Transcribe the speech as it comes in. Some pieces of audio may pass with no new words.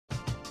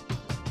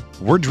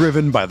We're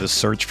driven by the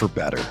search for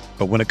better.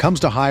 But when it comes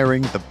to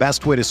hiring, the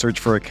best way to search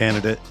for a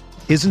candidate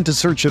isn't to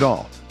search at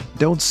all.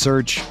 Don't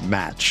search,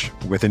 match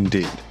with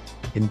Indeed.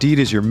 Indeed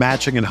is your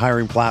matching and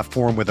hiring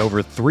platform with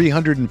over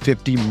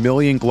 350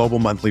 million global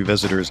monthly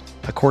visitors,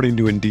 according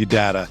to Indeed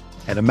data,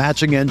 and a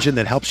matching engine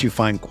that helps you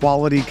find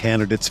quality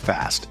candidates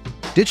fast.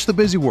 Ditch the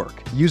busy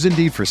work. Use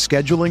Indeed for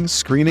scheduling,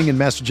 screening, and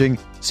messaging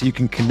so you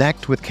can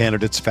connect with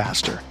candidates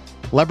faster.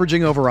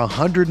 Leveraging over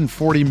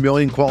 140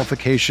 million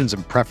qualifications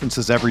and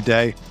preferences every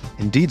day,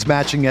 Indeed's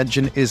matching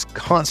engine is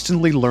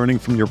constantly learning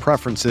from your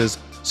preferences,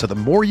 so the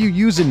more you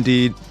use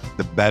Indeed,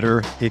 the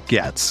better it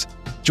gets.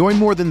 Join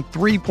more than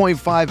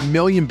 3.5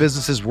 million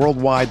businesses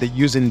worldwide that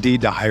use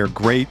Indeed to hire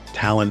great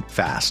talent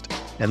fast.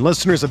 And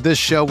listeners of this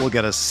show will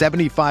get a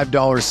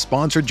 $75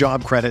 sponsored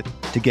job credit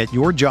to get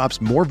your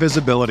jobs more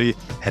visibility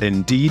at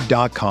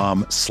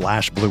Indeed.com/Blue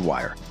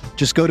Wire.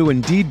 Just go to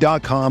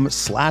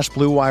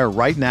Indeed.com/Blue Wire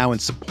right now and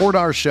support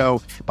our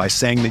show by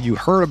saying that you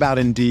heard about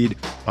Indeed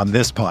on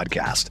this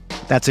podcast.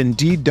 That's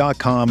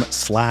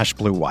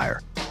Indeed.com/Blue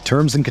Wire.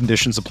 Terms and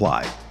conditions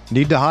apply.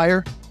 Need to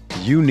hire?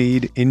 You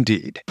need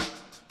Indeed.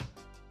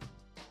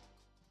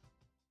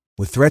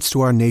 With threats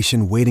to our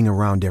nation waiting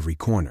around every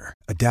corner,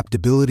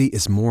 adaptability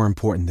is more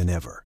important than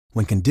ever.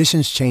 When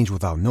conditions change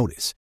without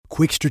notice,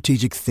 quick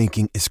strategic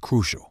thinking is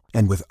crucial.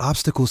 And with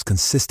obstacles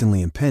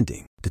consistently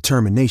impending,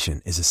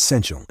 determination is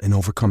essential in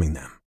overcoming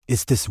them.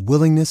 It's this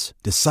willingness,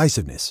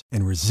 decisiveness,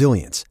 and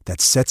resilience that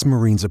sets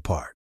Marines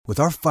apart. With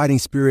our fighting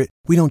spirit,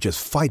 we don't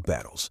just fight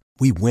battles,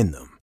 we win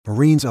them.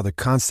 Marines are the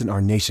constant our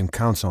nation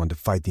counts on to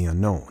fight the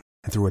unknown.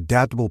 And through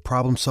adaptable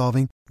problem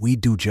solving, we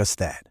do just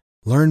that.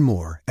 Learn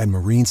more at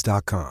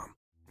Marines.com.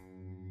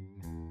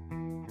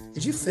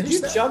 Did you finish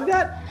that? Jug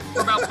that?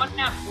 We're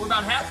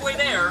about halfway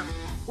there.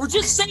 We're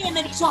just saying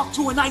that he's off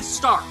to a nice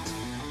start.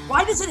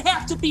 Why does it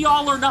have to be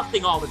all or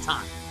nothing all the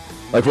time?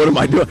 Like, what am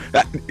I doing?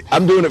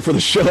 I'm doing it for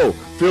the show.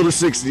 Field of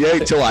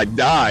 68 till I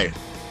die.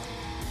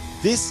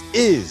 This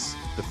is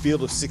the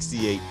Field of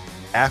 68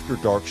 After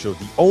Dark show,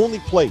 the only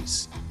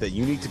place that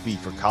you need to be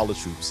for college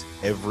hoops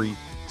every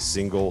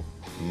single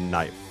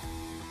night.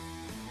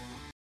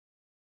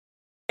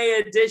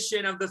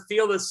 Edition of the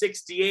Field of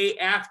 68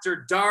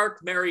 After Dark.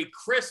 Merry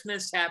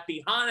Christmas,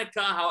 Happy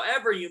Hanukkah,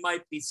 however you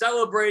might be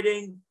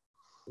celebrating.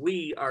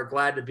 We are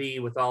glad to be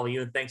with all of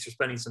you, and thanks for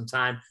spending some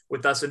time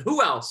with us. And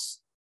who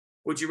else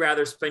would you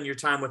rather spend your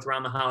time with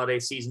around the holiday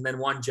season than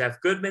one Jeff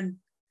Goodman,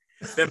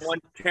 than one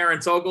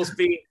Terrence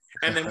Oglesby,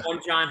 and then one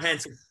John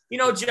Henson? You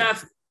know,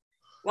 Jeff,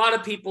 a lot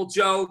of people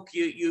joke.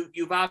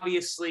 You've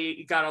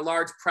obviously got a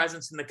large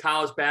presence in the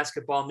college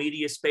basketball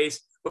media space.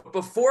 But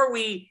before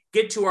we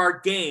get to our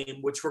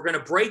game, which we're going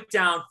to break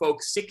down,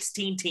 folks,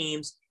 16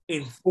 teams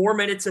in 4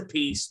 minutes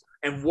apiece,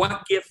 and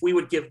what gift we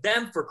would give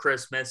them for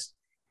Christmas,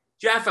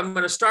 Jeff, I'm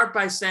going to start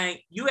by saying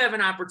you have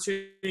an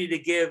opportunity to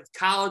give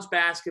College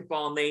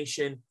Basketball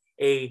Nation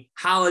a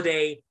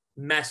holiday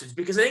message,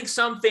 because I think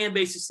some fan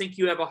bases think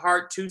you have a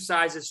heart 2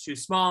 sizes too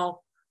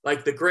small,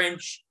 like the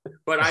Grinch,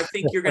 but I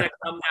think you're going to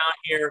come down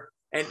here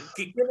and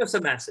give us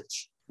a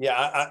message.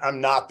 Yeah,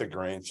 I'm not the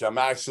Grinch. I'm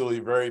actually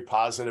very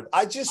positive.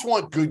 I just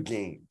want good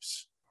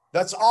games.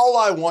 That's all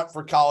I want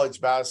for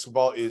college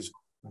basketball is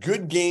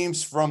good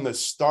games from the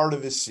start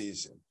of the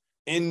season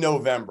in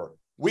November.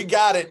 We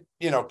got it,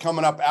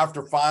 coming up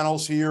after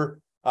finals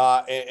here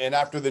and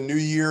after the new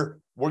year.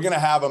 We're going to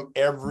have them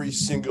every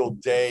single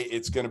day.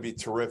 It's going to be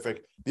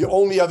terrific. The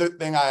only other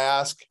thing I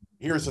ask,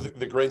 here's the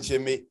Grinch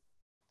in me,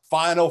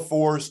 Final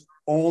Fours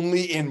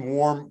only in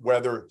warm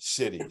weather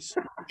cities,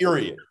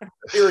 period.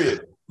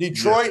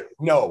 Detroit,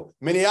 no.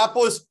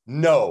 Minneapolis,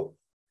 no.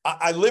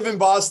 I live in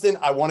Boston.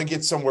 I want to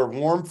get somewhere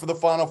warm for the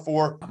Final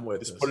Four.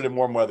 Just put it in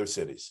warm weather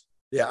cities.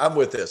 Yeah, I'm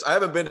with this. I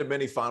haven't been to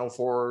many Final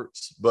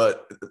Fours,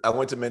 but I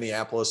went to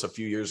Minneapolis a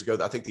few years ago.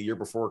 I think the year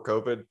before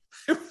COVID.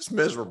 It was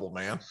miserable,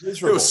 man.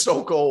 It was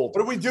so cold.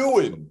 What are we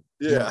doing?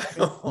 Yeah.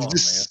 You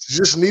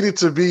just needed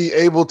to be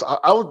able to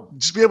 – I would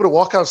just be able to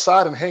walk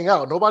outside and hang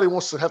out. Nobody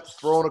wants to have to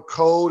throw on a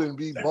coat and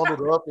be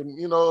bundled up and,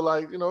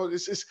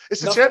 it's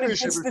a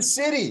championship. It's the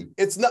city.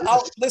 It's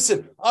not –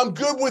 listen, I'm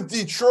good with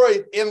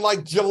Detroit in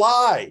like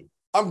July.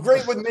 I'm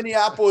great with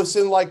Minneapolis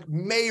in like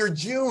May or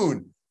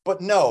June. But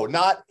no,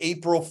 not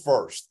April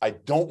 1st. I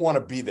don't want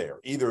to be there,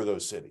 either of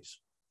those cities.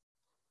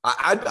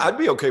 I'd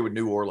be okay with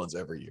New Orleans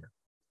every year.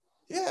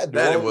 Yeah,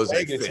 that was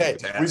Vegas. Hey,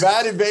 we've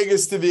added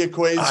Vegas to the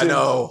equation. I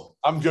know.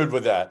 I'm good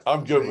with that.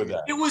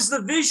 It was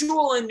the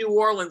visual in New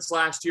Orleans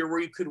last year where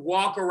you could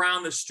walk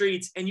around the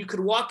streets and you could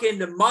walk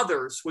into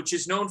Mother's, which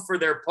is known for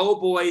their po'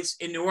 boys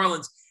in New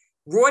Orleans.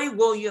 Roy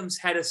Williams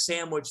had a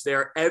sandwich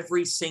there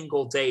every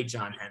single day,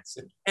 John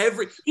Henson.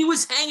 He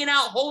was hanging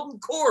out holding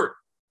court.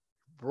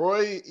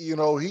 Roy, he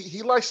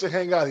likes to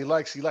hang out. He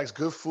likes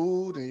good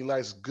food and he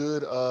likes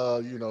good,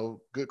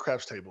 good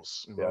craps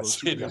tables.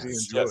 Yes, he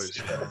enjoys.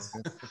 Yes.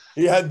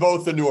 He had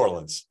both in New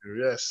Orleans.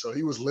 Yes, so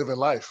he was living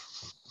life.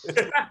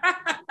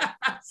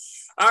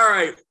 All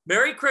right.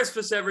 Merry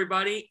Christmas,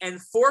 everybody.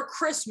 And for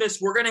Christmas,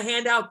 we're going to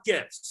hand out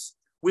gifts.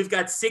 We've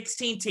got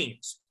 16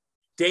 teams.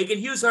 Dagan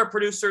Hughes, our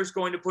producer, is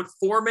going to put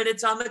 4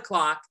 minutes on the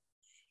clock.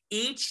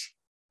 Each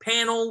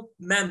panel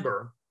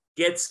member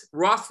gets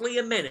roughly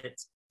a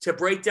minute to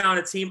break down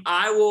a team.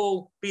 I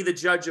will be the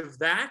judge of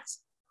that.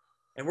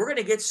 And we're going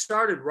to get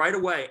started right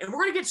away. And we're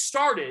going to get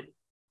started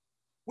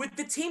with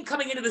the team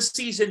coming into the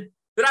season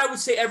that I would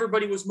say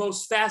everybody was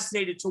most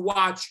fascinated to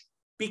watch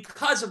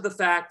because of the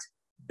fact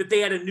that they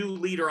had a new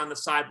leader on the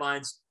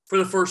sidelines for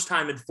the first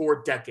time in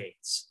 4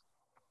 decades.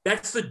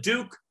 That's the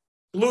Duke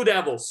Blue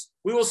Devils.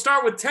 We will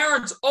start with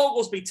Terrence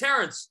Oglesby.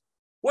 Terrence,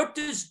 what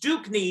does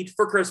Duke need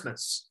for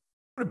Christmas?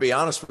 I'm going to be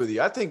honest with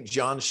you. I think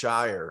Jon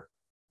Scheyer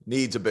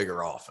needs a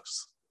bigger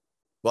office.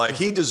 Like,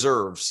 he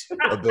deserves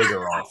a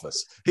bigger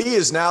office. He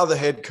is now the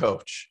head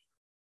coach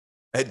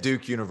at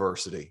Duke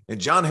University, and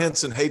John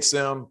Henson hates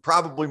them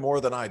probably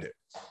more than I do.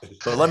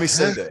 But let me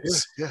say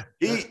this.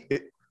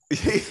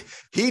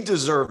 He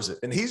deserves it,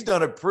 and he's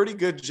done a pretty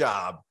good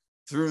job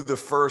through the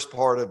first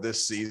part of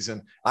this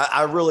season.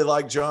 I really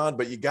like John,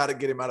 but you got to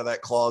get him out of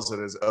that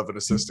closet of an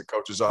assistant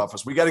coach's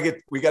office. We got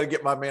to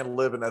get my man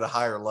living at a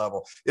higher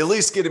level. At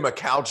least get him a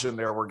couch in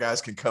there where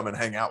guys can come and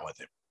hang out with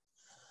him.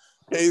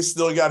 He's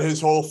still got his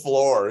whole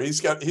floor.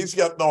 He's got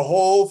the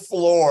whole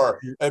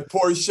floor, and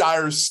poor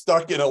Sheyer's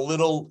stuck in a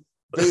little,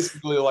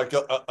 basically like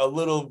a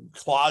little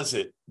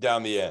closet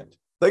down the end.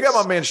 They got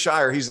my man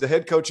Scheyer. He's the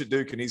head coach at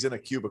Duke, and he's in a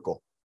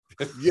cubicle.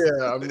 Yeah,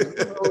 I mean,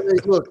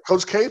 look,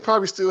 Coach K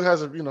probably still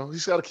has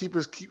he's got to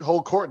keep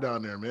whole court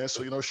down there, man.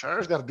 So,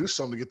 Sheyer's got to do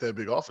something to get that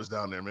big office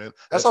down there, man.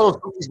 That's how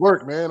those Dookies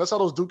work, man. That's how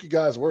those Dookie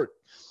guys work.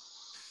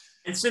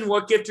 Ensign,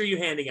 what gift are you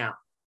handing out?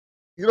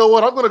 You know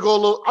what? I'm going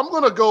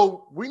to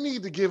go. We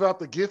need to give out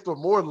the gift of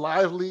more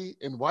Lively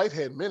and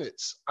Whitehead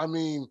minutes. I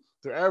mean,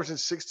 they're averaging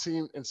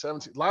 16 and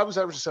 17. Lively's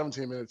averaging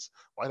 17 minutes.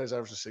 Whitehead's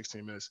averaging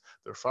 16 minutes.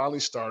 They're finally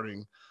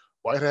starting.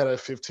 Whitehead had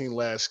 15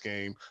 last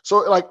game. So,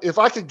 like, if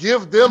I could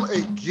give them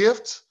a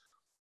gift,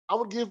 I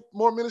would give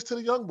more minutes to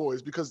the young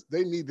boys because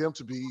they need them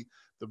to be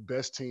the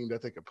best team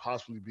that they could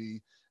possibly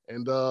be.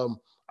 And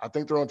I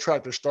think they're on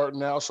track. They're starting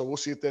now, so we'll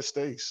see if that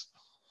stays.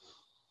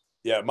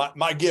 Yeah,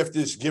 my gift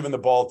is giving the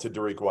ball to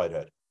Dariq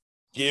Whitehead.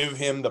 Give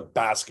him the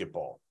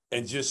basketball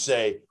and just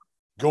say,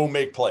 go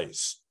make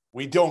plays.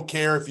 We don't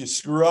care if you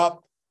screw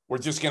up. We're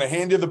just going to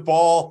hand you the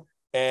ball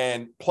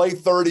and play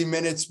 30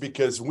 minutes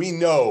because we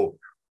know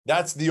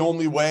that's the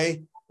only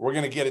way we're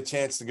going to get a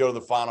chance to go to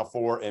the Final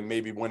Four and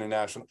maybe win a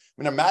national.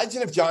 I mean,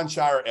 imagine if Jon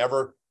Scheyer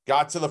ever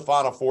got to the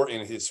Final Four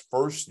in his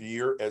first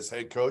year as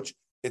head coach.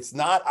 It's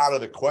not out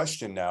of the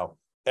question now,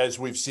 as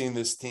we've seen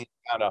this team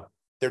kind of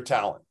their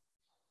talent.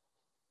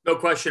 No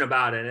question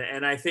about it.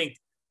 And I think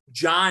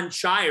Jon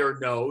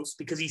Scheyer knows,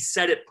 because he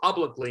said it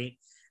publicly,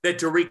 that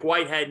Dariq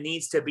Whitehead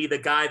needs to be the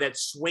guy that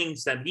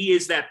swings them. He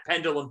is that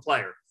pendulum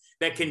player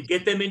that can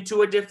get them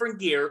into a different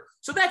gear.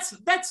 So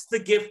that's the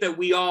gift that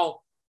we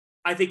all,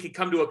 I think, could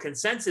come to a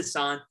consensus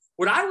on.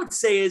 What I would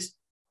say is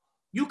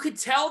you could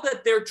tell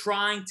that they're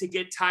trying to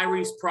get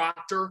Tyrese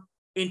Proctor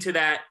into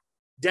that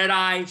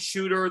dead-eye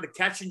shooter, the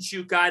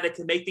catch-and-shoot guy that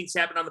can make things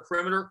happen on the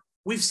perimeter.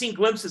 We've seen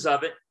glimpses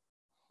of it.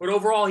 But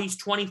overall, he's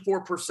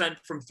 24%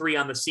 from 3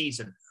 on the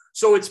season.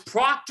 So it's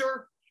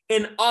Proctor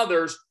and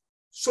others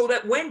so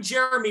that when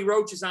Jeremy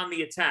Roach is on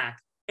the attack,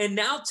 and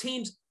now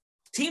teams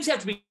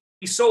have to be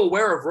so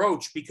aware of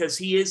Roach because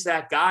he is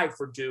that guy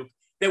for Duke,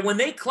 that when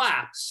they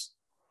collapse,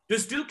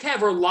 does Duke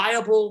have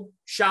reliable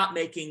shot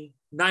making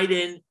night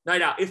in,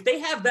 night out? If they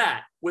have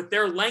that with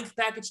their length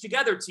package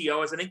together,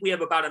 T.O., as I think we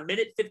have about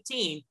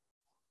 1:15,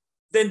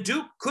 then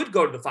Duke could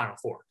go to the Final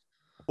Four.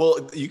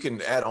 Well, you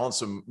can add on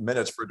some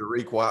minutes for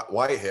Dariq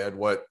Whitehead,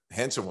 what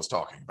Henson was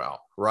talking about,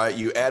 right?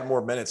 You add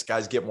more minutes,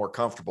 guys get more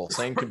comfortable.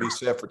 Same can be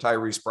said for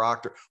Tyrese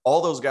Proctor.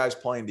 All those guys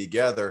playing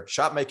together,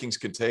 shot making's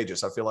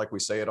contagious. I feel like we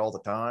say it all the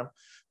time.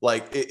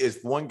 Like,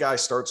 if one guy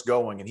starts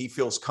going and he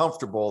feels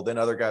comfortable, then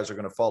other guys are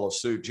going to follow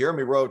suit.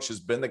 Jeremy Roach has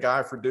been the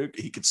guy for Duke.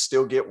 He could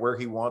still get where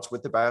he wants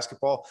with the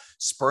basketball,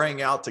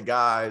 spraying out to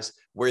guys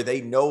where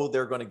they know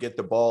they're going to get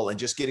the ball, and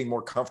just getting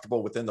more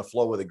comfortable within the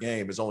flow of the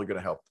game is only going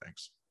to help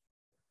things.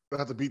 We'll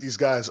have to beat these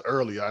guys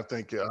early. I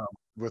think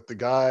with the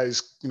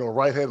guys,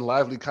 Whitehead and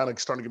Lively kind of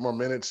starting to get more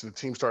minutes and the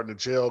team starting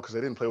to gel because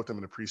they didn't play with them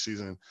in the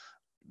preseason.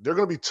 They're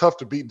going to be tough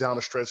to beat down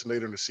the stretch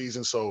later in the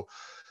season. So,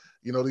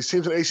 these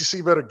teams in the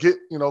ACC better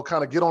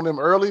get on them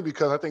early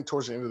because I think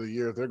towards the end of the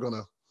year, they're going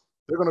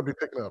to be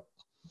picking up.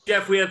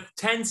 Jeff, we have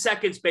 10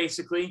 seconds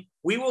basically.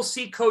 We will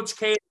see Coach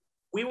K at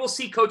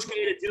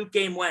a Duke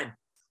game when?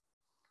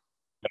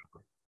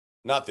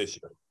 Not this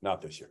year.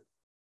 Not this year.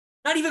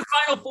 Not even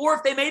Final Four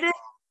if they made it?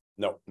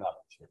 No, not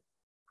this year.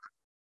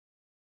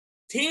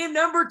 Team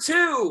number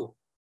 2,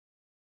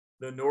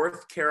 the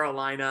North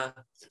Carolina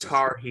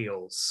Tar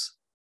Heels.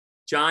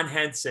 John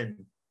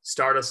Henson,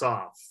 start us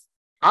off.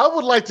 I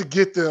would like to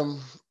get them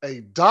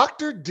more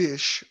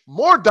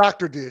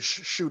Dr.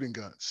 Dish shooting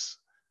guns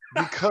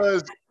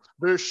because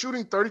they're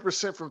shooting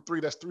 30% from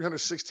 3. That's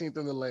 316th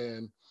in the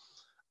land.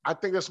 I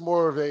think that's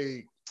more of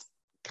a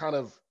kind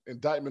of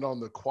indictment on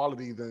the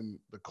quality than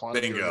the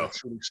quantity of the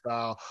shooting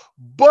style.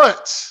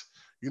 But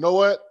you know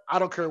what? I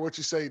don't care what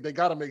you say. They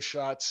got to make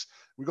shots.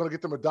 We're gonna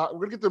get them we're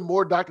gonna get them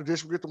more Dr.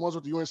 Dish. We're gonna get the ones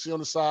with the UNC on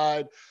the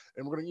side,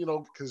 and we're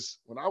gonna, because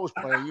when I was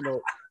playing,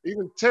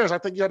 even Terrence, I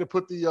think you had to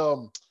put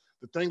the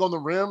thing on the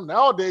rim.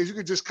 Nowadays, you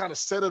could just kind of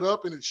set it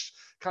up, and it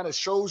kind of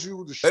shows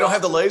you the. They don't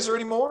have the laser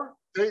anymore.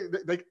 They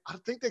I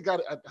think they got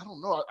it. I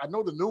don't know. I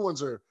know the new ones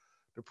they're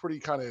pretty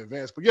kind of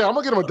advanced. But yeah, I'm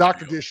gonna get them a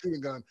Dr. Dish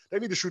shooting gun. They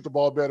need to shoot the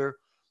ball better.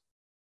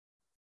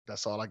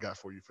 That's all I got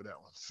for you for that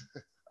one.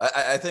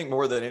 I think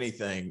more than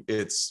anything,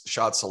 it's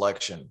shot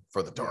selection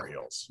for the Tar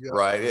Heels, Yeah.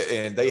 right?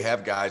 And they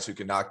have guys who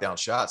can knock down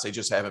shots. They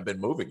just haven't been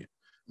moving it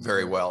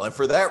very well. And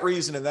for that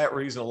reason and that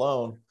reason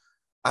alone,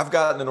 I've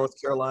gotten the North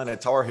Carolina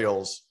Tar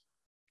Heels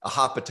a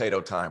hot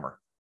potato timer,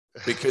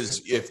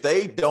 because if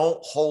they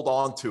don't hold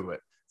on to it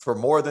for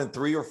more than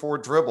 3 or 4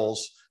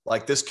 dribbles,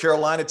 like this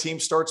Carolina team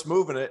starts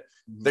moving it,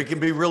 they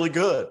can be really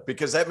good,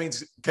 because that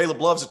means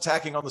Caleb Love's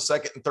attacking on the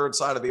second and third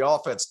side of the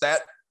offense. That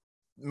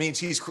means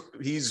he's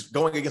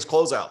going against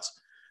closeouts.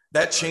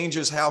 That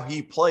changes how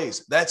he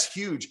plays. That's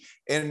huge.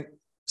 And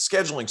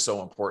scheduling's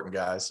so important,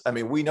 guys. I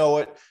mean, we know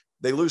it.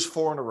 They lose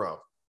 4 in a row.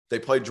 They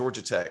play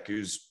Georgia Tech,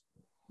 who's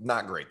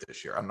not great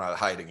this year. I'm not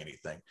hiding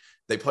anything.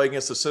 They play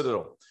against the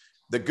Citadel.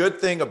 The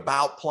good thing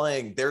about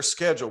playing their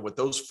schedule with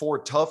those 4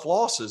 tough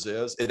losses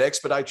is it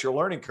expedites your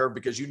learning curve,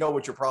 because you know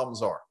what your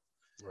problems are.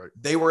 Right.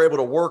 They were able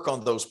to work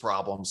on those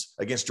problems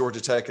against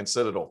Georgia Tech and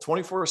Citadel.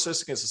 24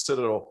 assists against the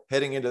Citadel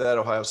heading into that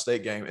Ohio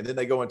State game, and then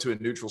they go into a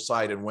neutral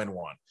site and win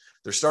one.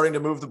 They're starting to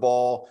move the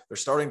ball. They're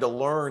starting to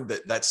learn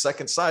that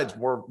second side is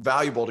more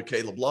valuable to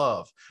Caleb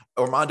Love.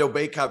 Armando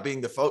Bacot being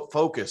the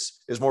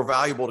focus is more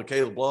valuable to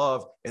Caleb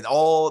Love, and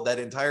all that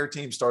entire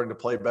team starting to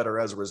play better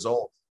as a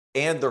result.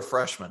 And their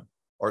freshmen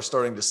are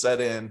starting to set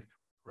in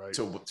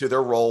to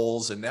their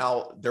roles, and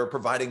now they're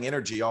providing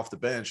energy off the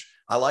bench.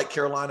 I like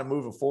Carolina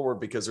moving forward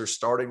because they're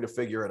starting to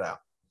figure it out.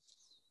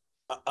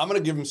 I'm going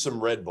to give them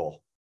some Red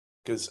Bull,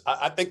 because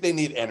I think they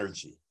need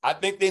energy. I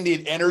think they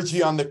need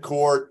energy on the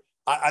court.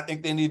 I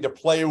think they need to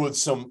play with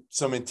some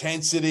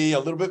intensity a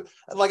little bit.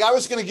 Like, I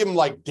was going to give them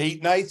like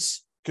date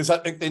nights, because I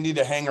think they need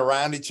to hang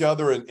around each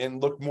other and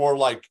look more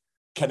like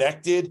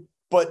connected.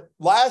 But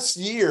last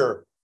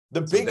year,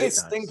 the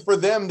biggest thing for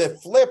them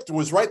that flipped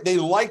was, they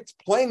liked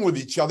playing with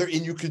each other,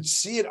 and you could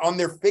see it on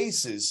their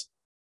faces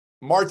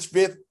March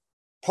 5th,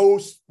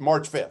 post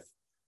March 5th.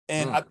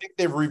 And I think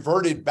they've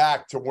reverted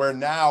back to where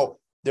now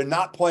they're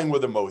not playing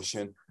with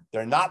emotion.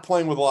 They're not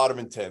playing with a lot of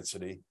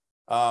intensity.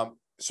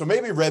 So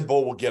maybe Red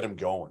Bull will get them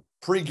going.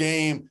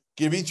 Pre-game,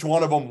 give each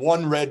one of them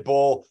 1 Red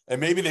Bull,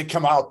 and maybe they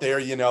come out there,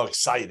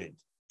 excited,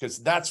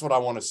 because that's what I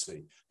want to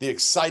see. The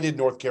excited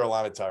North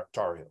Carolina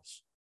Tar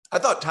Heels. I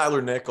thought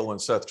Tyler Nickel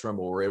and Seth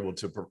Trimble were able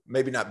to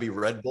maybe not be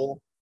Red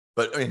Bull,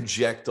 but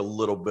inject a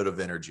little bit of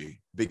energy,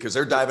 because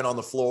they're diving on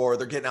the floor.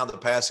 They're getting out the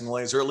passing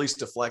lanes. They're at least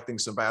deflecting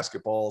some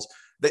basketballs.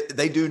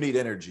 They do need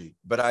energy,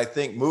 but I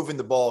think moving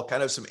the ball,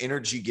 kind of some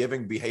energy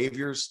giving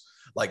behaviors,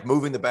 like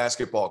moving the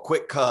basketball,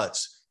 quick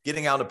cuts,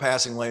 getting out of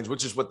passing lanes,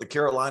 which is what the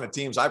Carolina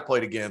teams I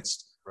played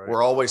against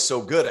were always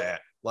so good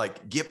at.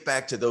 Like, get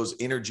back to those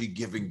energy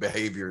giving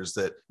behaviors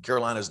that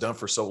Carolina's done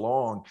for so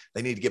long.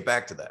 They need to get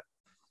back to that.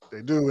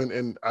 They do,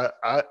 and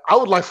I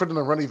would like for them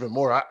to run even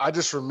more. I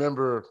just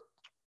remember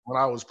when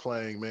I was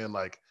playing, man,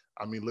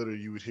 literally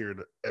you would hear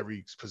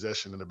every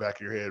possession in the back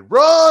of your head,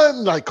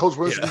 run! Like Coach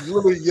Wilson was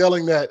literally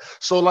yelling that.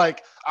 So,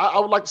 I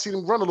would like to see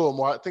them run a little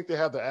more. I think they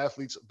have the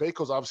athletes.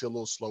 Baco's obviously a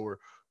little slower,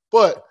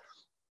 but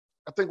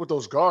I think with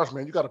those guards,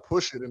 man, you got to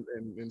push it,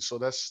 and so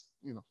that's,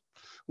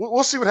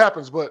 we'll see what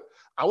happens. But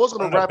I was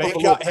going to wrap up a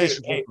little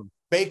patient.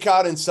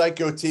 Bacot and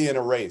Psycho T in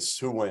a race.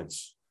 Who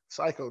wins?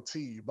 Psycho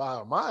T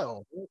by a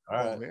mile. All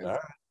right, man. All right.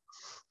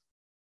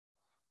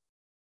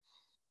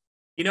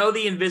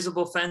 The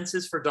invisible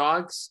fences for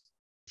dogs?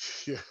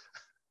 Yeah.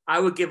 I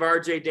would give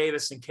RJ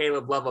Davis and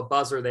Caleb Love a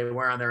buzzer they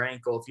wear on their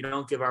ankle. If you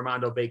don't give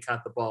Armando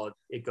Bacot the ball,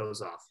 it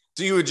goes off.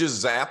 So you would just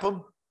zap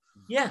them?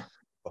 Yeah.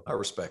 I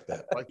respect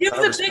that. Give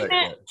the big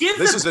man.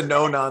 This is a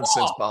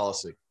no-nonsense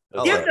policy.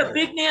 Give the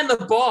big man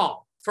the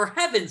ball. For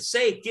heaven's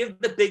sake, give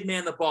the big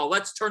man the ball.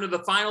 Let's turn to the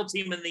final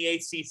team in the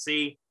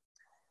ACC.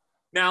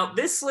 Now,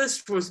 this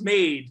list was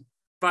made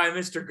by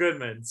Mr.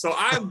 Goodman, so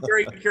I'm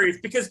very curious,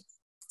 because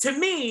to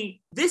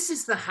me, this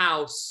is the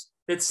house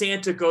that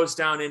Santa goes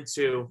down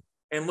into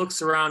and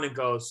looks around and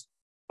goes,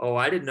 "Oh,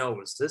 I didn't know it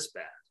was this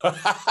bad."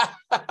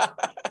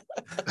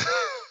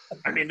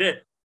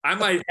 I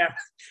might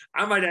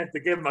have to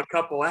give them a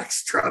couple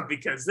extra,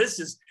 because this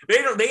is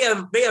they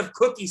have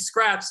cookie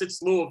scraps.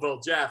 It's Louisville,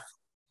 Jeff.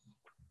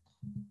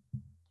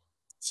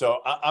 So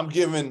I'm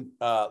giving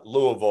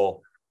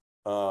Louisville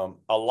a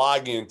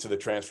login to the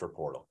transfer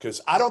portal, because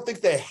I don't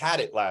think they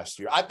had it last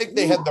year. I think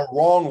they had the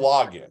wrong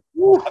login.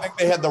 I think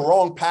they had the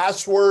wrong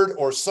password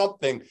or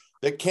something,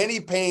 that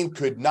Kenny Payne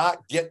could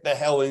not get the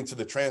hell into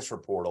the transfer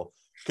portal,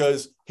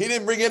 because he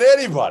didn't bring in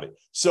anybody.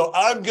 So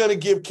I'm going to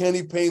give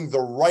Kenny Payne the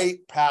right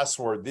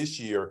password this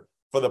year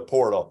for the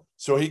portal,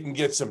 so he can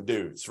get some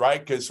dudes, right?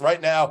 Because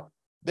right now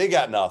they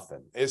got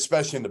nothing,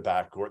 especially in the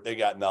backcourt. They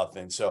got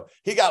nothing. So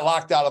he got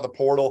locked out of the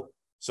portal.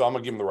 So I'm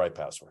going to give him the right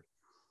password.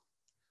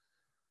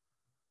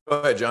 Go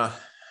ahead, John.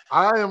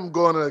 I am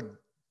going to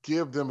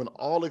give them an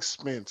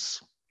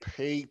all-expense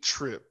paid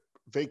trip,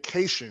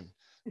 vacation,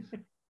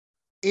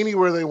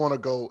 anywhere they want to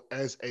go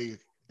as a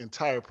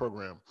entire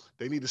program.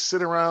 They need to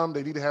sit around.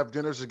 They need to have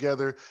dinners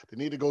together. They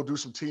need to go do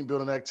some team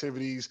building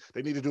activities.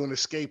 They need to do an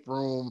escape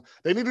room.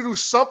 They need to do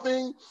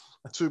something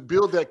to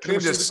build that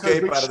chemistry. Just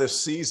escape out of this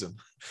season.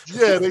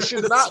 Yeah, they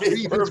should not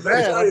be this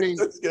bad. I mean,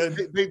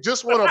 they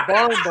just want a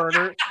barn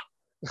burner.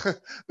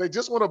 They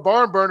just want a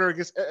barn burner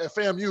against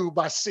FAMU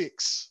by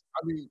 6.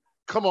 I mean,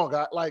 come on,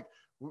 guys. Like,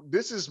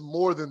 this is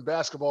more than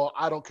basketball.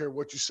 I don't care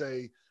what you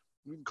say.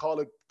 You can call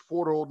it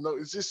portal. No,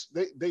 it's just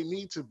they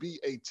need to be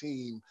a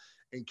team.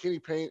 And Kenny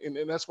Payne,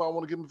 and that's why I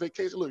want to give him a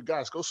vacation. Look,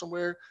 guys, go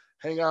somewhere,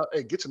 hang out,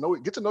 hey, get to know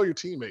your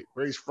teammate,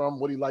 where he's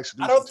from, what he likes to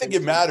do. I don't think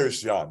it matters,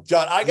 John.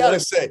 John, I gotta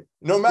say,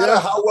 no matter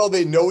how well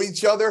they know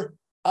each other,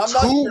 I'm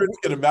not sure it's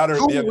gonna matter.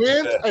 At the end wins,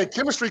 of the day. hey,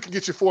 chemistry can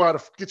get you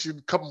get you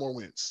a couple more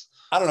wins.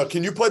 I don't know.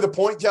 Can you play the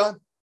point, John?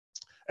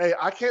 Hey,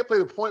 I can't play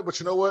the point, but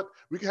you know what?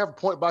 We can have a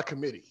point by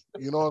committee.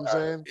 You know what I'm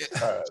saying?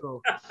 All right.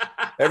 So,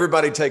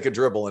 everybody take a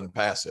dribble and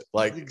pass it.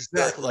 Like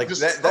exactly. Like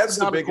that's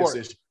the biggest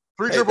issue.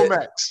 3 dribble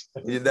max.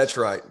 Yeah, that's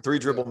right. 3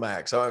 dribble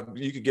max.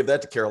 You could give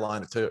that to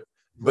Carolina too.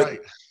 But right.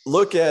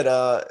 Look at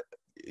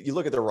you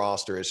look at their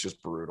roster, it's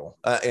just brutal.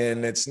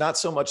 And it's not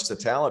so much the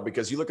talent,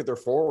 because you look at their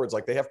forwards,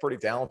 like they have pretty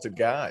talented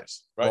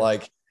guys. Right.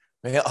 Like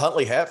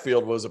Huntley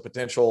Hatfield was a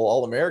potential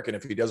All-American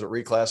if he doesn't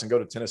reclass and go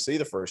to Tennessee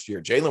the first year.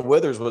 Jalen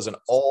Withers was an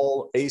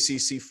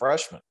All-ACC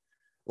freshman.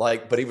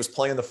 But he was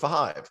playing the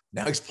 5.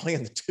 Now he's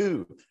playing the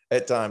 2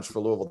 at times for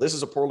Louisville. This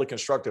is a poorly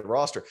constructed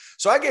roster.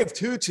 So I gave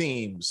 2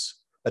 teams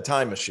a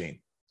time machine.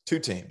 2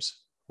 teams.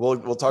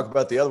 We'll talk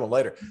about the other one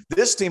later.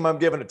 This team, I'm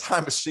giving a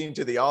time machine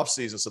to the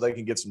offseason so they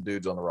can get some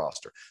dudes on the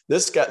roster.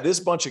 This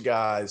bunch of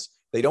guys,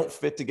 they don't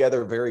fit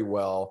together very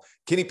well.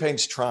 Kenny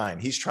Payne's trying.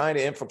 He's trying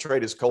to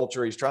infiltrate his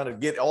culture. He's trying to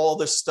get all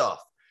this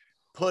stuff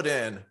put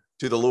in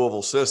to the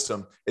Louisville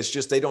system. It's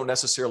just they don't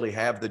necessarily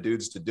have the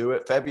dudes to do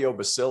it. Fabio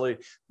Basili,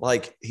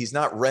 he's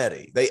not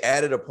ready. They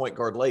added a point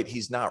guard late.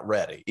 He's not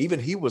ready. Even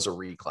he was a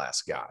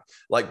reclass guy.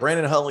 Like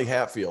Brandon Huntley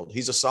Hatfield,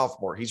 he's a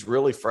sophomore. He's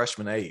really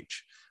freshman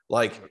age.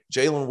 Like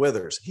Jalen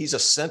Withers, he's a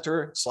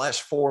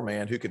center/4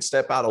 man who can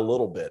step out a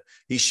little bit.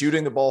 He's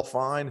shooting the ball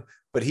fine,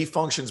 but he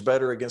functions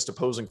better against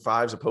opposing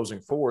 5s,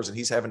 opposing 4s, and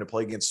he's having to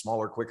play against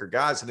smaller, quicker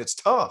guys, and it's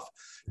tough.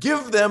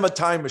 Give them a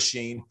time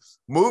machine,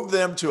 move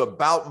them to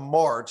about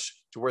March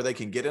to where they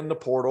can get in the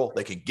portal,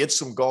 they can get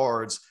some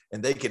guards,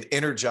 and they can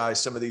energize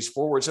some of these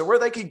forwards and where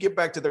they can get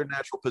back to their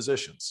natural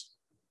positions.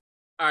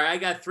 All right, I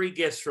got 3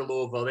 gifts for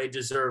Louisville. They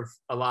deserve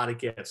a lot of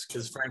gifts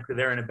because, frankly,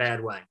 they're in a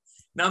bad way.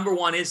 Number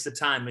 1 is the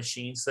time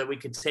machine so that we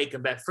can take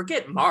them back.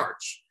 Forget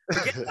March.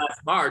 Forget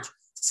last March.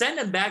 Send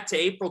them back to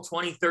April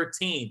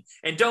 2013.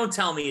 And don't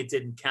tell me it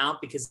didn't count,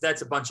 because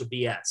that's a bunch of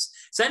BS.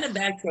 Send them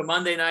back to a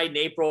Monday night in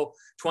April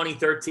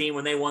 2013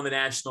 when they won the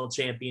national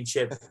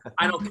championship.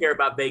 I don't care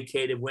about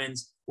vacated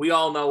wins. We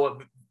all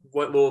know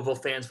what Louisville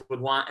fans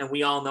would want, and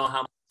we all know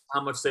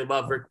how much they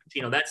love Rick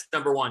Pitino. That's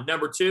number 1.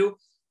 Number 2,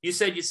 you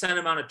said you sent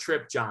him on a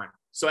trip, John.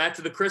 So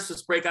after the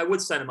Christmas break, I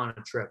would send him on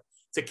a trip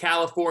to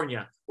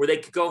California, where they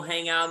could go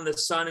hang out in the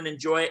sun and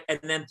enjoy it, and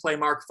then play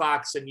Mark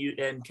Fox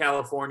in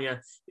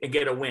California and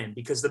get a win,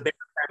 because the Bears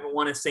haven't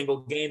won a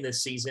single game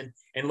this season,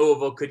 and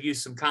Louisville could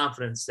use some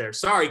confidence there.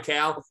 Sorry,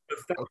 Cal.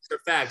 The facts are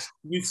facts.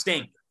 You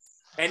stink.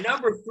 And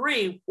number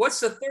 3,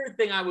 what's the third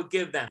thing I would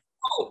give them?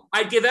 Oh,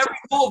 I'd give every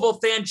Louisville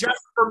fan Just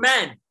for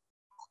Men.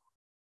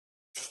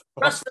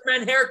 Just for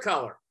Men hair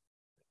color.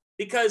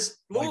 Because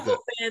Louisville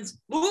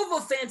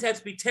fans have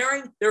to be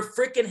tearing their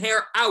freaking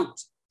hair out.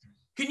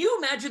 Can you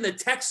imagine the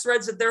text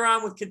threads that they're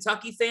on with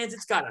Kentucky fans?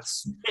 It's got to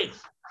stink.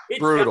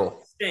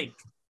 Brutal. Stink.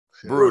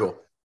 Brutal.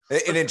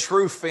 And in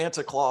true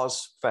Santa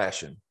Claus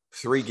fashion,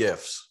 3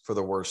 gifts for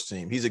the worst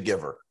team. He's a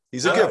giver.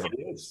 He's a giver.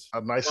 How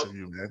nice of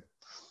you, man.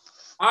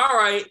 All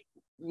right.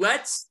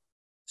 Let's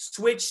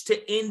switch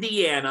to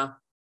Indiana.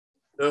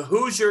 The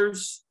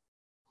Hoosiers.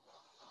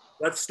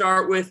 Let's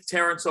start with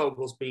Terrence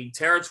Oglesby.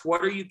 Terrence,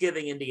 what are you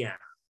giving Indiana?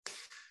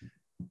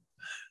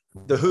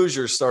 The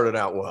Hoosiers started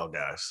out well,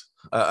 guys.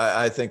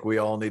 I think we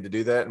all need to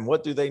do that. And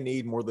what do they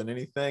need more than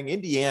anything?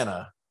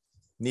 Indiana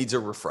needs a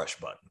refresh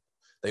button.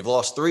 They've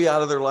lost 3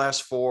 out of their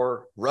last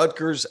 4.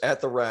 Rutgers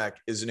at the rack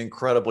is an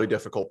incredibly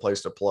difficult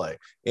place to play.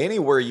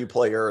 Anywhere you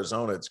play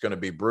Arizona, it's going to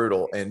be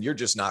brutal, and you're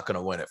just not going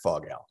to win at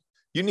Fog Out.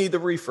 You need the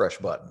refresh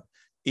button.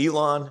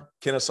 Elon,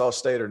 Kennesaw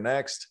State are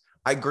next.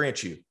 I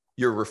grant you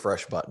your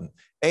refresh button.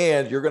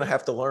 And you're going to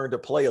have to learn to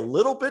play a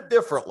little bit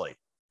differently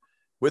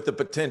with the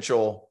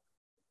potential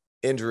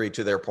injury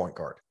to their point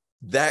guard.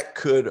 That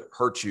could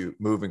hurt you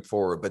moving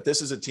forward. But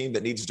this is a team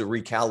that needs to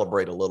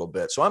recalibrate a little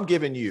bit. So I'm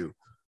giving you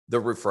the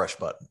refresh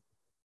button.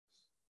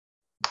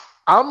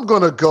 I'm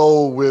going to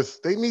go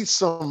with, they need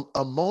some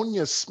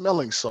ammonia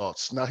smelling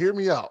salts. Now, hear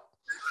me out.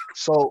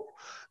 So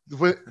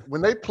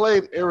when they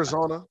played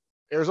Arizona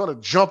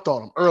jumped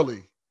on them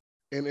early,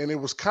 and it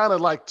was kind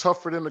of like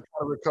tough for them to kind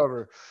of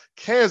recover.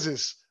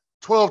 Kansas,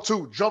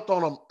 12-2, jumped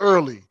on them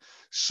early.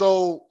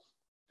 So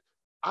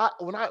I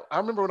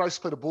remember when I used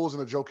to play the Bulls in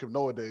the Joakim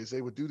Noah days,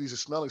 they would do these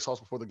smelling salts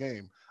before the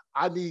game.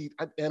 I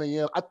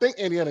think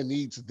Indiana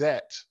needs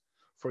that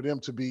for them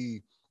to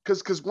be,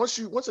 because once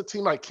a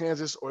team like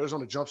Kansas or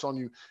Arizona jumps on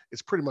you,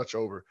 it's pretty much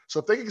over. So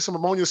if they can get some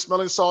ammonia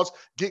smelling salts,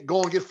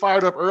 get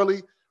fired up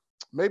early,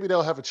 maybe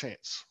they'll have a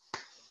chance.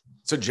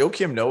 So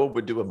Joakim Noah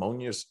would do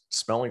ammonia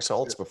smelling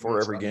salts before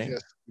every game?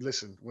 Yes.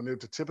 Listen, when they're at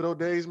the Thibodeau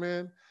days,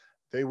 man,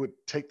 they would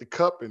take the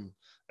cup and,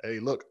 hey,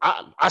 look,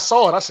 I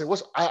saw it. I said,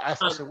 I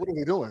said, what are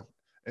they doing?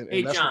 And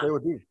that's John, what they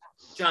would do.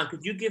 John,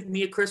 could you give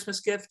me a Christmas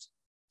gift?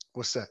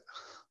 What's that?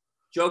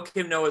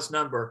 Joakim Noah's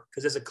number,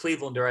 because as a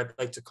Clevelander, I'd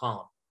like to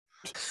call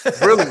him.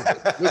 Really?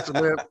 Listen,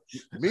 man,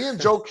 me and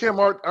Joakim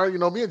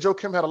me and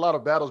Joakim had a lot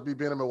of battles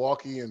being in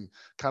Milwaukee and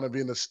kind of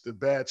being the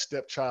bad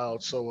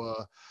stepchild. So,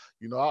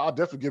 I'll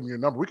definitely give him your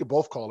number. We could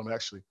both call him,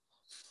 actually.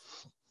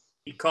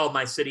 He called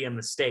my city a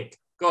mistake.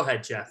 Go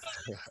ahead, Jeff.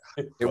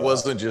 It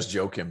wasn't just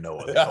Joakim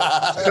Noah.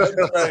 That's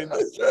right.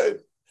 That's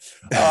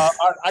right.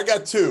 I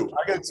got two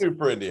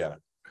for Indiana.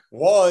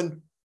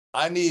 One,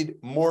 I need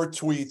more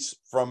tweets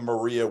from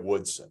Maria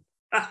Woodson.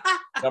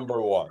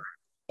 Number one.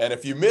 And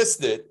if you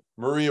missed it,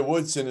 Maria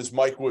Woodson is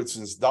Mike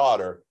Woodson's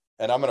daughter.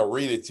 And I'm going to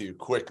read it to you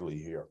quickly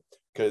here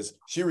because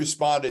she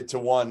responded to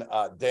one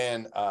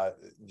Dan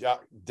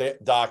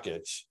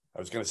Dakich. I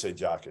was going to say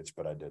Jokic,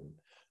 but I didn't.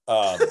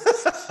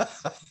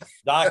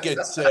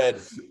 Dockett said,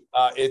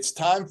 it's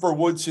time for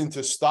Woodson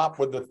to stop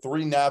with the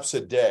 3 naps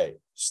a day,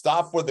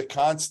 stop with the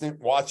constant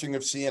watching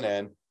of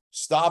CNN,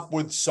 stop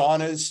with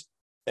saunas,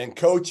 and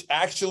coach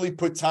actually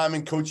put time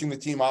in coaching the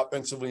team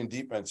offensively and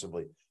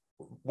defensively.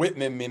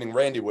 Whitman, meaning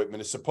Randy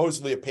Whitman, is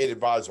supposedly a paid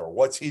advisor.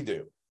 What's he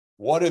do?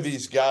 What do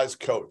these guys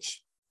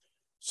coach?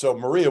 So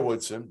Maria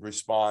Woodson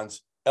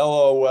responds,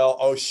 LOL,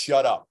 oh,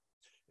 shut up.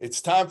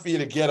 It's time for you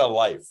to get a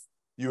life.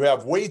 You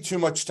have way too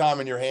much time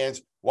in your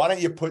hands. Why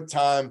don't you put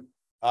time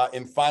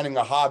in finding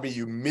a hobby,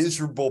 you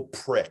miserable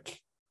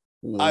prick?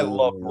 Ooh. I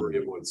love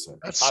Maria Woodson.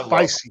 That's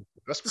spicy.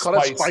 That's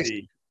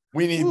spicy.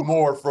 We need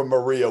more from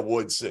Maria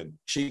Woodson.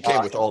 She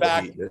came with all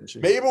the heat, didn't she?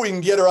 Maybe we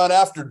can get her on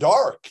After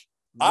Dark.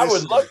 I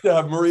would love to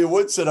have Maria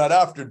Woodson on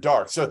After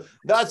Dark. So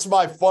that's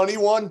my funny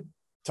one,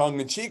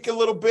 tongue-in-cheek a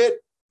little bit.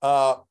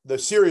 The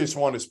serious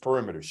one is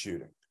perimeter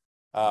shooting.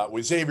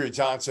 With Xavier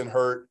Johnson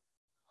hurt,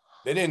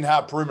 they didn't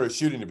have perimeter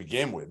shooting to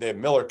begin with. They had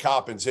Miller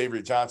Kopp and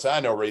Xavier Johnson.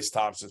 I know Race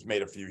Thompson's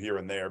made a few here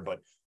and there, but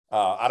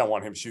I don't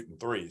want him shooting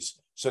threes.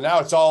 So now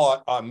it's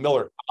all on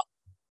Miller Kopp.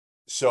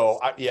 So,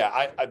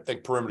 I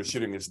think perimeter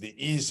shooting is the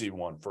easy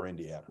one for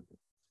Indiana.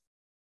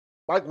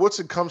 Mike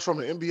Woodson comes from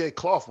an NBA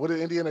cloth. What did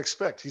Indiana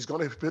expect? He's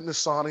going to be in the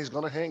sauna. He's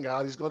going to hang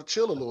out. He's going to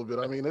chill a little bit.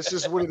 I mean, that's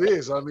just what it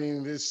is. I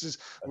mean, he's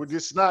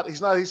not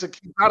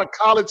a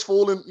college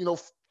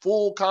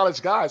full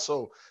college guy.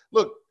 So,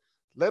 look,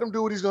 let him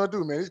do what he's going to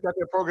do, man. He's got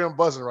that program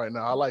buzzing right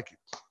now. I like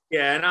it.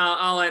 Yeah, and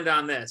I'll end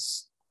on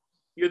this.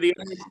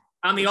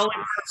 I'm the only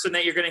person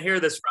that you're going to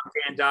hear this from,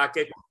 Dan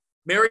Dockett.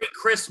 Merry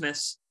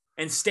Christmas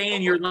and stay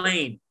in your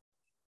lane.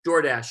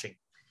 Door dashing.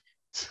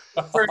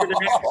 Turn to the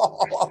next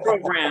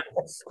program.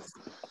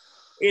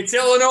 It's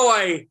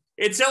Illinois.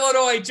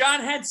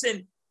 John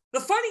Henson. The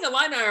Fighting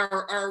Illini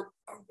are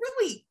a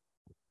really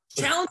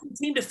challenging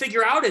team to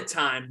figure out at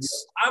times.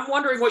 I'm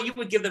wondering what you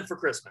would give them for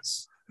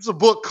Christmas. There's a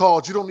book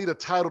called You Don't Need a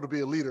Title to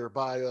Be a Leader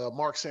by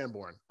Mark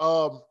Sanborn.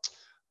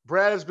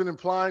 Brad has been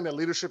implying that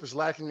leadership is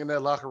lacking in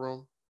that locker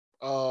room.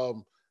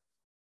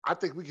 I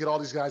think we get all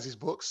these guys these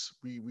books.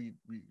 We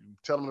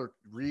tell them to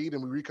read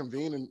and we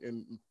reconvene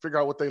and figure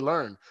out what they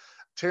learn.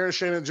 Terrence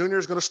Shannon Jr.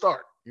 is going to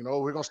start. We're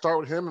going to start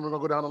with him and we're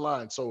going to go down the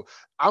line. So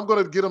I'm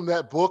going to get them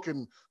that book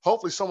and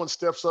hopefully someone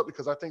steps up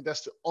because I think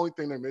that's the only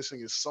thing they're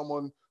missing is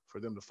someone for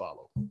them to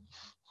follow.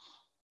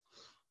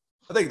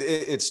 I think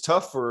it's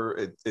tough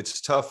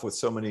with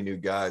so many new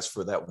guys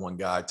for that one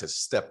guy to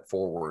step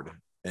forward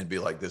and be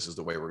like, this is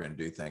the way we're going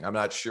to do things. I'm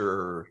not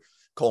sure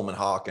Coleman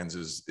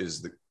Hawkins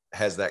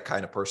has that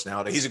kind of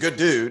personality. He's a good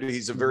dude.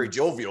 He's a very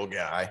jovial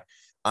guy.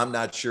 I'm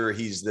not sure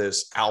he's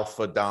this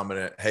alpha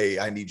dominant, hey,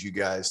 I need you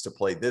guys to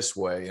play this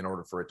way in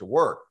order for it to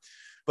work.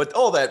 But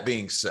all that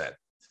being said,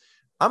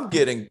 I'm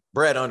getting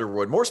Brad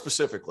Underwood, more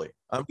specifically,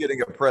 I'm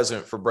getting a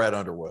present for Brad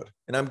Underwood,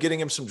 and I'm getting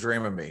him some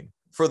Dramamine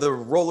for the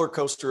roller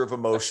coaster of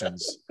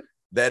emotions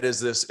that is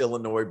this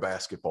Illinois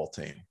basketball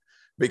team.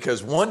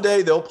 Because one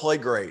day they'll play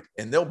great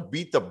and they'll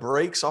beat the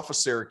brakes off a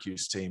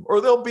Syracuse team, or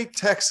they'll beat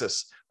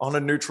Texas on a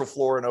neutral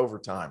floor in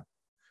overtime.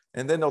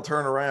 And then they'll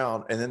turn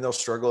around and then they'll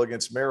struggle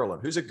against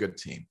Maryland, who's a good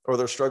team, or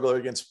they'll struggle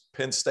against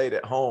Penn State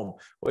at home,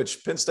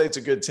 which Penn State's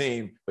a good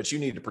team, but you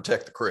need to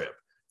protect the crib.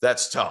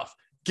 That's tough.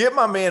 Give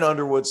my man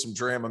Underwood some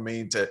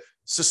Dramamine to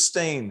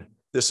sustain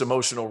this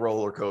emotional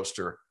roller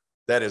coaster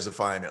that is a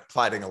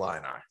Fighting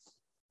Illini.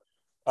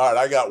 All right,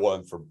 I got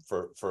one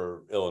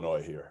for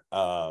Illinois here.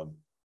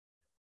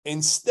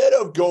 Instead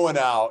of going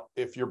out,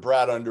 if you're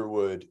Brad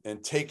Underwood,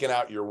 and taking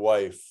out your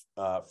wife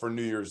for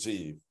New Year's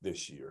Eve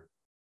this year,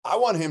 I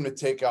want him to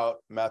take out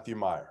Matthew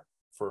Meyer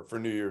for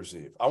New Year's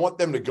Eve. I want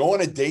them to go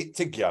on a date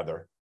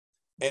together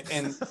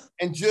and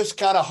just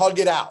kind of hug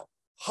it out.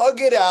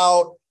 Hug it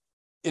out,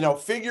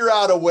 figure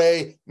out a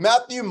way.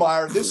 Matthew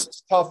Meyer, this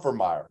is tough for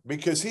Meyer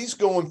because he's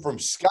going from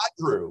Scott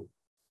Drew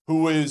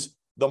who is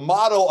the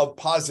model of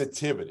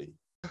positivity,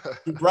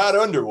 to Brad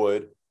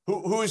Underwood,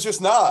 who is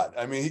just not.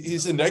 I mean,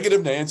 he's a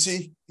negative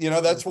Nancy.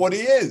 That's what he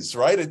is,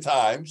 right, at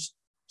times.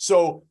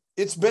 So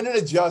it's been an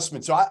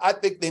adjustment. So I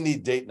think they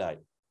need date night.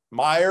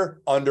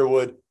 Meyer,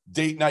 Underwood,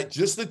 date night,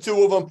 just the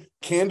two of them,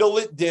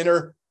 candlelit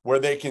dinner where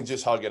they can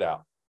just hug it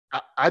out.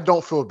 I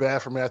don't feel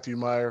bad for Matthew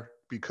Meyer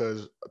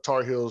because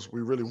Tar Heels,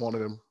 we really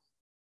wanted him.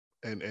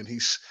 And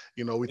he's,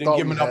 we didn't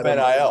give him enough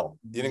NIL.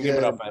 You didn't give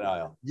him enough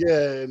NIL.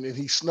 Yeah, and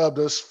he snubbed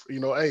us.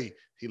 Hey,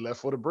 he left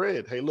for the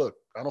bread. Hey, look,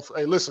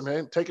 hey, listen,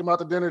 man, take him out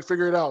to dinner and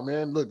figure it out,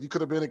 man. Look, you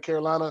could have been in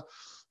Carolina.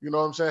 You know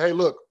what I'm saying? Hey,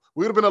 look,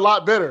 we would have been a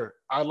lot better.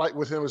 I like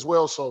with him as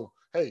well. So,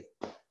 hey.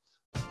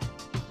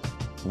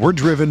 We're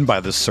driven by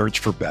the search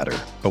for better.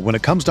 But when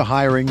it comes to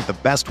hiring, the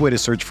best way to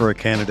search for a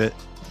candidate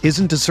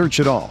isn't to search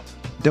at all.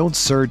 Don't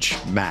search,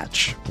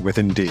 match with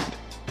Indeed.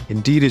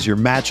 Indeed is your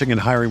matching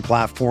and hiring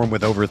platform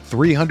with over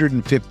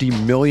 350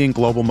 million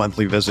global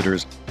monthly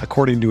visitors,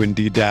 according to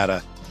Indeed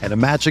data, and a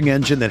matching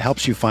engine that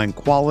helps you find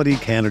quality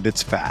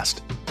candidates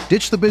fast.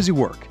 Ditch the busy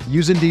work.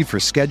 Use Indeed for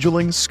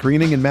scheduling,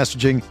 screening, and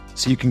messaging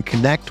so you can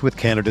connect with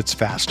candidates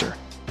faster.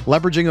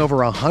 Leveraging over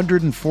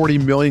 140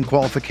 million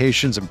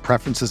qualifications and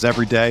preferences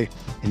every day,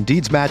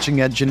 Indeed's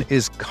matching engine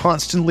is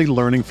constantly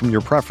learning from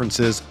your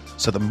preferences,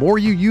 so the more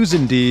you use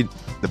Indeed,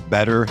 the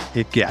better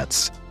it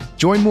gets.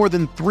 Join more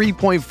than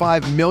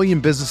 3.5 million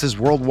businesses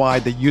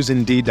worldwide that use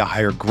Indeed to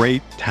hire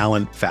great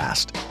talent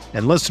fast.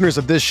 And listeners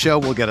of this show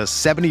will get a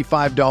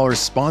 $75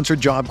 sponsored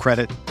job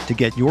credit to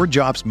get your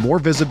jobs more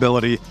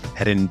visibility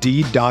at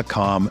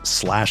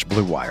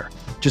Indeed.com/Blue Wire.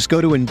 Just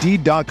go to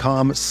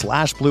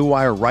Indeed.com/Blue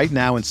Wire right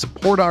now and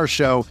support our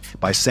show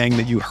by saying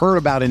that you heard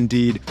about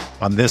Indeed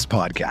on this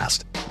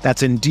podcast.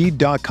 That's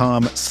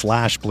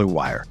Indeed.com/Blue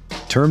Wire.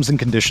 Terms and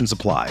conditions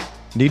apply.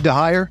 Need to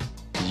hire?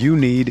 You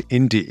need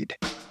Indeed.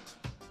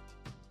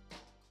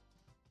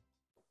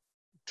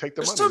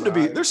 There's something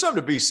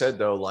to be said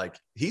though. Like,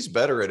 he's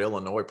better at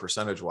Illinois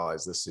percentage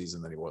wise this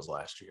season than he was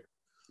last year.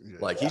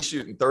 Yeah. He's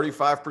shooting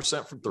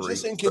 35% from three.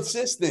 He's just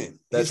inconsistent.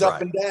 He's up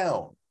and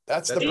down.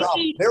 That's the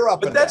problem. They're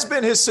up and down. That's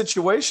been his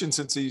situation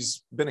since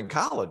he's been in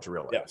college,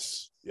 really.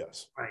 Yes.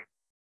 Right.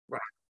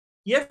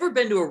 You ever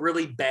been to a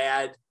really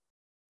bad,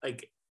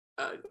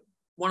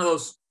 one of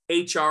those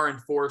HR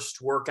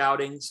enforced work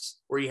outings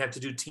where you have to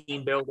do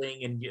team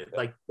building and you,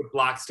 put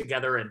blocks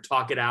together and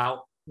talk it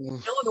out?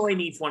 Illinois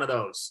needs one of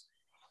those.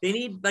 They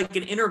need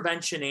an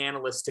intervention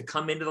analyst to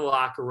come into the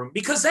locker room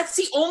because that's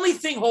the only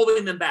thing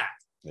holding them back.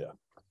 Yeah.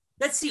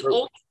 That's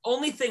the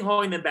only thing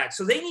holding them back.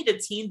 So they need a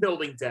team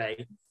building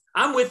day.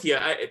 I'm with you.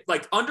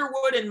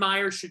 Underwood and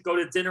Meyer should go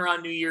to dinner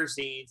on New Year's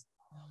Eve.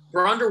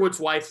 For Underwood's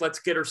wife, let's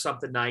get her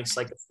something nice,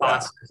 like a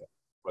pasta.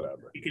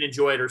 Whatever. You can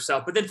enjoy it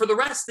herself. But then for the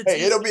rest of the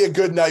team, it'll be a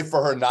good night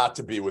for her not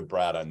to be with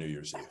Brad on New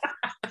Year's Eve.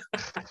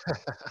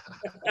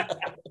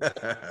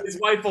 His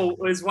wife will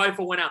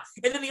win out.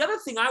 And then the other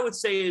thing I would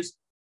say is,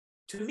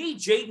 to me,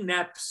 Jaden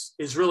Epps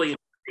is really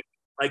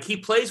he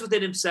plays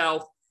within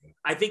himself.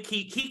 I think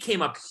he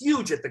came up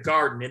huge at the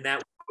Garden in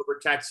that over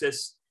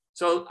Texas.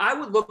 So I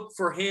would look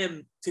for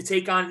him to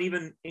take on an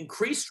even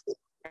increased role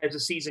as the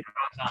season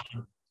goes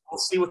on. We'll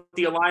see what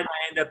the Illini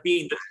end up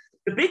being.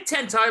 The Big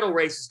Ten title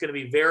race is going to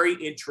be very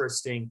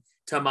interesting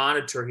to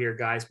monitor here,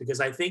 guys, because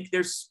I think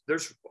there's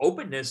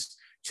openness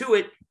to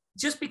it.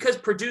 Just because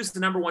Purdue's the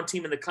number one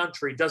team in the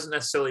country doesn't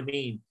necessarily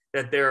mean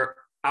that they're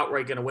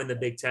outright going to win the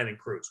Big Ten and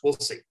cruise. We'll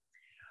see.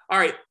 All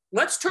right,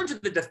 let's turn to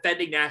the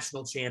defending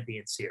national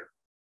champions here.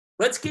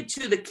 Let's get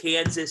to the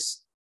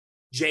Kansas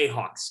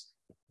Jayhawks.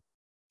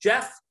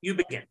 Jeff, you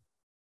begin.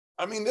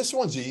 I mean, this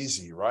one's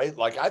easy, right?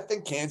 I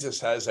think Kansas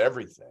has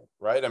everything,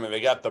 right? I mean,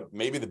 they got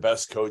maybe the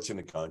best coach in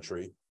the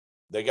country.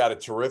 They got a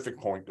terrific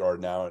point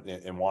guard now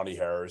in Wani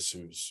Harris,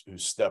 who's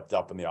stepped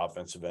up in the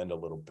offensive end a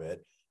little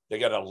bit. They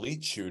got an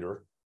elite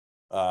shooter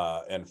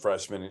and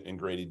freshman in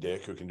Grady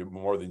Dick who can do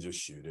more than just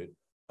shoot it.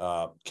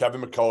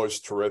 Kevin McCullough is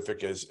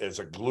terrific as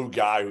a glue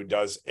guy who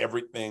does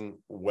everything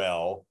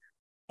well.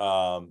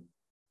 So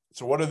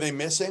what are they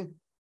missing?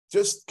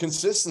 Just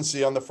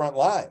consistency on the front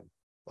line.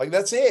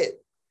 That's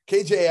it.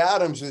 KJ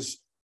Adams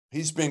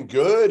he's been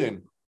good.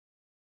 And,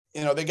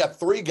 they got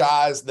three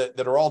guys that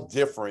are all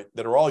different,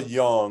 that are all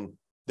young.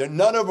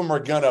 None of them are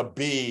going to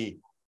be,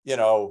 a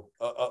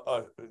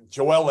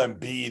Joel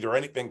Embiid or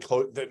anything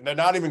close. They're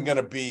not even going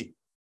to be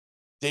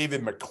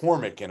David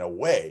McCormick in a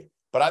way.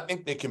 But I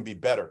think they can be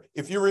better.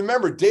 If you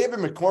remember, David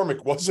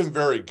McCormick wasn't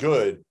very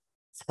good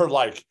for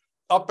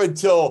up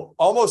until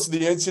almost the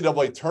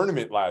NCAA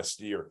tournament last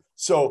year.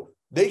 So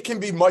they can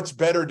be much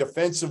better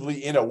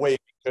defensively in a way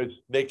because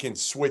they can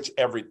switch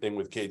everything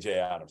with KJ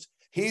Adams.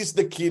 He's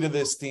the key to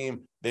this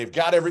team. They've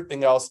got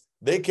everything else.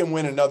 They can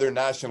win another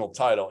national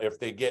title if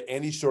they get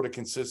any sort of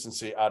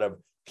consistency out of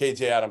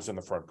KJ Adams in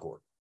the front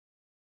court.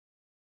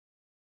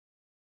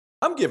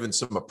 I'm giving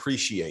some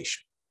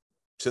appreciation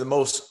to the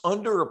most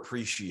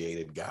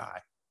underappreciated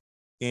guy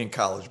in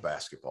college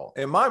basketball.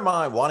 In my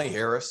mind, Wani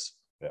Harris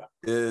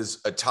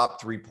is a top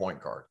 3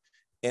 point guard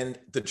in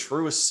the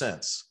truest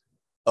sense.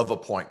 of a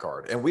point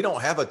guard. And we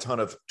don't have a ton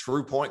of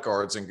true point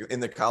guards in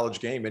the college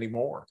game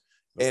anymore.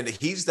 And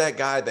he's that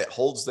guy that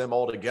holds them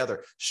all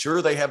together.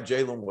 Sure, they have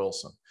Jalen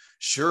Wilson.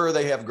 Sure,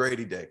 they have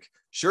Grady Dick.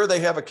 Sure, they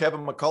have a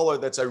Kevin McCullough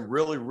that's a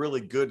really,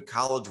 really good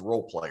college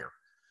role player.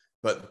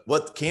 But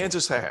what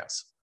Kansas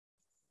has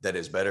that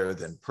is better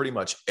than pretty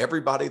much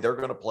everybody they're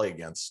going to play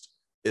against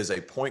is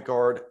a point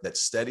guard that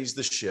steadies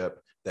the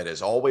ship, that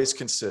is always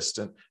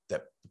consistent,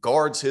 that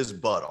guards his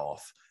butt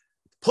off.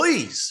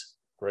 Please,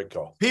 great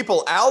call.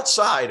 People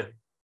outside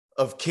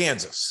of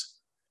Kansas,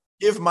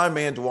 give my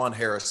man DeJuan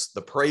Harris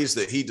the praise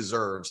that he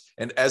deserves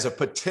and as a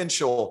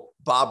potential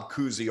Bob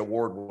Cousy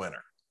Award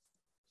winner.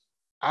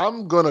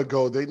 I'm going to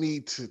go. They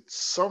need to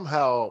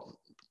somehow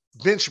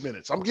bench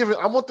minutes. I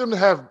want them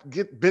to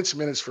get bench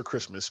minutes for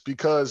Christmas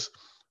because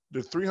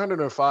the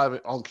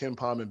 305 on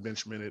KenPom and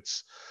bench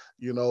minutes,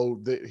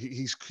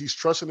 he's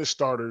trusting his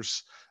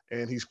starters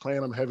and he's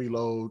playing them heavy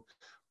load.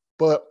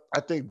 But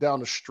I think down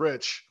the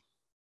stretch,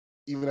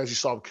 even as you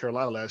saw with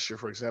Carolina last year,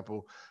 for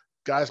example,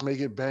 guys may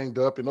get banged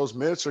up and those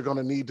minutes are going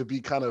to need to be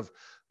kind of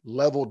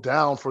leveled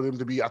down for them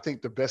to be, I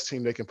think, the best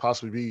team they can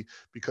possibly be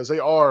because they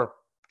are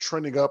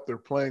trending up. They're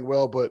playing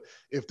well. But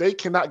if they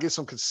cannot get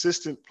some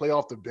consistent play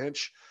off the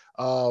bench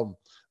down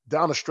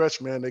the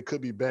stretch, man, they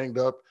could be banged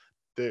up.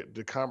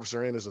 The conference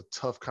they're in is a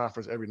tough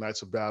conference. Every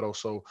night's a battle.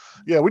 So,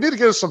 yeah, we need to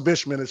get us some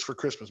bench minutes for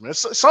Christmas, man.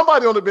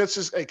 Somebody on the bench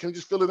says, hey, can you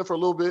just fill it in for a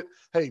little bit?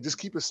 Hey, just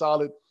keep it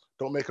solid.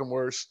 Don't make them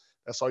worse.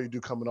 That's all you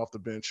do coming off the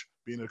bench,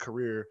 being a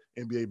career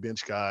NBA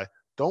bench guy.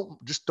 Don't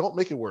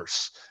make it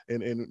worse,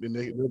 and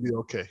they'll be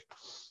okay.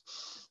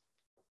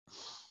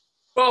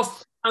 Well,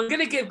 I'm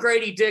going to give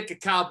Grady Dick a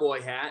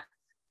cowboy hat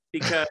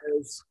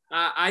because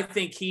I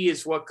think he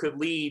is what could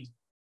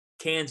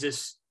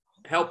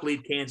help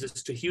lead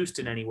Kansas to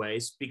Houston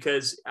anyways,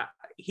 because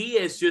he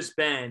has just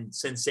been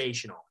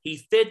sensational.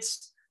 He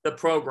fits the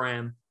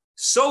program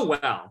so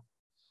well.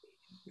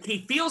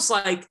 He feels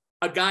like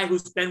a guy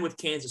who's been with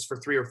Kansas for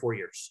 3 or 4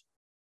 years.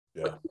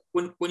 Yeah.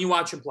 When you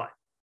watch him play,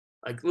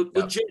 like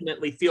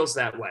legitimately feels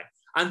that way.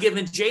 I'm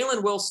giving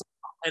Jalen Wilson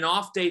an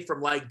off day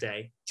from leg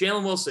day.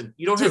 Jalen Wilson,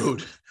 you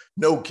don't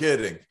no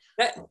kidding.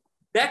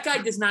 That guy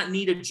does not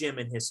need a gym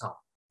in his home.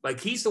 Like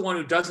he's the one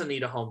who doesn't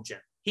need a home gym.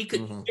 He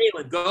could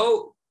Jalen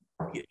go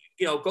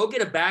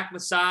get a back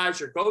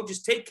massage or go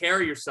just take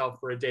care of yourself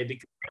for a day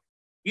because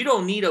you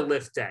don't need a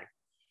lift day.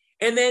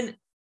 And then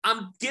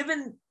I'm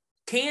giving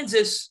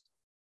Kansas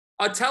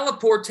a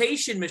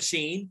teleportation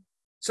machine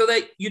so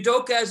that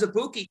Udoka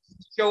Azubuike can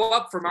show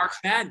up for March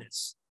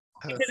Madness.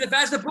 Because if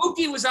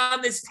Azubuike was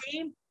on this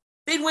team,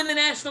 they'd win the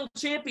national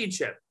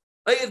championship.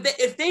 Like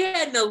if they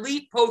had an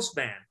elite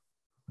postman,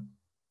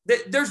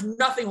 there's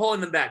nothing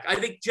holding them back. I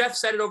think Jeff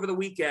said it over the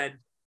weekend.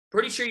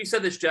 Pretty sure you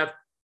said this, Jeff.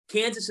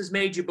 Kansas has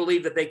made you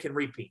believe that they can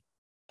repeat.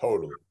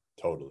 Totally.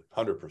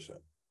 100%.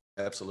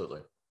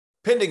 Absolutely.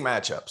 Pending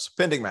matchups.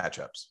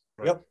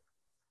 Right. Yep.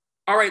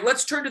 All right,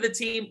 let's turn to the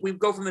team. We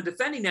go from the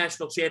defending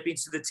national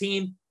champions to the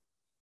team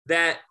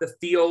that the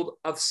Field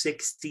of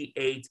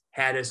 68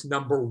 had as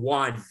number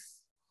 1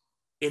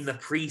 in the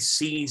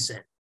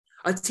preseason.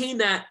 A team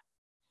that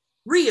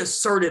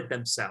reasserted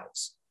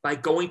themselves by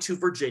going to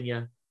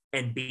Virginia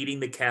and beating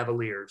the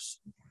Cavaliers.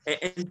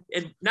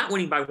 And not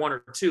winning by 1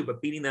 or 2,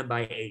 but beating them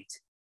by 8.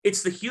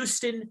 It's the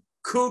Houston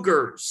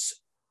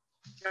Cougars.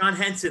 John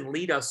Henson,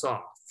 lead us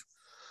off.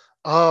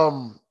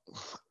 I'm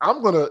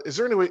going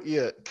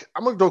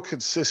to go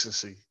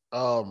consistency.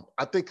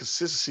 I think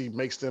consistency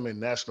makes them a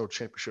national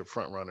championship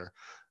front runner.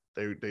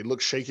 They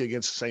look shaky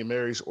against St.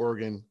 Mary's,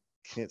 Oregon,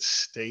 Kent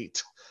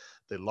State.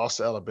 They lost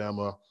to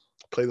Alabama,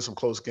 played some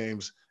close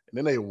games, and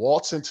then they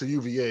waltz into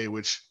UVA,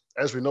 which,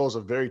 as we know, is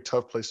a very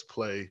tough place to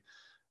play,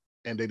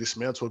 and they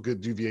dismantle a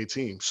good UVA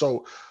team.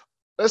 So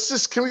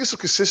can we get some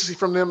consistency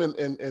from them?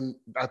 And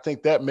I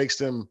think that makes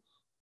them,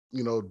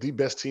 the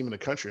best team in the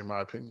country, in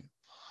my opinion.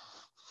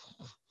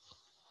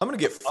 I'm going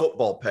to get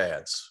football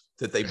pads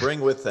that they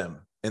bring with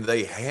them and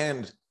they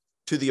hand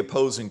to the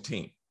opposing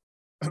team,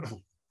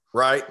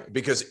 right?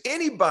 Because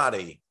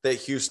anybody that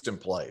Houston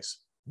plays,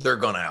 they're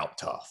going to out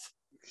tough.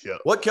 Yeah.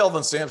 What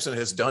Kelvin Sampson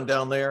has done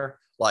down there,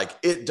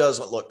 it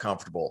doesn't look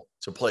comfortable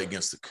to play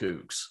against the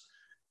Cougs.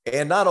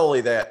 And not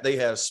only that, they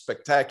have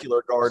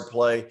spectacular guard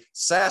play.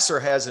 Sasser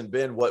hasn't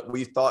been what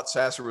we thought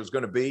Sasser was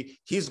going to be.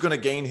 He's going to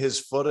gain his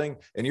footing,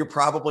 and you're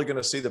probably going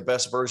to see the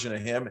best version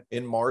of him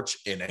in March,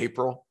 in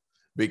April,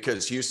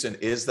 because Houston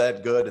is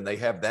that good and they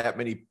have that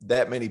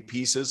many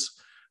pieces.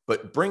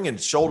 But bring in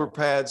shoulder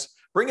pads,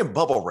 bring in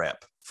bubble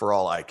wrap for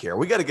all I care.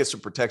 We got to get some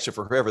protection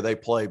for whoever they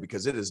play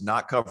because it is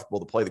not comfortable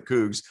to play the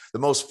Cougs, the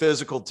most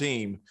physical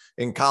team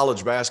in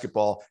college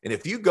basketball. And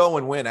if you go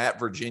and win at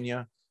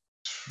Virginia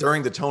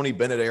during the Tony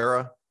Bennett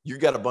era, you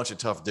got a bunch of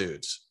tough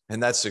dudes,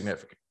 and that's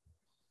significant.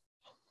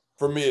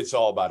 For me, it's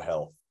all about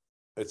health.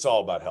 It's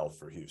all about health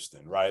for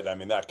Houston, right? I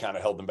mean, that kind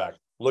of held them back.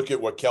 Look at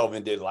what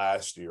Kelvin did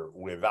last year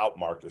without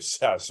Marcus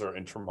Sasser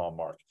and Tremont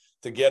Mark.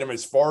 To get him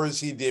as far as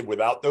he did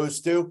without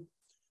those two,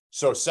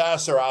 So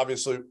Sasser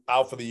obviously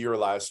out for the year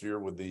last year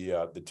with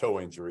the toe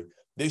injury.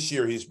 This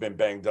year he's been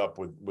banged up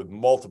with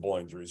multiple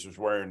injuries. He was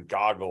wearing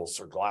goggles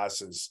or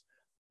glasses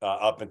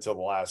up until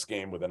the last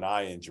game with an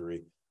eye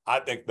injury. I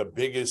think the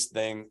biggest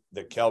thing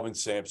that Kelvin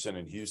Sampson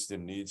and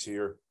Houston needs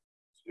here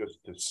is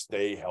just to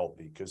stay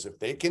healthy, because if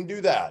they can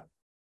do that,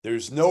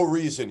 there's no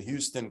reason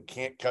Houston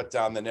can't cut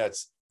down the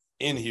nets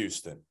in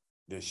Houston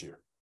this year.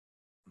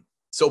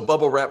 So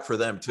bubble wrap for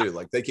them too.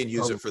 Like they can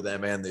use it for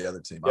them and the other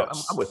team.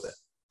 Yes. I'm with that.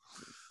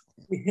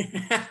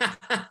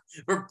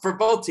 for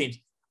both teams.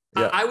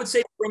 Yeah. I would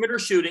say perimeter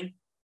shooting.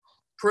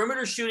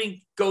 Perimeter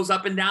shooting goes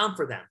up and down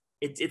for them.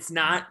 It's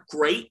not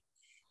great.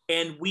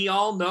 And we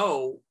all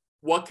know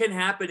what can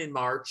happen in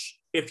March.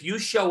 If you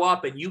show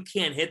up and you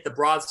can't hit the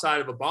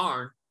broadside of a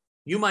barn,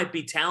 you might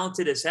be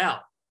talented as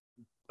hell.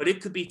 But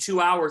it could be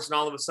 2 hours and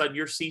all of a sudden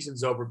your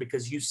season's over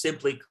because you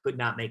simply could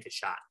not make a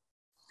shot.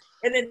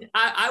 And then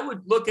I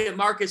would look at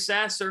Marcus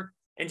Sasser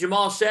and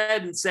Jamal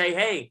Shead and say,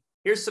 hey,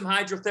 here's some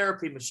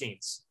hydrotherapy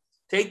machines.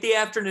 Take the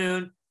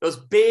afternoon, those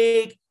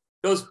big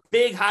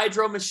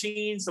hydro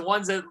machines, the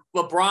ones that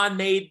LeBron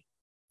made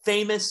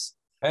famous.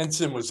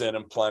 Henson was in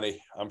them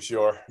plenty, I'm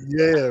sure.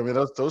 Yeah, I mean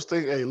those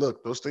things. Hey,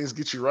 look, those things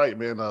get you right,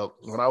 man.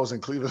 When I was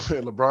in Cleveland,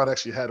 LeBron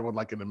actually had one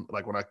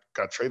when I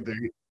got traded there,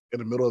 in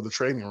the middle of the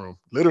training room,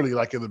 literally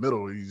like in the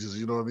middle.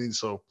 You know what I mean?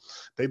 So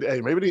maybe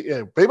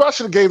I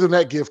should have gave them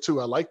that gift too.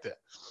 I like that.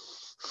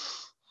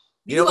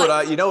 You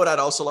know what I'd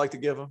also like to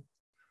give them?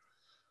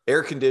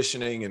 Air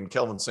conditioning in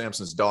Kelvin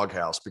Sampson's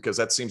doghouse, because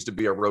that seems to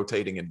be a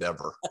rotating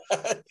endeavor.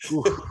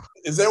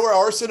 Is that where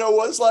Arsenault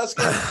was last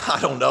game? I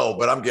don't know,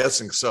 but I'm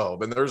guessing so.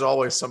 But there's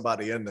always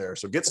somebody in there.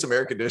 So get some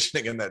air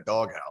conditioning in that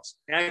doghouse.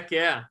 Heck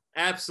yeah,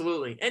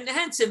 absolutely. And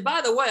Henson,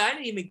 by the way, I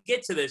didn't even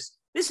get to this.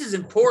 This is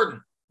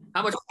important.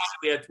 How much time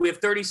do we have? We have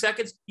 30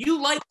 seconds. You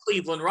like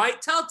Cleveland,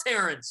 right? Tell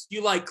Terrence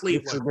you like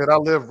Cleveland. Man, I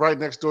live right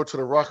next door to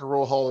the Rock and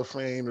Roll Hall of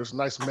Fame. There's a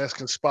nice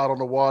Mexican spot on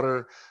the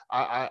water.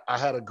 I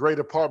had a great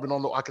apartment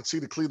I could see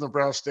the Cleveland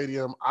Browns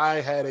Stadium.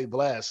 I had a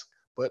blast.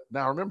 But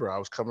now remember, I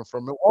was coming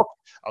from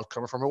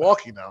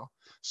Milwaukee now.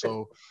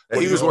 So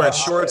he was wearing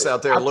shorts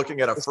out there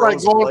looking at a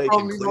frozen lake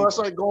in Cleveland. It's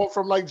like going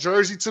from like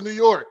Jersey to New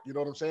York. You know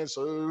what I'm saying?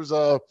 So it was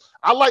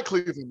I like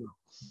Cleveland now.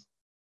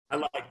 I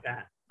like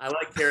that. I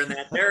like hearing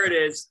that. There it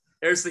is.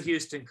 There's the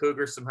Houston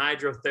Cougars, some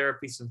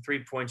hydrotherapy, some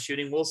three-point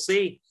shooting. We'll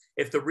see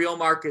if the real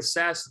Marcus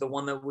Sasser, the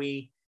one that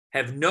we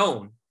have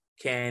known,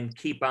 can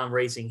keep on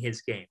raising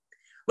his game.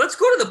 Let's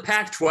go to the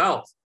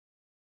Pac-12.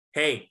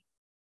 Hey,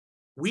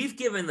 we've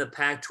given the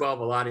Pac-12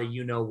 a lot of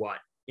you-know-what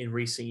in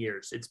recent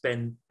years. It's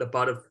been the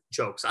butt of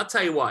jokes. I'll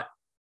tell you what.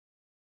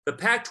 The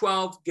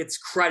Pac-12 gets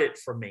credit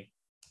from me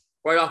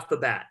right off the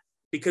bat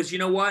because you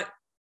know what?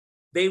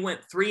 They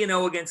went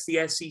 3-0 against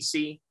the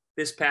SEC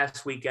this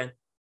past weekend.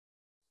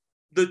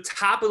 The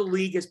top of the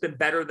league has been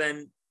better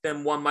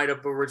than one might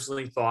have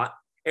originally thought.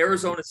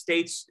 Arizona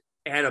State's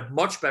had a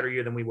much better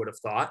year than we would have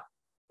thought.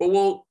 But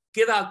we'll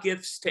give out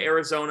gifts to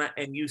Arizona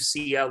and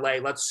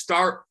UCLA. Let's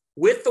start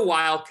with the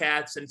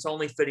Wildcats, and it's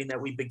only fitting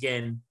that we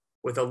begin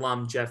with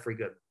alum Jeffrey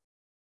Goodman.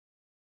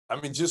 I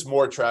mean, just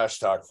more trash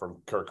talk from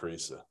Kerr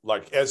Kriisa.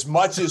 Like, as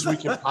much as we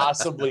can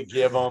possibly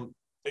give him,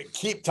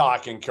 keep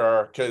talking,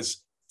 Kerr,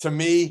 because to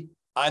me,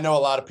 I know a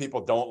lot of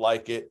people don't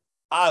like it.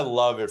 I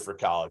love it for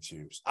college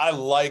hoops. I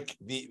like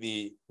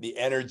the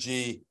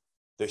energy,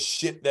 the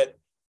shit that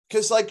 –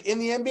 because, like, in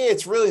the NBA,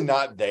 it's really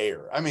not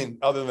there. I mean,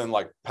 other than,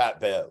 like, Pat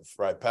Bev,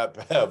 right?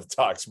 Pat Bev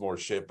talks more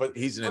shit. But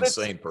he's an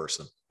insane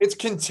person. It's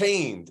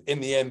contained in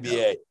the NBA.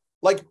 Yeah.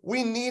 Like,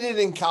 we need it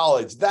in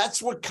college. That's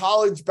what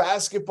college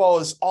basketball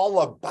is all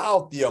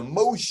about, the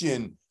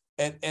emotion.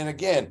 And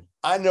again,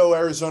 I know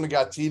Arizona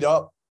got teed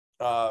up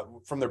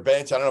from their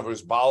bench. I don't know if it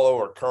was Ballo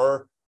or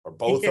Kerr or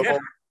both of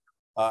them.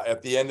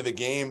 At the end of the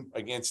game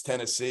against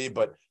Tennessee.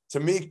 But to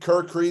me,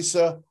 Kerr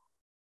Kriisa,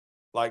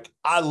 like,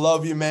 I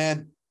love you,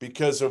 man,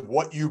 because of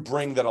what you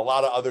bring that a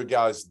lot of other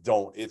guys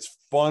don't. It's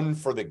fun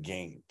for the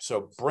game.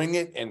 So bring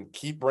it and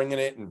keep bringing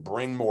it and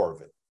bring more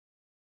of it.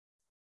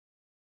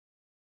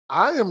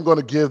 I am going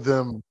to give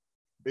them,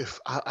 if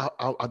I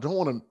don't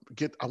want to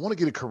get, I want to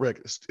get it correct.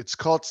 It's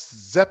called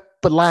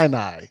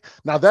Zeppelini.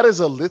 Now, that is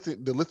the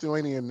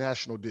Lithuanian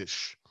national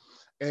dish.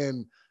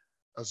 And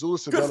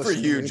Azuolas Tubelis. Good for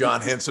you,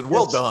 John Henson.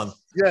 Well done.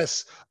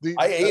 Yes.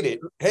 I ate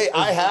it. Hey,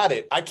 I had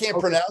it. I can't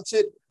pronounce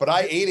it, but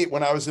I ate it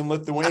when I was in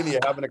Lithuania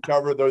having to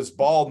cover those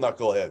ball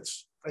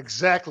knuckleheads.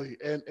 Exactly.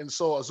 And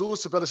so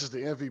Azuolas Tubelis is the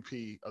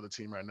MVP of the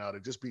team right now. They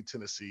just beat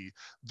Tennessee.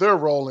 They're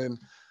rolling.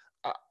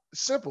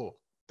 Simple.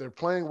 They're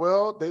playing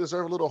well. They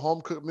deserve a little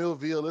home-cooked meal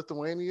via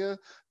Lithuania.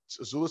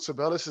 Azuolas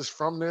Tubelis is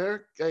from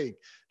there. Hey,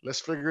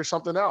 let's figure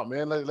something out,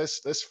 man.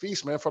 Let's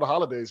feast, man, for the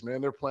holidays, man.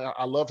 They're playing.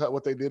 I loved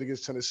what they did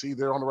against Tennessee.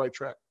 They're on the right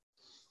track.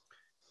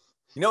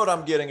 You know what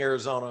I'm getting,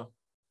 Arizona?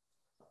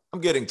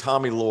 I'm getting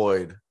Tommy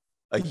Lloyd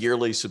a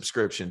yearly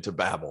subscription to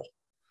Babbel.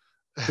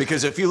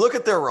 Because if you look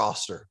at their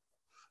roster,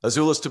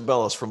 Azuolas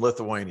Tubelis from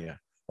Lithuania,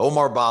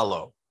 Omar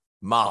Ballo,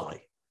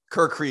 Mali,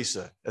 Kerr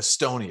Kriisa,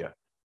 Estonia,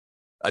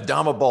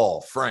 Adama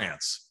Ball,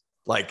 France.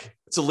 Like,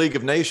 it's a League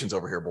of Nations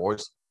over here,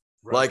 boys.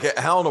 Right. Like,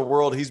 how in the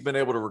world he's been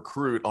able to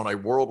recruit on a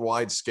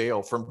worldwide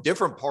scale from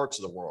different parts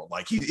of the world.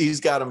 Like,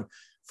 he's got them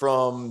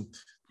from,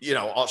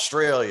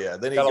 Australia.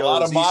 Then he got goes a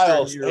lot of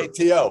miles.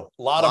 ATO,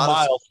 a lot of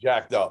miles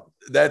jacked up.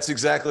 That's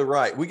exactly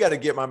right. We got to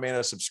get my man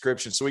a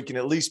subscription so he can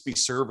at least be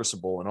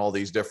serviceable in all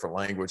these different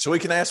languages. So he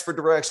can ask for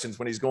directions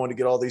when he's going to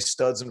get all these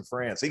studs in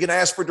France. He can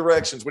ask for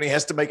directions when he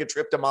has to make a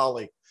trip to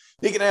Mali.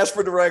 He can ask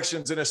for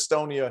directions in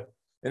Estonia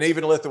and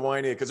even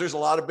Lithuania, because there's a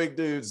lot of big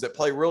dudes that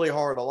play really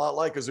hard, a lot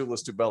like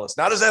Azuolas Tubelis.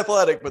 Not as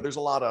athletic, but there's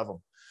a lot of them.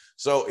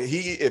 So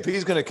if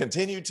he's going to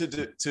continue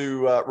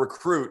to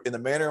recruit in the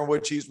manner in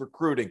which he's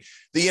recruiting,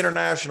 the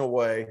international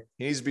way,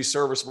 he needs to be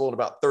serviceable in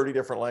about 30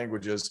 different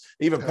languages.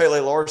 Even Pele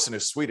Larson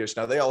is Swedish.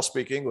 Now, they all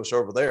speak English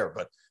over there,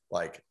 but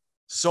like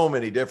so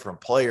many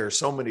different players,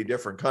 so many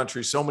different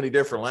countries, so many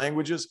different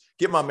languages.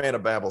 Get my man a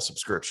Babbel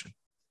subscription.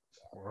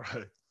 All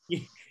right.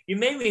 You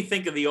made me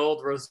think of the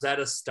old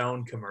Rosetta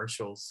Stone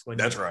commercials.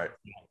 That's right.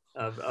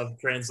 Of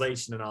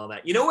translation and all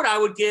that. You know what I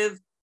would give?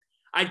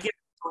 I'd give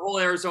the whole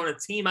Arizona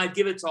team. I'd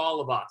give it to all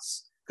of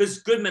us. Because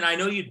Goodman, I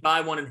know you'd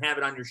buy one and have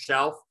it on your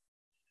shelf.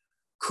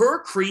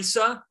 Kerr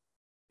Kriisa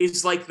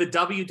is like the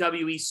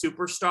WWE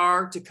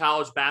superstar to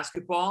college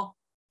basketball.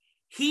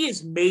 He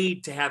is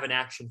made to have an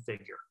action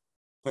figure.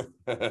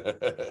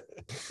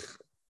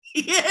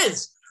 He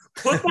is.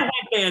 Put the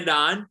headband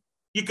on.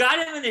 You got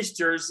him in his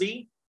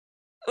jersey.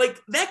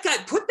 Like that guy,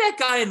 put that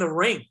guy in the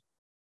ring.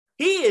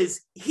 He is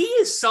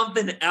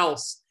something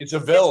else. He's a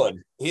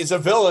villain. He's a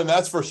villain,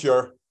 that's for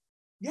sure.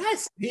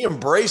 Yes. He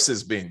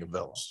embraces being a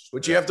villain,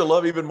 which you have to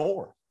love even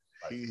more.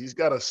 He's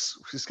got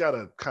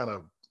a kind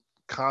of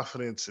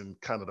confidence and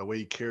kind of the way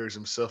he carries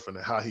himself and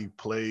how he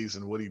plays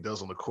and what he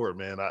does on the court,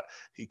 man.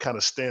 He kind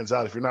of stands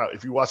out.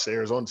 If you watch the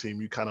Arizona team,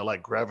 you kind of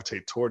like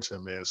gravitate towards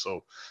him, man.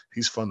 So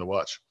he's fun to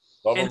watch.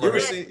 And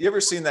you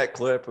ever seen that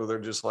clip where they're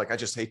just like, I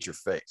just hate your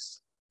face?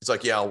 It's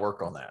like, yeah, I'll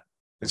work on that.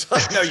 It's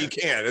like, no, you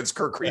can't. It's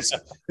Kerr Kriisa.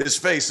 His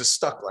face is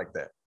stuck like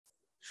that.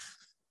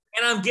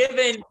 And I'm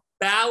giving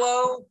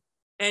Ballo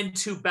and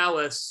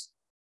Tubelis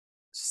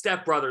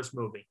Step Brothers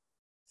movie.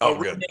 Oh,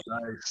 good.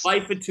 Nice.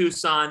 Life in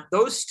Tucson.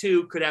 Those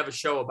two could have a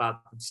show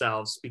about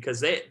themselves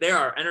because they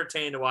are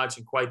entertaining to watch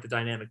and quite the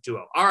dynamic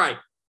duo. All right.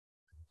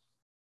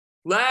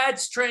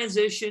 Let's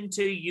transition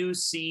to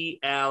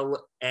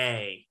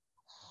UCLA.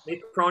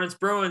 Nick Cronin's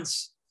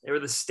Bruins. They were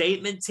the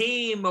statement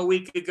team a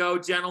week ago,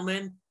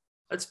 gentlemen.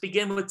 Let's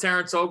begin with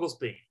Terrence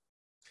Oglesby.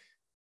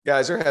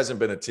 Guys, there hasn't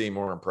been a team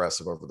more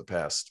impressive over the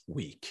past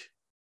week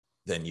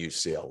than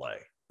UCLA.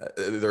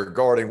 They're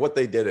guarding what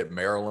they did at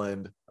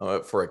Maryland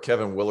for a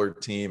Kevin Willard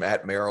team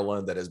at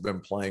Maryland that has been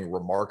playing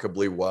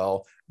remarkably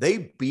well.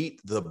 They beat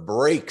the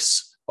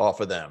brakes off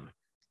of them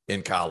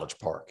in College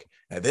Park.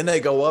 And then they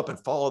go up and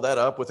follow that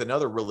up with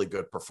another really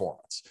good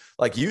performance.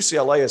 Like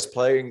UCLA is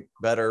playing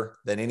better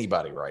than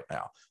anybody right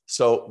now.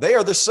 So they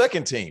are the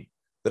second team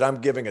that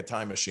I'm giving a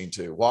time machine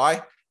to.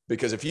 Why?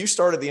 Because if you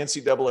started the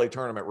NCAA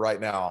tournament right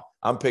now,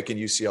 I'm picking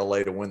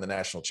UCLA to win the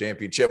national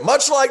championship.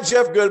 Much like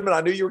Jeff Goodman, I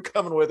knew you were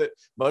coming with it.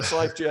 Much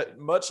like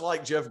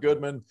Jeff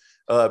Goodman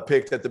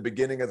picked at the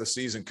beginning of the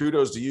season.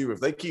 Kudos to you. If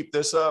they keep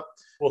this up,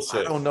 we'll see.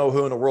 I don't know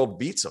who in the world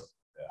beats them.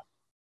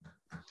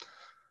 Yeah.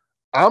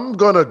 I'm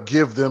gonna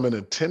give them a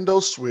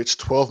Nintendo Switch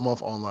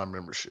 12-month online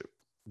membership.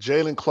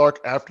 Jalen Clark,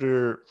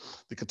 after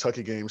the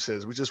Kentucky game,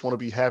 says, we just want to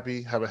be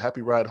happy, have a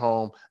happy ride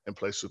home, and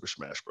play Super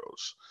Smash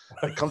Bros.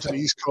 They come to the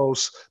East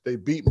Coast. They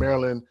beat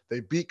Maryland. They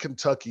beat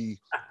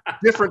Kentucky.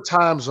 Different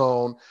time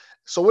zone.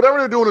 So whatever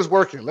they're doing is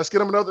working. Let's get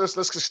them another. Let's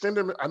extend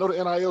them. I know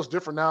the NIL is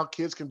different now.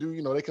 Kids can do,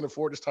 they can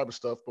afford this type of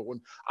stuff. But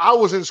when I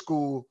was in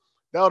school,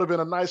 that would have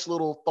been a nice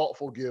little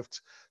thoughtful gift.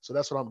 So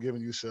that's what I'm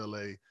giving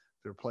UCLA.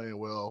 They're playing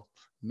well.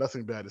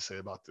 Nothing bad to say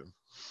about them.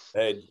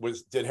 Hey,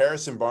 did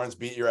Harrison Barnes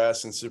beat your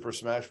ass in Super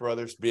Smash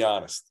Brothers? Be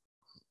honest.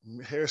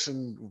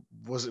 Harrison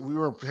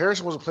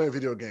wasn't playing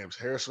video games.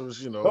 Harrison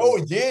was, Oh,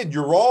 he did.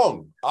 You're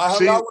wrong. I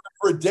hung out with him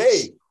for a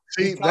day.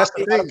 See, that's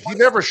the thing. He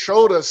never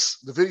showed us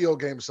the video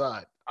game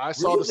side. I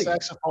saw the Really?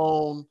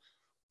 saxophone,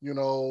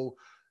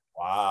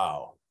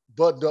 Wow.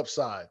 buttoned up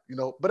side,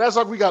 But as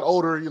we got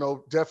older,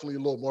 definitely a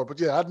little more. But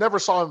yeah, I never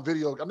saw him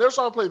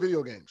play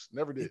video games.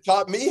 Never He did.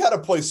 taught me how to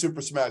play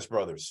Super Smash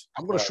Brothers.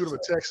 I'm gonna shoot him a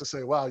text and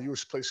say, "Wow, you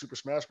play Super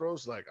Smash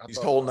Bros." Like He's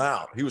holding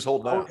out. He was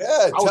holding out. Yeah,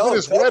 I was at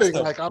his wedding.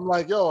 him. Like I'm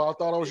like, yo, I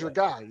thought I was your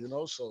guy.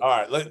 So All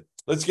right,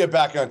 let's get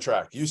back on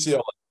track.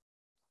 UCLA.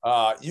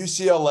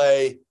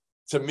 UCLA,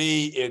 to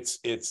me,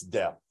 it's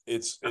depth.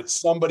 It's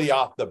somebody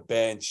off the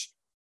bench.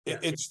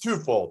 It's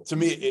twofold. To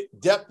me,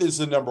 depth is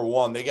the number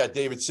one. They got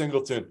David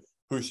Singleton,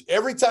 who's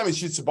every time he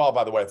shoots the ball,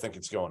 by the way, I think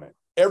it's going in.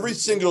 Every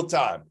single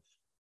time.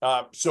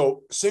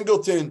 So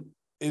Singleton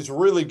is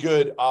really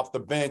good off the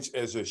bench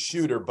as a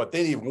shooter, but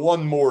they need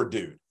one more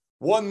dude,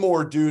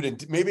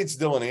 and maybe it's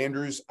Dylan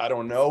Andrews. I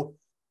don't know.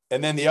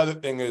 And then the other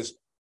thing is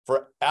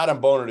for Adam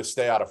Boner to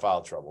stay out of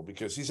foul trouble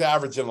because he's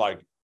averaging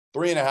like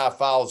 3.5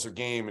 fouls a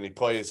game and he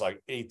plays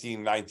like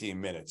 18,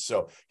 19 minutes.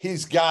 So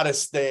he's got to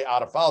stay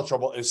out of foul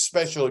trouble,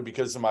 especially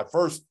because of my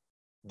first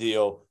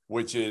deal,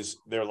 which is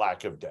their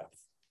lack of depth.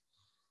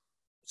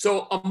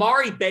 So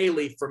Amari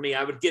Bailey, for me,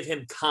 I would give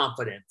him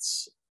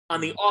confidence on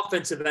the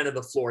offensive end of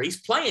the floor.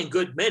 He's playing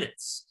good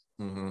minutes,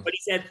 but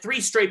he's had 3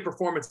 straight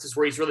performances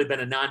where he's really been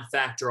a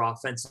non-factor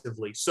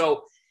offensively.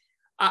 So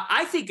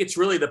I think it's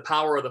really the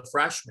power of the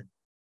freshman.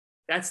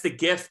 That's the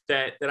gift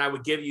that I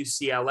would give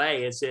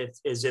UCLA, as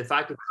if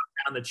I could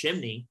come down the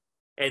chimney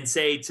and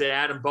say to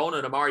Adam Bona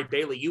and Amari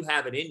Bailey, you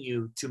have it in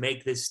you to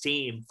make this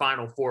team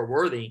Final Four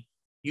worthy.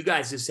 You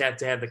guys just have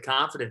to have the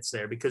confidence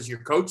there, because your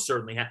coach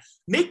certainly has.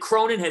 Mick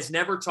Cronin has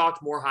never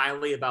talked more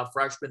highly about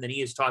freshmen than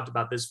he has talked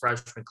about this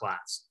freshman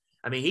class.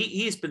 I mean,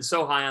 he's been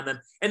so high on them.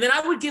 And then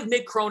I would give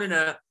Mick Cronin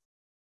a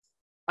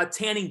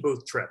tanning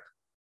booth trip.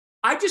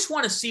 I just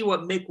want to see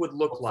what Mick would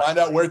look like. Find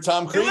out where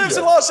Tom Crean He lives goes.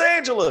 in Los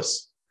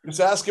Angeles. Just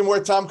ask him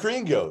where Tom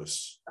Crean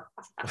goes.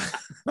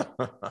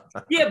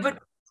 Yeah, but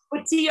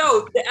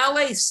T.O., the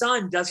LA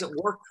sun doesn't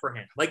work for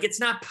him. Like, it's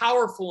not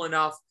powerful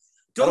enough.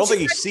 I don't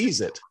think he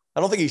sees it.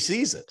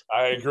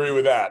 I agree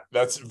with that.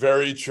 That's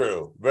very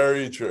true.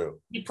 Very true.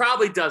 He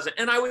probably doesn't.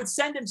 And I would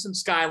send him some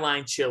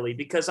Skyline chili,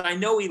 because I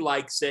know he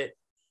likes it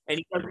and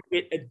he doesn't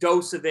get a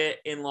dose of it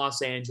in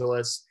Los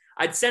Angeles.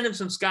 I'd send him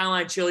some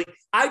Skyline chili.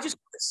 I just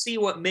want to see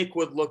what Mick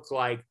would look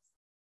like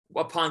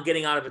upon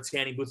getting out of a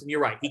tanning booth. And you're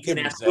right. He can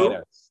ask who?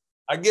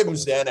 I give him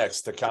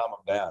Xanax to calm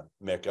him down,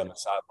 Mick, on the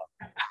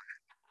sideline.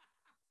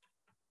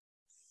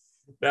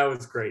 That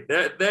was great.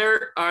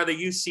 There are the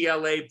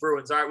UCLA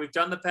Bruins. All right, we've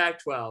done the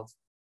Pac-12.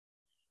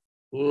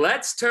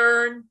 Let's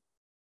turn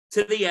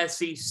to the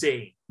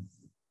SEC.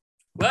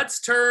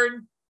 Let's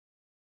turn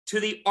to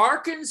the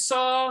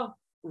Arkansas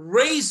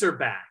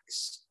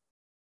Razorbacks.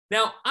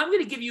 Now, I'm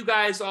going to give you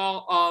guys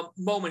all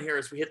a moment here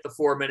as we hit the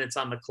 4 minutes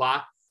on the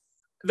clock.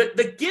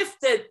 The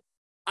gift that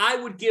I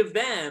would give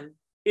them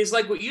is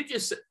like what you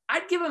just said.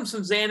 I'd give them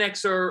some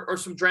Xanax or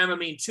some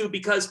Dramamine too,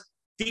 because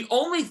the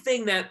only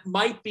thing that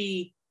might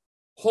be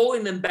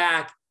holding them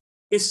back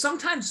is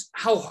sometimes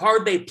how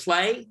hard they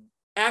play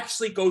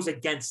actually goes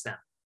against them.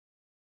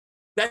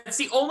 That's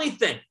the only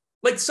thing.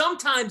 Like,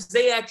 sometimes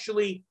they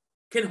actually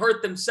can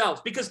hurt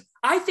themselves, because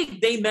I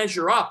think they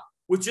measure up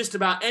with just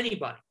about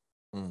anybody.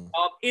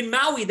 In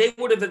Maui, they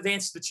would have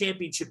advanced to the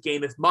championship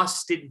game if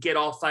Muss didn't get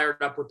all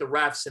fired up with the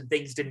refs and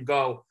things didn't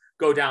go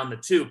down the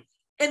tube.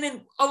 And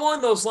then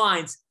along those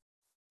lines,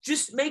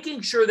 just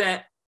making sure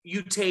that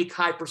you take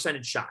high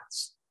percentage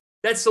shots.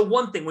 That's the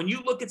one thing. When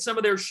you look at some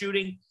of their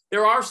shooting,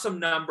 there are some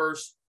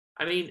numbers.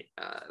 I mean,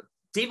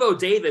 Devo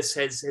Davis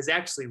has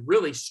actually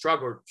really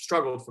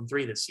struggled from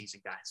 3 this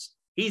season, guys.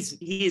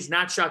 He has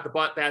not shot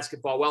the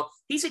basketball well.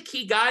 He's a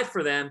key guy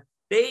for them.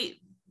 A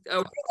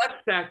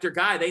left factor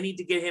guy. They need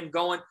to get him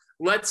going.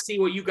 Let's see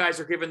what you guys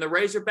are giving the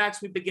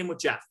Razorbacks. We begin with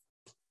Jeff.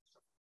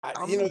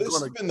 This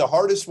has been the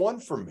hardest one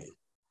for me.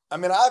 I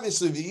mean,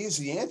 obviously the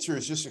easy answer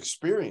is just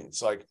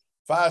experience. Like,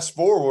 fast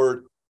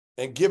forward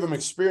and give them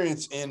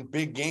experience in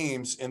big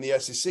games in the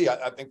SEC.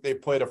 I think they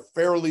played a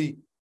fairly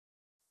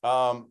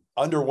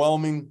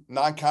underwhelming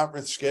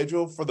non-conference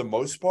schedule for the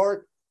most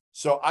part.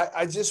 So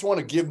I just want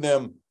to give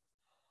them,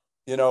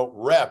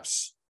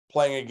 reps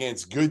playing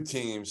against good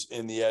teams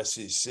in the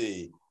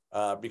SEC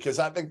because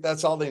I think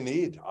that's all they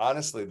need.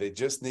 Honestly, they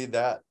just need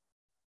that.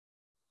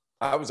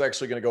 I was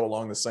actually going to go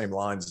along the same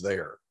lines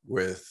there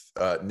with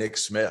Nick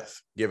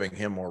Smith, giving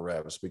him more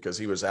reps because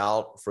he was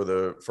out for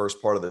the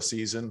first part of the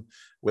season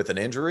with an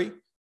injury,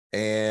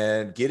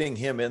 and getting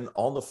him in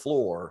on the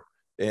floor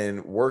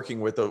and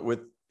working with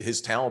his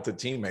talented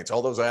teammates,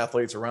 all those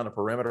athletes around the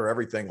perimeter,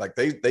 everything. Like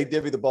they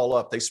divvy the ball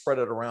up, they spread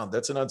it around.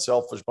 That's an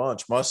unselfish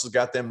bunch. Muss has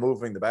got them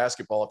moving the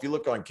basketball. If you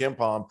look on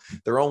KenPom,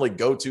 their only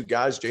go-to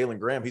guys, Jalen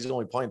Graham, he's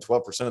only playing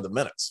 12% of the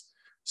minutes.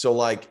 So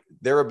like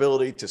their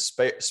ability to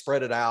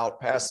spread it out,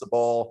 pass the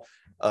ball,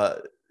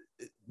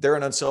 they're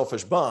an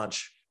unselfish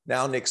bunch.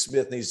 Now Nick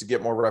Smith needs to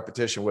get more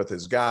repetition with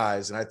his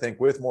guys. And I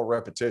think with more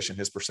repetition,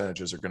 his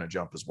percentages are going to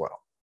jump as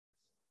well.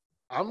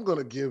 I'm going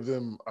to give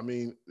them,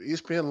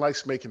 ESPN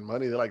likes making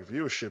money. They like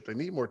viewership. They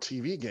need more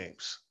TV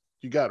games.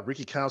 You got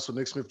Ricky Council,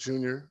 Nick Smith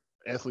Jr.,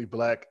 Anthony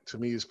Black, to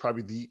me, is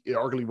probably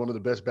arguably one of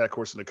the best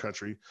backcourts in the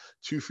country.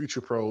 2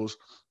 future pros,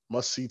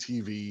 must-see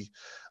TV.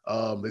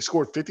 They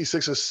scored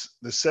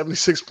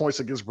 76 points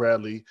against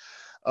Bradley.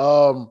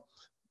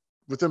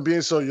 With them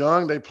being so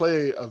young, they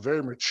play a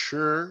very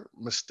mature,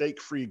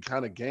 mistake-free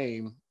kind of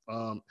game.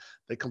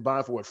 They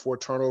combined for 4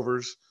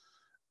 turnovers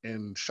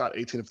and shot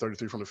 18 of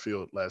 33 from the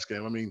field last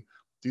game.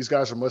 These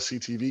guys are must-see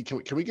TV.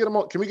 Can we get them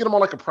on? Can we get them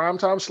on like a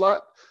primetime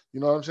slot? You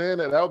know what I'm saying?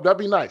 That'd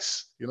be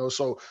nice.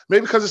 So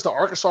maybe because it's the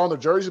Arkansas on the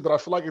jersey, but I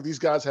feel like if these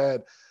guys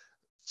had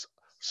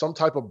some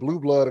type of blue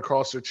blood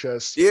across their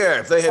chest.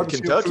 Yeah, if they had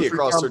Kentucky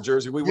across their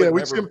jersey, we'd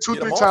see them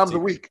 2-3 times a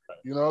week.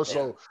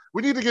 So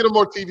we need to get them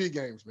more TV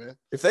games, man.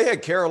 If they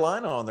had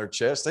Carolina on their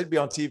chest, they'd be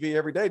on TV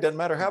every day. Doesn't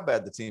matter how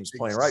bad the team's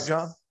playing, right,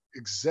 John?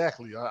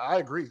 Exactly. I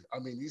agree.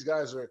 These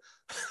guys are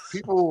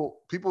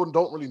people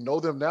don't really know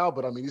them now,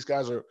 but these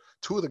guys are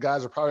 2 of the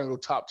guys are probably going to go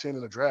top 10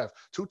 in the draft.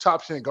 2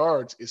 top 10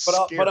 guards is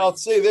scary. But I'll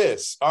say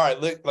this. All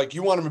right, like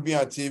you want them to be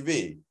on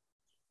TV.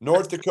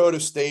 North Dakota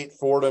State,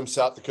 Fordham,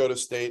 South Dakota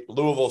State,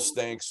 Louisville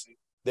stinks.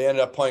 they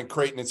ended up playing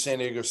Creighton and San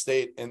Diego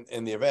State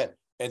in the event.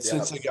 And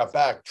since they got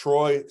back,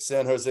 Troy,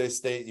 San Jose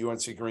State,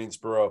 UNC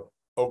Greensboro,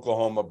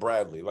 Oklahoma,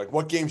 Bradley. Like,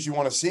 what games you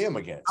want to see him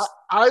against?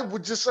 I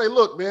would just say,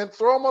 look, man,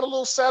 throw him on a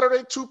little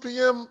Saturday 2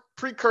 p.m.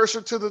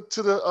 precursor to the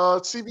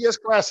CBS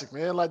Classic,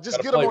 man. Like,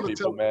 just get him on the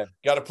television, man.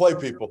 Got to play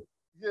people.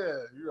 Yeah,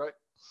 you're right.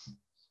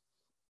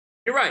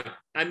 You're right.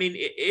 I mean,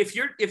 if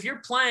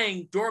you're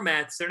playing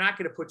doormats, they're not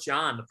going to put you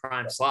on the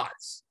prime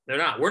slots. They're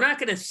not. We're not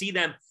going to see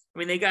them. I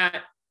mean,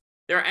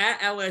 they're at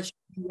LSU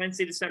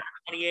Wednesday, December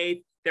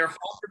 28th. They're home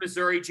to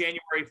Missouri,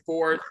 January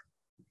 4th.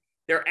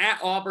 They're at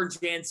Auburn,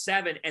 Jan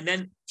 7. And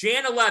then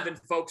Jan 11,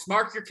 folks,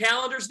 mark your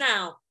calendars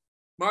now.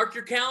 Mark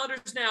your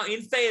calendars now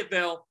in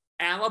Fayetteville,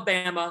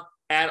 Alabama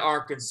at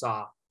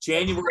Arkansas.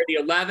 January the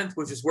 11th,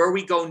 which is where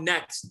we go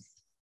next.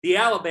 The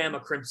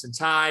Alabama Crimson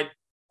Tide,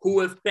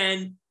 who have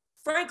been,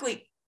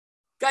 frankly,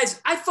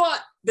 guys, I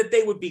thought that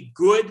they would be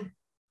good.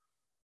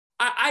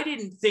 I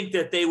didn't think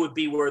that they would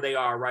be where they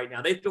are right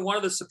now. They've been one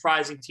of the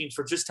surprising teams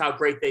for just how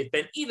great they've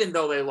been, even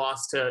though they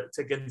lost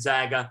to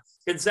Gonzaga.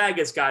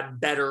 Gonzaga's gotten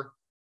better.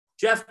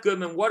 Jeff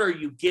Goodman, what are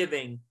you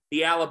giving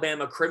the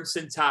Alabama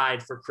Crimson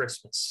Tide for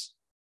Christmas?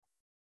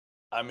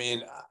 I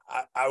mean,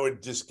 I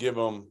would just give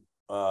them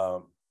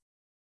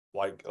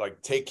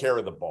like take care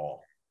of the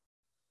ball.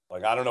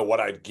 Like, I don't know what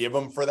I'd give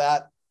them for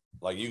that.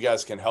 Like, you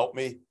guys can help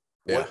me.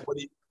 Yeah.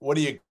 What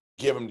do you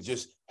give them to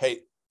just, hey,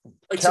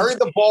 carry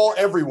the ball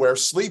everywhere,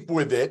 sleep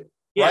with it,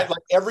 right?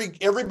 Like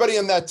everybody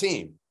on that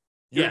team,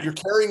 you're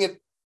carrying it.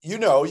 You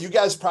know, you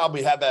guys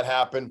probably had that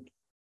happen.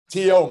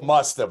 T.O.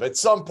 must have at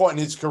some point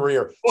in his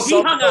career. Well,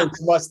 some coach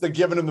must have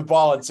given him the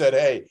ball and said,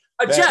 "Hey,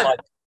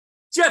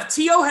 Jeff,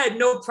 T.O. had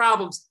no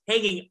problems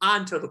hanging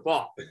onto the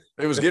ball.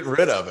 It was getting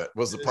rid of it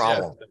was the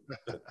problem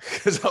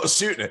because I was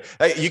shooting it.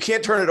 Hey, you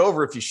can't turn it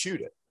over if you shoot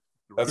it.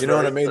 You know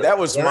what I mean? That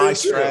was my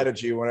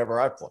strategy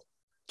whenever I play.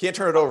 Can't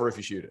turn it over if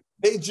you shoot it.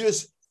 They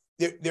just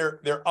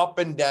they're up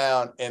and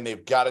down, and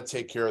they've got to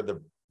take care of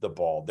the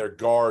ball. Their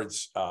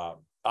guards,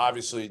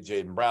 obviously,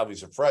 Jaden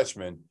Bradley's a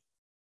freshman,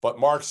 but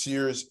Mark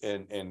Sears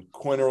and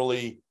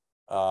Quinterly,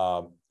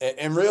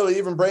 and really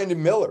even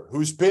Brandon Miller,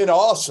 who's been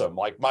awesome,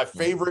 like my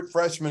favorite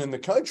freshman in the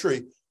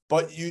country.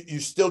 But you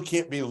still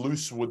can't be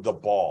loose with the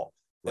ball,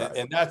 right.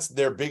 And that's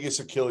their biggest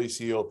Achilles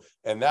heel,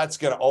 and that's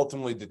going to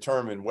ultimately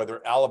determine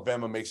whether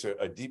Alabama makes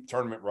a deep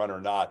tournament run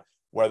or not,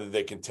 whether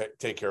they can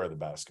take care of the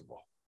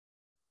basketball.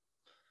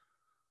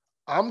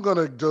 I'm going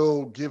to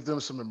go give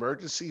them some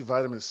emergency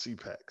vitamin C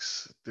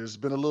packs. There's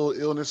been a little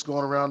illness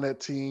going around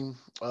that team.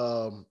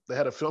 They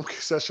had a film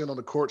session on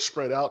the court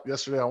spread out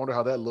yesterday. I wonder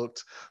how that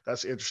looked.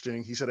 That's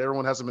interesting. He said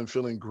everyone hasn't been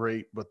feeling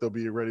great, but they'll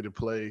be ready to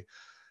play.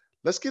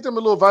 Let's get them a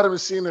little vitamin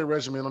C in their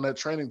regimen on that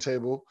training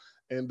table.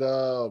 And,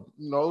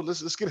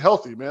 let's get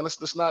healthy, man.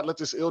 Let's not let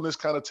this illness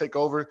kind of take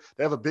over.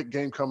 They have a big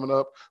game coming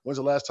up. When's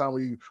the last time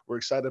we were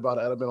excited about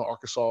an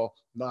Alabama-Arkansas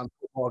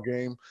non-football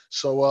game?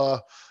 So,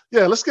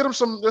 let's get them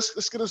some.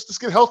 Let's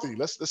get healthy.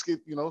 Let's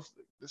get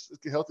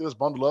healthy. Let's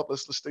bundle up.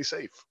 Let's stay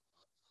safe.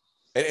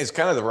 And it's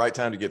kind of the right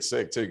time to get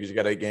sick too, because you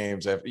got 8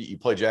 games. After you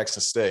play Jackson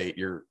State,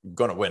 you're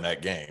going to win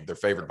that game. They're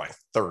favored by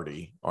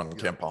 30 on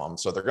KenPom,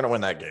 so they're going to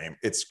win that game.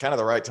 It's kind of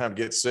the right time to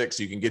get sick,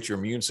 so you can get your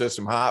immune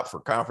system hot for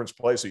conference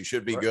play. So you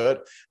should be good.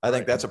 I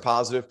think that's a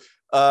positive.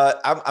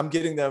 I'm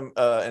getting them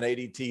an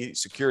ADT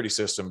security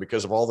system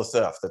because of all the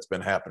theft that's been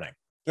happening.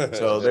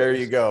 So there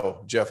you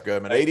go, Jeff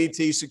Goodman.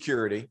 ADT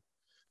security.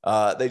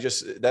 That's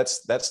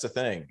the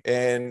thing.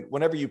 And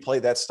whenever you play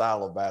that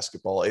style of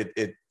basketball,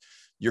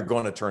 you're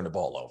going to turn the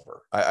ball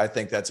over. I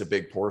think that's a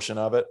big portion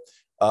of it.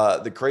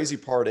 The crazy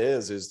part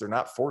is they're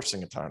not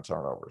forcing a ton of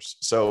turnovers.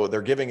 So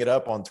they're giving it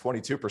up on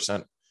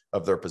 22%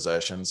 of their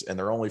possessions, and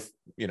they're only,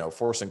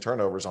 forcing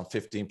turnovers on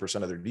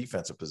 15% of their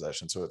defensive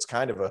possessions. So it's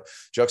kind of a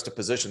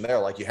juxtaposition there.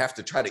 Like, you have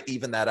to try to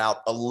even that out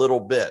a little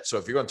bit. So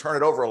if you're going to turn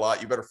it over a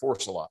lot, you better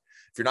force a lot.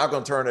 If you're not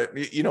going to turn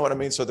it, you know what I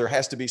mean? So there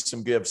has to be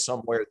some give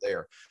somewhere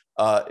there.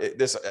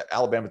 This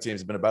Alabama team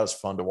has been about as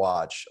fun to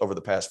watch over the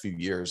past few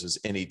years as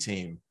any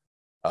team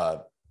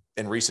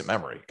in recent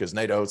memory, because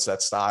Nate Oates,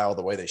 that style,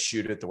 the way they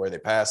shoot it, the way they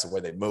pass, the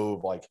way they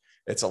move, like,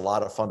 it's a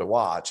lot of fun to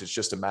watch. It's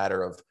just a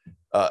matter of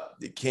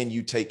can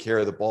you take care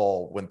of the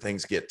ball when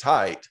things get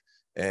tight?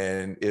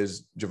 And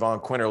is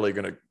Javon Quinterly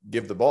going to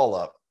give the ball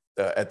up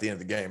at the end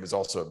of the game is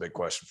also a big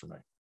question for me.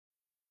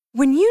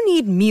 When you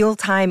need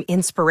mealtime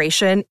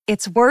inspiration,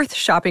 it's worth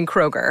shopping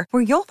Kroger,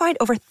 where you'll find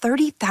over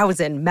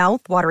 30,000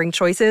 mouth-watering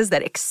choices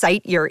that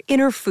excite your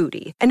inner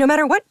foodie. And no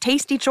matter what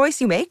tasty choice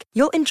you make,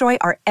 you'll enjoy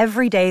our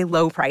everyday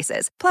low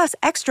prices, plus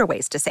extra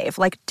ways to save,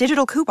 like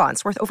digital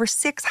coupons worth over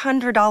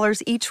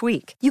 $600 each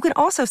week. You can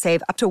also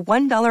save up to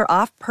 $1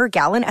 off per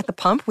gallon at the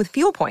pump with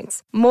fuel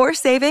points. More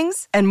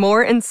savings and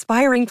more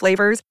inspiring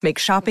flavors make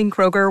shopping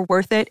Kroger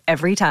worth it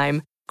every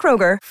time.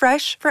 Kroger,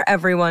 fresh for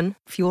everyone.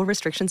 Fuel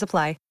restrictions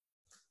apply.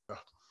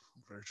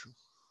 Very true.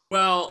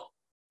 Well,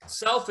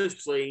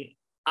 selfishly,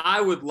 I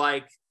would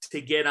like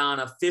to get on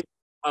a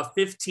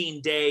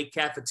 15-day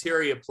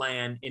cafeteria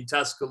plan in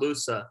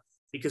Tuscaloosa,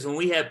 because when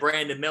we had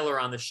Brandon Miller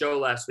on the show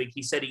last week,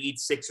 he said he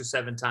eats 6 or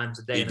 7 times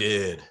a day. He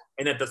did.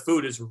 And that the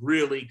food is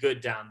really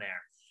good down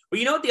there. But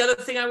you know what the other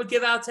thing I would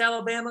give out to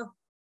Alabama?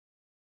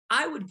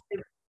 I would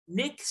give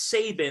Nick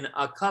Saban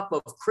a cup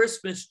of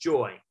Christmas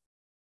joy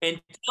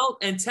and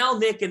tell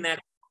Nick in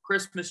that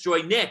Christmas joy,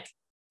 Nick,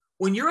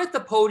 when you're at the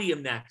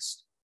podium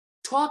next,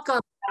 talk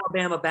on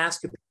Alabama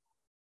basketball,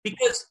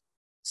 because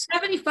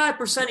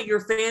 75% of your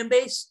fan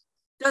base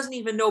doesn't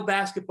even know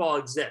basketball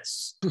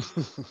exists.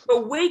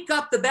 So wake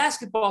up the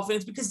basketball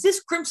fans, because this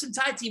Crimson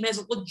Tide team has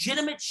a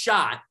legitimate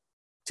shot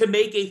to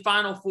make a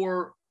Final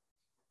Four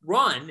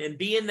run and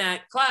be in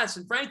that class.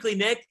 And frankly,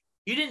 Nick,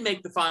 you didn't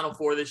make the Final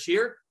Four this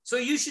year, so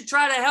you should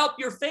try to help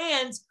your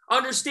fans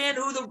understand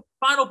who the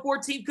Final Four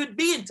team could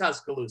be in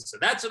Tuscaloosa.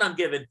 That's what I'm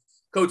giving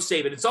Coach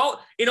Saban. It's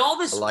all in all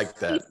this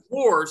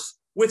wars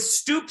with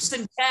Stoops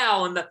and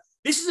Cal, and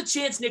this is a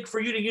chance, Nick, for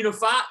you to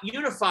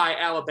unify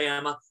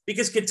Alabama,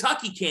 because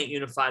Kentucky can't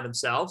unify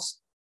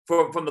themselves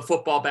from the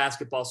football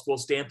basketball school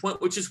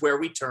standpoint, which is where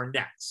we turn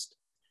next.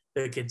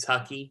 The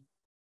Kentucky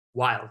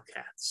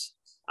Wildcats.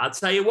 I'll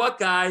tell you what,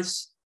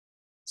 guys,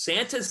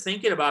 Santa's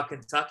thinking about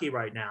Kentucky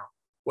right now,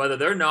 whether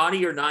they're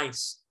naughty or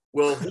nice.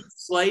 Will Heath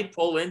Slade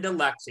pull into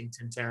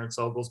Lexington, Terrence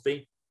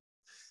Oglesby?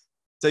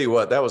 Tell you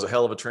what, that was a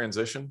hell of a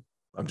transition.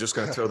 I'm just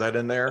going to throw that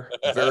in there.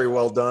 Very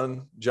well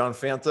done, John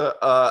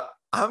Fanta.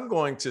 I'm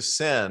going to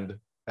send,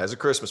 as a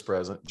Christmas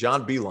present,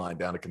 John Beilein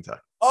down to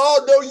Kentucky.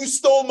 Oh, no, you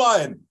stole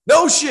mine.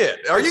 No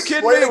shit. Are you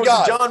kidding Swear me? to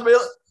God. John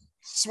Beilein?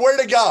 Swear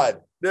to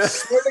God.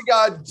 Swear to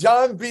God,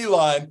 John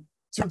Beilein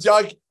to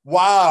Kentucky.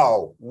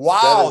 Wow.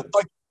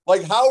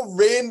 Like how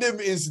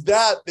random is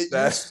that you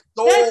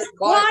stole? That's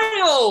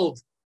wild.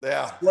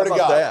 Yeah. Swear to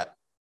God. That?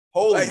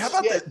 Holy how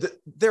about that?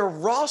 Their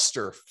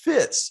roster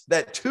fits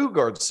that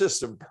two-guard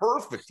system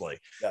perfectly.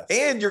 Yes.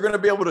 And you're going to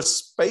be able to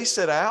space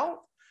it out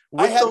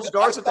with I those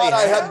guards that they have.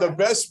 I had the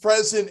best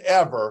present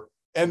ever,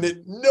 and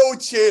that no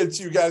chance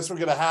you guys were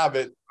going to have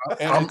it.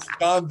 And it's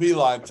John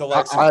Beilein to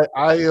Lexington.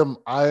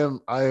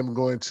 I am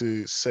going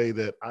to say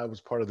that I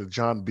was part of the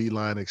John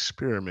Beilein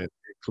experiment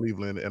in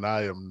Cleveland, and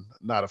I am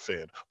not a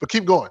fan. But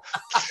keep going.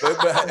 Take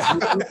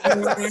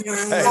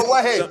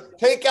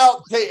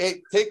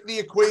the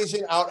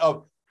equation out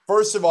of,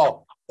 first of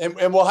all, and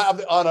we'll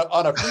have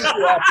on a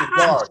future after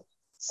dark.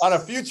 On a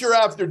future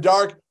after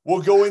dark,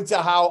 we'll go into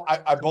how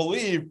I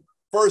believe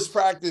first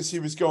practice he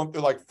was going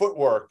through like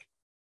footwork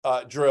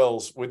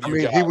drills with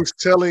you guys. He was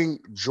telling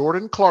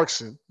Jordan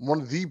Clarkson,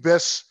 one of the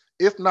best,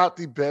 if not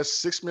the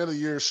best, 6 man a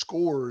year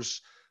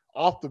scorers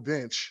off the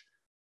bench,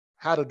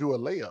 how to do a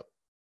layup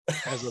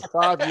as a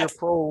 5-year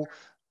pro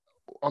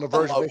on the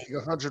verge of making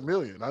 $100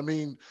 million. I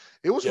mean,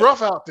 it was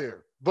rough out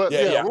there. But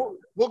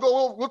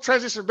we'll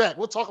transition back.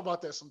 We'll talk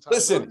about that sometime.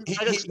 Listen,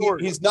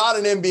 he's not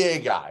an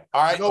NBA guy.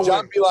 All right. No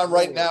John way. Beilein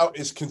right now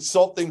is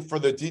consulting for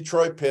the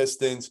Detroit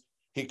Pistons.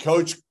 He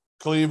coached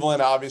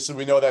Cleveland. Obviously,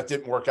 we know that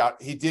didn't work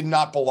out. He did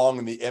not belong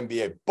in the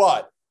NBA,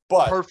 but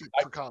perfect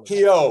for college.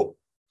 T.O.,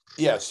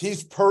 yes,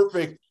 he's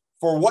perfect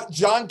for what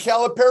John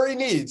Calipari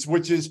needs,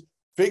 which is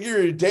figure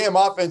your damn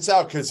offense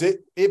out, because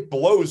it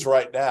blows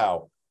right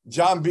now.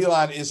 John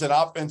Beilein is an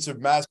offensive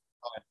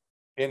mastermind,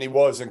 and he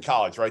was in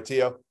college, right,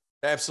 T.O.?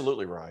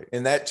 Absolutely right.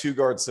 In that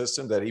two-guard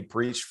system that he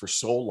preached for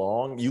so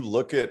long, you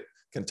look at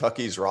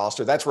Kentucky's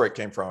roster, that's where it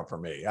came from for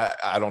me.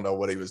 I don't know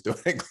what he was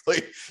doing.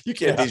 You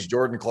can't teach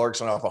Jordan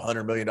Clarkson off a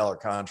 $100 million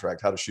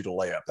contract how to shoot a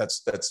layup.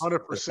 That's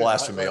 100%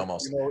 blasphemy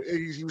almost.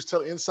 He was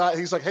telling inside.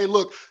 He's like, "Hey,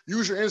 look,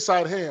 use your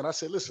inside hand." I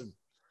said, "Listen,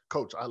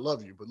 coach, I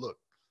love you, but look,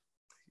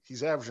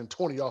 he's averaging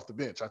 20 off the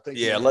bench. I think."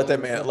 Yeah, let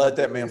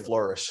that man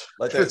flourish.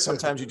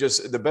 Sometimes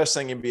the best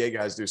thing NBA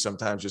guys do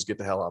sometimes just get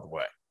the hell out of the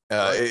way.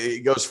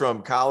 It goes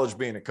from college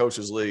being a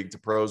coach's league to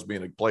pros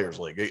being a player's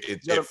league.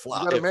 It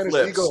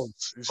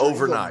flips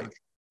overnight.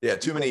 Yeah,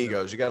 too many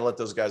egos. You got to let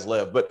those guys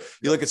live. But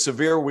you look at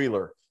Severe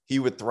Wheeler, he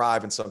would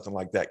thrive in something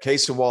like that.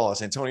 Casey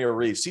Wallace, Antonio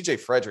Reeves,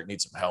 CJ Frederick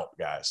needs some help,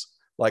 guys.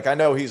 Like, I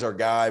know he's our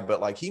guy, but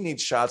like he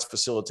needs shots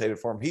facilitated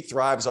for him. He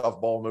thrives off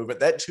ball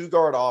movement. That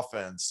two-guard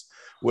offense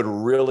would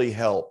really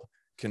help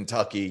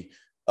Kentucky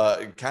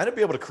kind of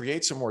be able to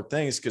create some more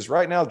things, because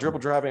right now dribble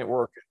drive ain't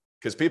working,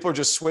 because people are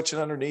just switching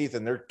underneath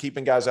and they're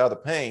keeping guys out of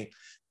the paint,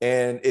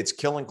 and it's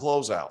killing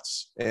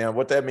closeouts. And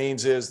what that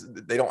means is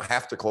they don't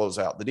have to close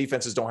out. The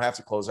defenses don't have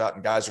to close out,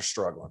 and guys are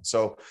struggling.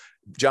 So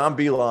John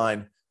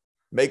Beilein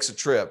makes a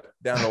trip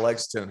down to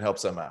Lexington and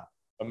helps them out.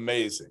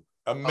 Amazing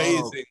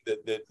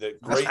that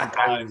great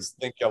minds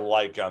think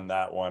alike on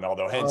that one,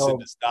 although Henson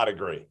does not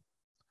agree.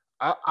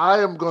 I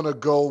am going to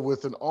go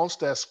with an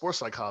on-staff sports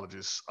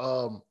psychologist.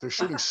 They're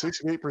shooting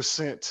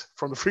 68%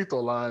 from the free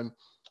throw line,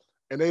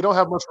 and they don't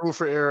have much room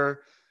for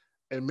error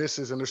and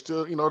misses, and they're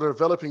still, they're a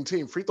developing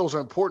team. Free throws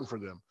are important for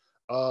them.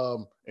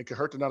 It can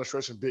hurt them down the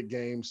stretch in big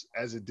games,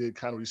 as it did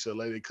kind of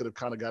UCLA. They could have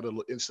kind of got a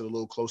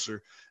little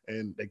closer,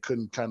 and they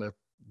couldn't kind of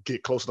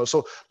get close enough.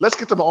 So let's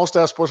get them an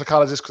on-staff sports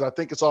psychologist, because I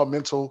think it's all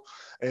mental,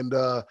 and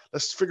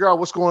let's figure out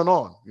what's going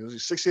on.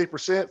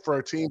 68% for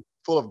a team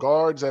full of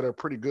guards that are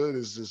pretty good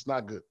is just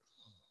not good.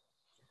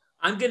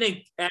 I'm going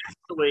to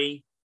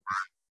actually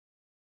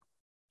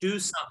do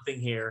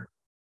something here.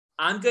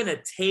 I'm going to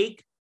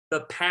take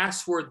the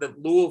password that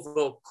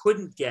Louisville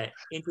couldn't get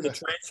into the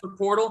transfer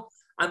portal.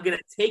 I'm going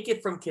to take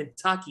it from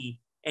Kentucky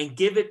and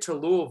give it to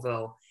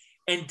Louisville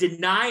and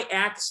deny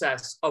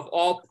access of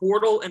all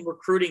portal and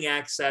recruiting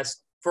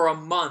access for a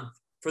month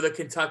for the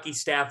Kentucky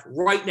staff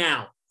right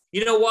now.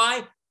 You know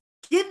why?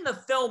 Get in the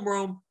film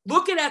room,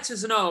 look at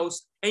X's and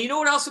O's, and you know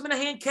what else I'm going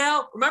to hand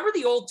Cal? Remember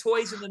the old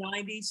toys in the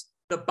 90s?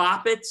 The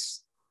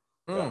Bop-Its?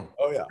 Oh,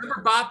 yeah.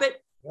 Remember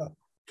Bop-It? Yeah.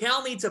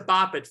 Cal needs a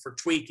Bop-It for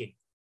tweaking.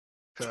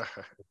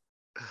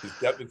 He's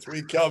got the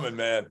tweak coming,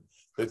 man.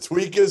 The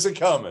tweak is a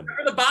coming.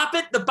 Remember the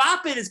Bop-It? The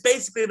Bop-It is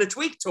basically the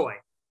tweak toy.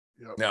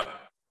 No.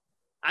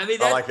 I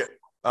mean, I like it.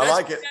 I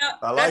like it.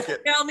 That's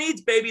what Cal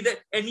needs, baby.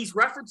 And he's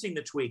referencing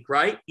the tweak,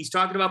 right? He's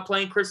talking about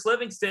playing Chris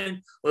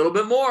Livingston a little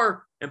bit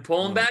more and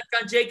pulling back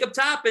on Jacob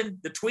Toppin.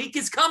 The tweak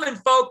is coming,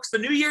 folks. The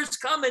new year's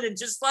coming. And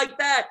just like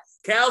that,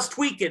 Cal's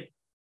tweaking.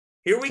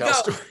 Here we go.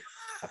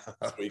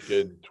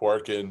 Tweaking,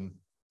 twerking,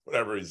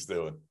 whatever he's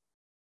doing.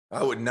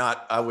 I would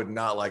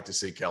not like to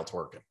see Cal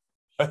twerking.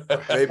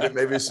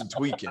 maybe some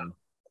tweaking.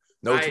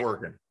 No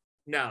twerking.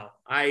 No,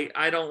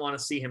 I don't want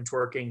to see him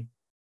twerking.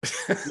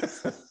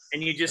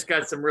 And you just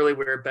got some really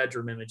weird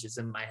bedroom images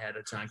in my head,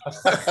 John.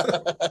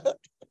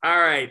 All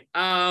right.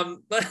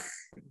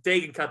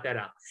 They can cut that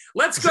out.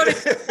 Let's go to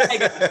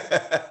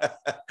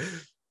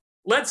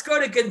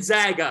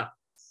Gonzaga.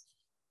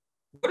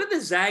 What do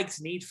the Zags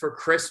need for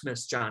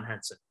Christmas, John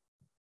Henson?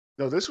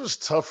 No, this was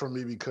tough for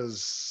me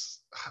because,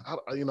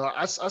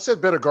 I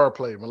said better guard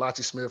play.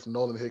 Malachi Smith,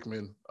 Nolan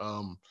Hickman.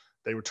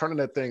 They were turning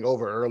that thing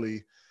over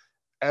early.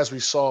 As we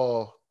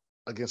saw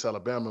against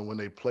Alabama, when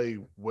they play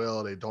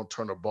well, they don't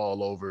turn the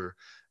ball over.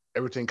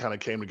 Everything kind of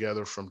came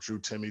together from Drew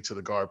Timme to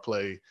the guard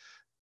play.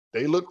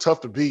 They look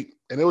tough to beat.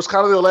 And it was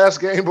kind of their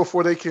last game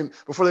before they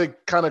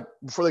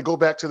go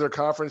back to their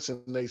conference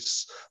and they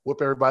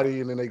whoop everybody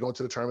and then they go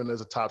into the tournament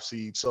as a top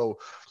seed. So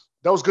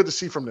that was good to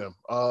see from them.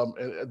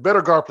 And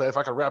better guard play. If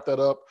I could wrap that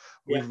up,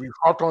 we've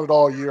harped on it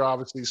all year,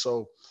 obviously.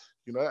 So,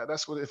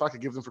 that's what, if I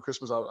could give them for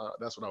Christmas,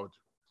 that's what I would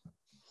do.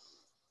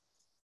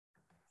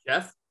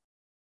 Jeff?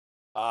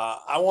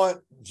 I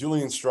want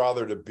Julian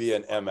Strawther to be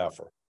an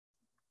MFer.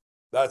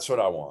 That's what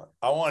I want.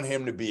 I want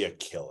him to be a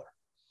killer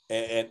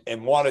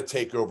and want to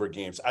take over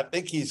games. I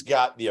think he's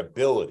got the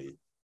ability.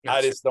 Yes.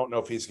 I just don't know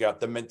if he's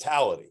got the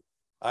mentality.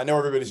 I know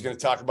everybody's going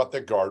to talk about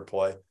their guard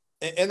play,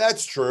 and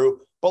that's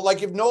true. But,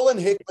 like, if Nolan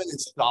Hickman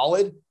is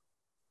solid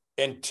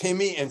and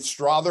Timme and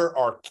Strawther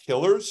are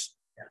killers,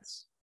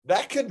 yes,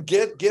 that could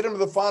get him to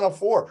the Final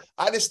Four.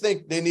 I just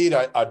think they need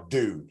a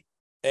dude.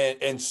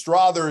 And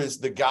Strawther is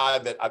the guy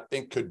that I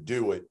think could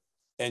do it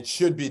and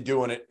should be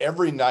doing it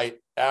every night,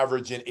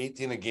 averaging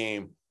 18 a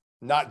game,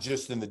 not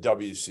just in the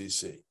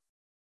WCC.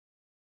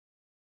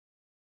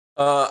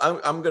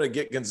 I'm going to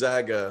get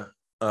Gonzaga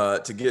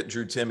to get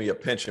Drew Timme a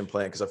pension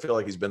plan because I feel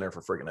like he's been there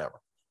for freaking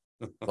ever.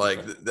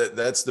 Like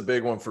that's the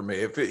big one for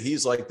me.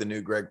 He's like the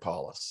new Greg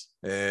Paulus,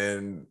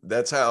 and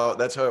that's how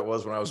it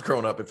was when I was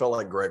growing up. It felt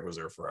like Greg was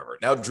there forever.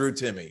 Now Drew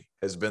Timme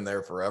has been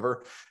there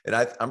forever, and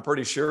I'm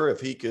pretty sure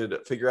if he could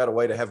figure out a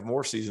way to have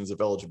more seasons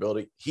of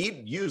eligibility,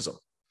 he'd use them.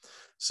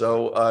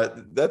 So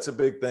that's a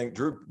big thing.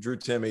 Drew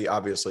Timme,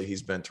 obviously,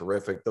 he's been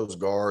terrific. Those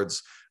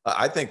guards,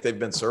 I think they've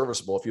been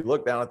serviceable. If you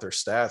look down at their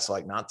stats,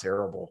 like not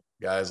terrible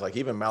guys, like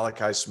even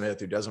Malachi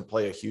Smith, who doesn't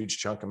play a huge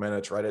chunk of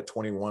minutes, right at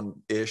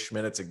 21-ish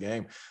minutes a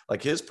game,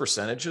 like his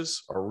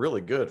percentages are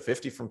really good.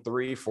 50 from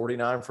 3,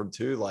 49 from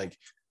 2. Like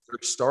they're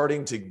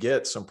starting to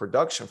get some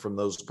production from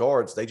those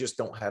guards. They just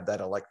don't have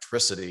that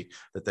electricity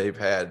that they've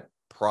had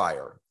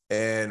prior.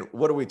 And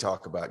what do we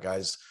talk about,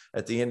 guys?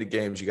 At the end of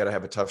games, you got to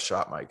have a tough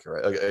shot maker,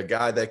 a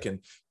guy that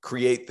can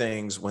create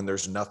things when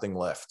there's nothing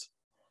left.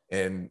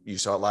 And you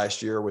saw it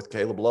last year with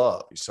Caleb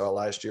Love. You saw it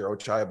last year,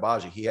 Ochai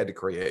Agbaji. He had to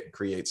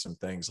create some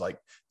things. Like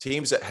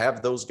teams that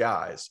have those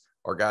guys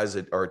are guys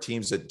that are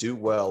teams that do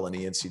well in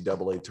the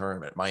NCAA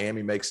tournament.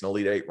 Miami makes an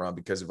Elite Eight run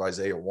because of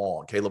Isaiah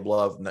Wong. Caleb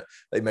Love,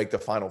 they make the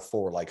Final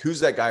Four. Like, who's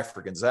that guy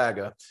for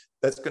Gonzaga?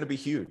 That's going to be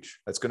huge.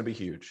 That's going to be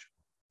huge.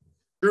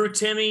 Drew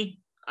Timme,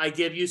 I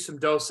give you some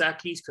Dos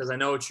Equis because I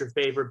know it's your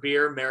favorite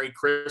beer. Merry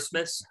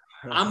Christmas.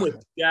 I'm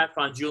with Jeff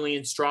on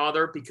Julian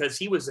Strawther because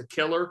he was a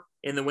killer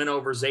in the win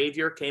over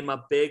Xavier, came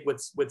up big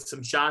with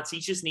some shots. He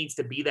just needs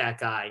to be that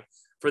guy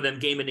for them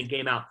game in and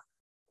game out.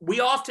 We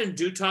often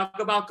do talk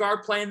about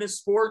guard play in this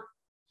sport,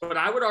 but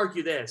I would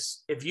argue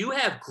this. If you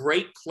have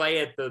great play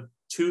at the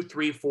 2,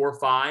 3, 4,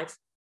 5,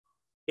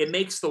 it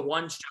makes the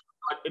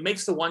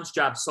one's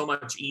job so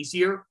much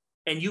easier,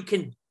 and you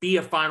can be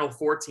a Final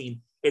Four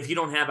team if you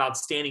don't have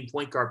outstanding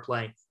point guard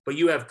play, but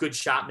you have good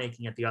shot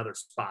making at the other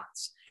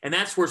spots. And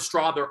that's where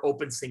Strawther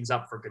opens things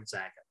up for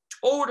Gonzaga.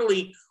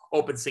 Totally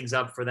opens things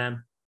up for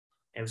them.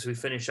 And as we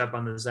finish up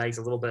on the Zags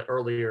a little bit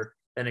earlier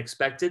than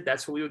expected,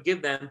 that's what we would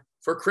give them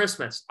for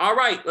Christmas. All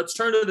right, let's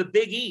turn to the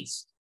Big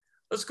East.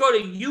 Let's go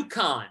to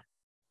UConn.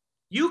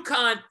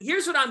 UConn,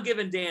 here's what I'm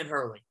giving Dan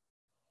Hurley.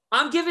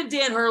 I'm giving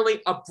Dan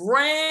Hurley a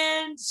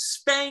brand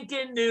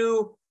spanking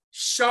new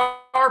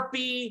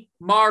Sharpie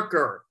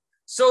marker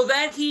so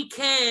that he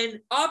can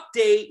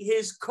update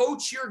his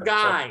Coach Your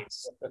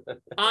Guys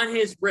on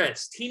his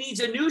wrist. He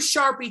needs a new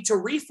Sharpie to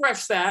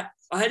refresh that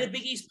ahead of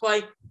Big East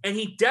play. And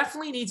he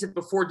definitely needs it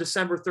before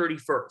December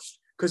 31st,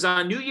 because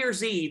on New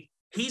Year's Eve,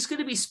 he's going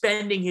to be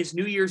spending his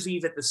New Year's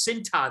Eve at the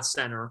Cintas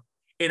Center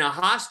in a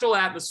hostile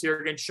atmosphere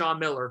against Sean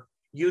Miller.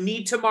 You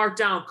need to mark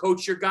down,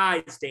 coach your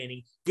guys,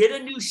 Danny. Get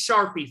a new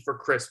Sharpie for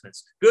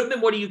Christmas. Goodman,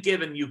 what are you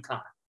giving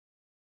UConn?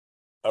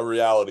 A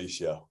reality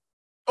show.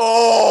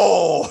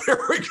 Oh, here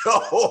we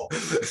go.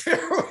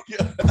 Here we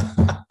go.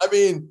 I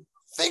mean,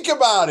 think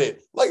about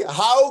it. Like,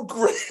 how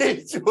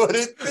great would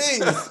it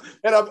be?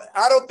 And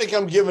I don't think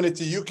I'm giving it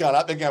to UConn.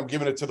 I think I'm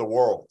giving it to the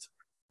world.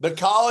 The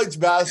college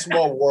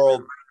basketball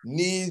world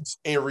needs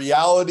a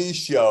reality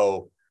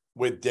show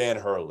with Dan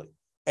Hurley.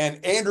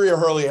 And Andrea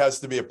Hurley has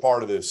to be a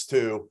part of this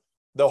too.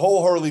 The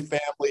whole Hurley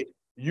family,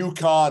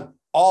 UConn,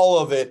 all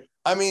of it.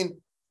 I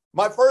mean,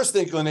 my first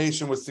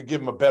inclination was to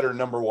give him a better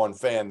number one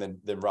fan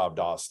than Rob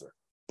Doster.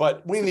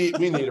 But we need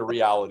a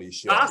reality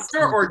show.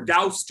 Doster or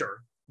Douster?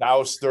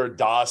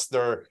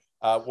 Doster,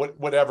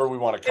 whatever we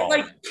want to call it.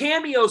 Like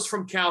cameos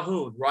from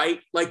Calhoun, right?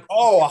 Like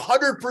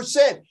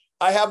 100%.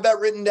 I have that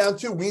written down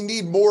too. We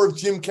need more of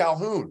Jim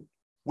Calhoun.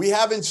 We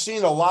haven't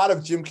seen a lot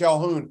of Jim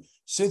Calhoun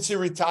since he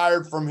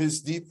retired from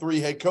his D3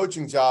 head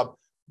coaching job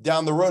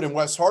down the road in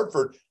West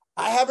Hartford.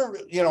 I haven't,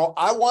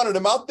 I wanted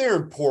him out there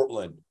in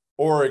Portland,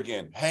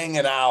 Oregon,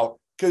 hanging out,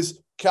 because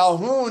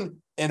Calhoun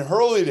and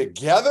Hurley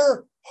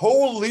together,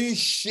 holy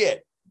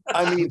shit.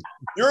 I mean,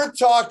 you're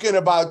talking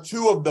about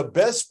two of the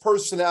best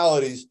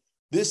personalities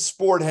this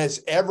sport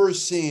has ever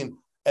seen,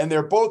 and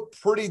they're both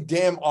pretty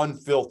damn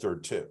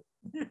unfiltered too.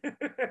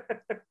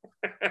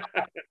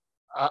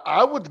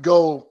 I would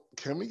go,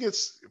 can we get,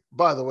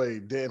 by the way,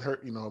 Dan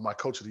Hurt, my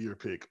coach of the year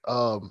pick,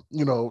 can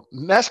we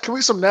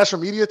get some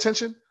national media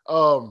attention?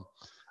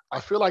 I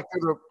feel like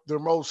they're the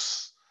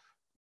most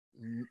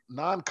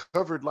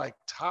non-covered, like,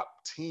 top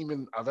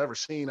team I've ever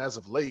seen as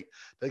of late.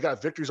 They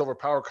got victories over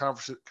power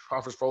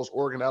conference foes: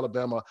 Oregon,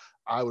 Alabama,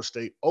 Iowa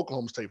State,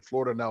 Oklahoma State,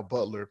 Florida, now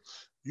Butler.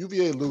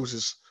 UVA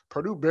loses.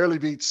 Purdue barely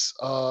beats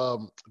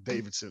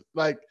Davidson.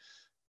 Like,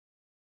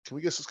 can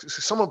we get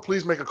someone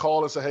please make a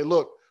call and say, hey,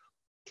 look,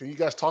 can you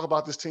guys talk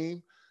about this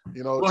team?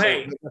 Well,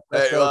 hey,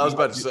 I was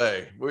about to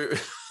say.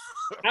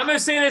 I'm going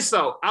to say this,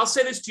 though. I'll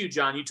say this to you,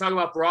 John. You talk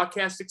about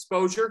broadcast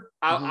exposure.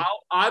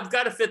 I've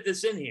got to fit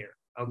this in here,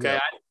 okay?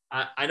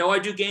 Yeah. I know I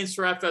do games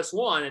for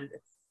FS1, and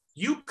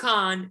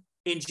UConn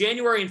in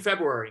January and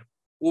February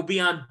will be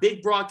on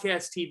big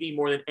broadcast TV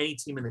more than any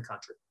team in the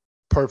country.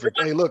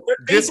 Perfect. Hey, look.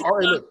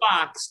 On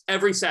Fox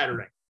every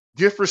Saturday.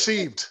 Gift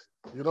received.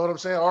 You know what I'm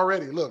saying?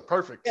 Already. Look,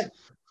 perfect. Yeah.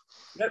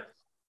 Yep.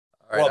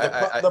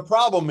 Well, the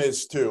problem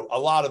is, too, a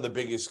lot of the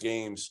biggest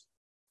games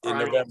in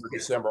November,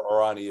 December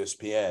are on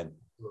ESPN.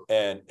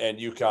 And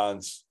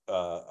UConn's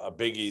a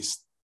Big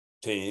East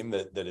team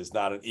that is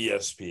not an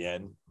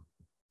ESPN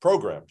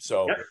program.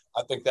 So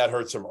I think that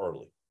hurts them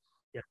early.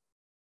 Yeah.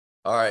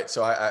 All right.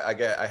 So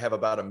I have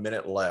about a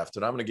minute left,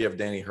 and I'm going to give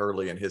Danny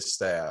Hurley and his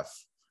staff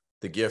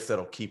the gift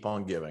that'll keep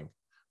on giving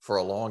for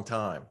a long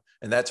time.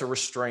 And that's a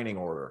restraining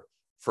order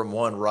from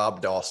one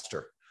Rob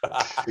Doster.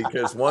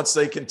 Because once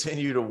they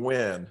continue to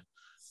win,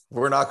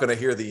 we're not going to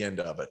hear the end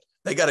of it.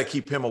 They got to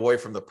keep him away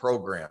from the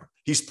program.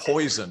 He's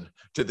poison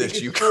to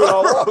this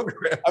UConn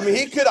program. I mean,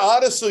 he could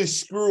honestly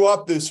screw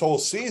up this whole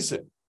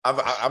season.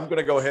 I'm going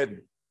to go ahead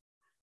and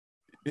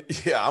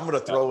I'm going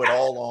to throw it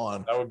all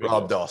on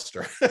Rob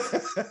Doster.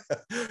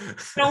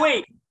 No,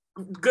 wait,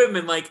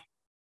 Goodman, like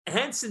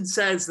Henson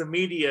says, the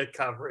media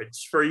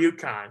coverage for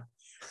UConn,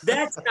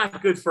 that's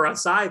not good for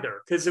us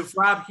either. Because if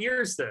Rob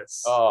hears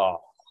this,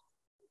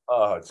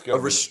 it's a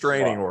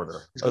restraining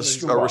order. A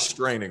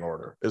restraining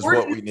order is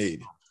what we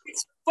need.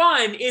 It's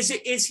fun. Is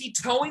he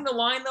towing the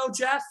line though,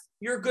 Jeff?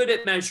 You're good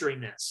at measuring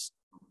this.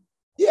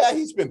 Yeah,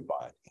 he's been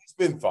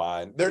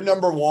fine. They're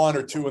number 1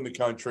 or 2 in the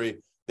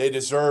country. They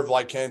deserve,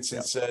 like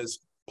Henson says,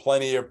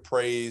 plenty of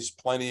praise,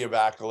 plenty of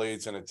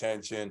accolades and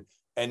attention.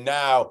 And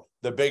now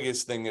the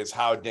biggest thing is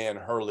how Dan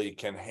Hurley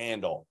can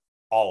handle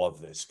all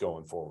of this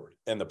going forward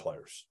and the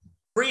players.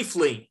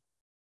 Briefly,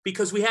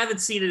 because we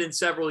haven't seen it in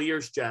several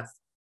years, Jeff,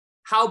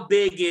 how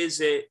big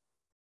is it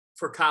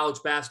for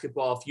college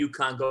basketball if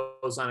UConn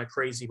goes on a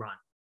crazy run?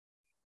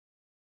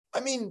 I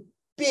mean,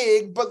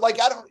 big, but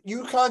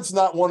UConn's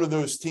not one of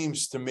those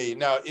teams to me.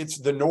 Now, it's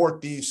the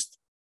Northeast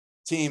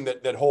team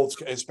that holds,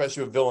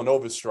 especially with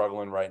Villanova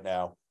struggling right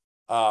now.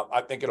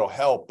 I think it'll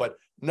help, but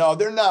no,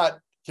 they're not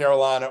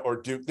Carolina or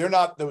Duke. They're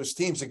not those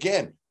teams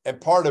again.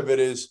 And part of it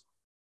is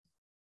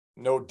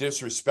no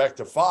disrespect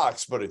to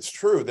Fox, but it's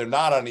true. They're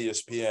not on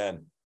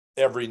ESPN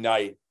every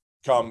night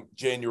come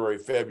January,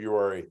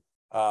 February.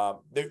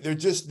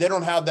 They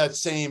don't have that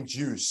same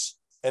juice,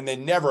 and they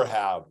never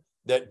have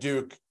that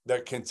Duke,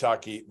 that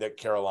Kentucky, that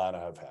Carolina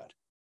have had.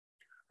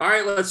 All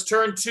right, let's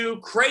turn to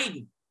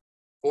Creighton.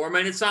 4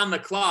 minutes on the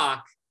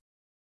clock.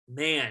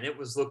 Man, it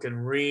was looking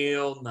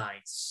real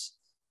nice.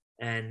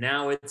 And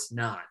now it's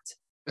not.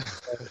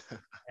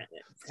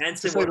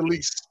 Henson, to say the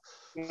least.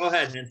 Go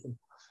ahead, Henson.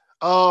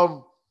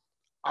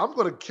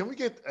 Can we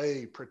get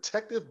a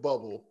protective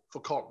bubble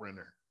for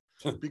Kalkbrenner?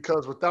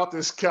 Because without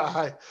this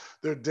guy,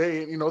 they're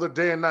day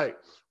and night.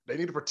 They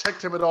need to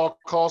protect him at all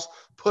costs,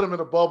 put him in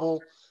a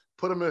bubble.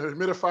 put him in a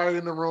humidifier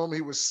in the room.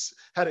 He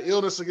had an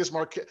illness against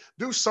Marquette.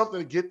 Do something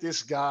to get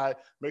this guy,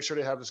 make sure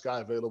they have this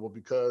guy available,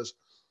 because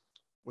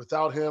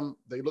without him,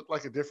 they look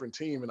like a different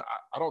team. And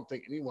I don't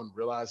think anyone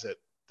realized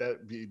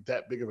that'd be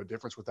that big of a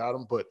difference without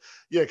him. But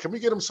yeah, can we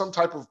get him some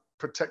type of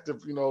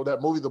protective, that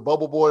movie, The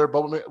Bubble Boy or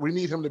Bubble Man? We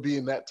need him to be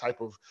in that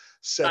type of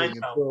setting.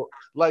 So,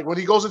 like when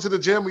he goes into the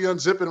gym, we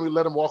unzip it and we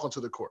let him walk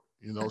onto the court,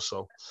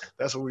 so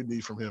that's what we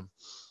need from him.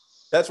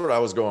 That's what I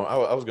was going.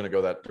 I was going to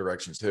go that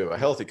direction too. A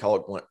healthy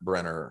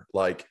Kalkbrenner,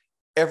 like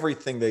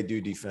everything they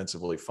do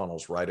defensively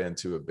funnels right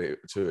into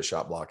a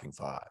shot blocking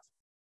five.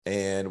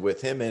 And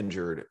with him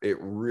injured, it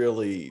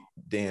really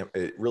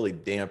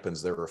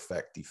dampens their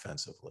effect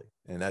defensively.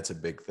 And that's a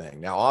big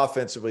thing. Now,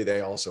 offensively, they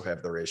also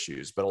have their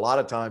issues. But a lot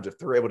of times, if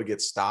they're able to get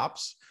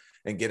stops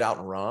and get out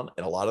and run,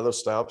 and a lot of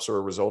those stops are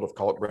a result of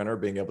Kalkbrenner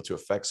being able to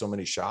affect so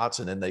many shots,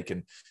 and then they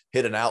can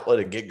hit an outlet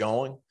and get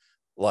going,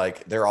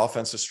 like their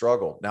offensive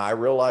struggle. Now, I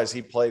realize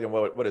he played in,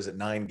 what is it,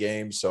 9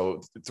 games?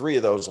 So 3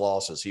 of those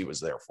losses he was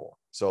there for.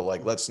 So,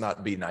 let's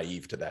not be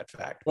naive to that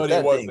fact. But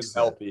he wasn't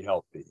healthy.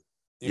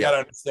 You got to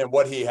understand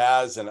what he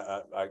has, and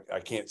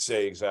I can't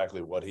say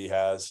exactly what he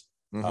has,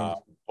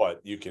 but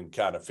you can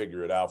kind of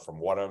figure it out from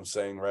what I'm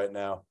saying right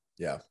now.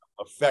 Yeah.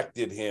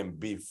 Affected him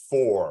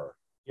before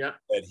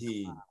that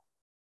he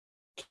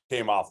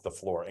came off the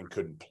floor and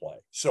couldn't play.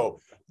 So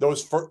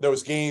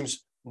those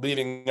games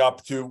leading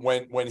up to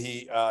when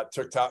he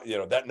took time,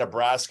 that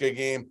Nebraska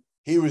game,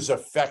 he was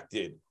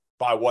affected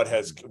by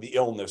the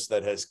illness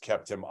that has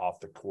kept him off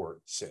the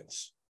court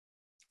since.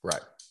 Right.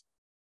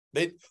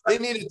 They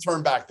need to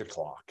turn back the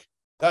clock.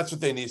 That's what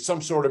they need.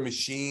 Some sort of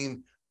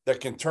machine that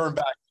can turn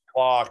back the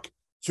clock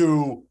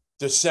to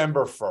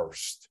December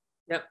 1st.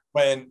 Yep.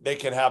 When they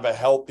can have a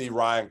healthy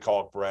Ryan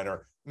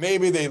Kalkbrenner.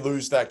 Maybe they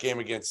lose that game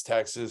against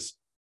Texas.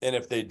 And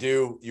if they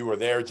do, you were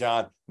there,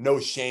 John. No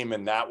shame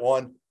in that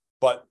one.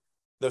 But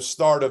the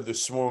start of the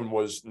swoon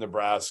was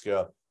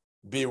Nebraska,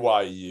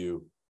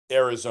 BYU,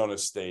 Arizona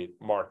State,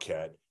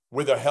 Marquette.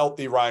 With a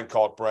healthy Ryan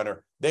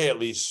Kalkbrenner, they at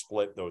least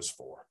split those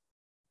 4.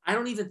 I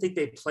don't even think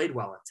they played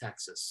well at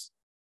Texas.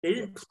 They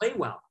didn't play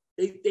well.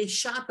 They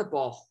shot the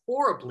ball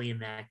horribly in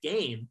that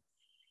game.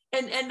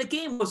 And the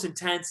game was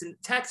intense, and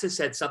Texas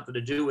had something to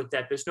do with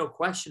that. There's no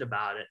question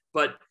about it.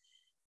 But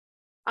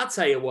I'll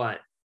tell you what,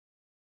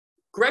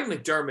 Greg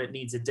McDermott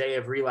needs a day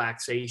of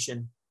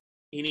relaxation.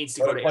 He needs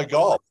to go to play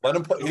golf. Let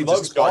him play. He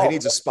loves golf. He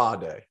needs a spa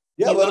day.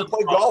 Yeah, let him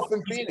play golf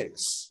in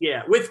Phoenix.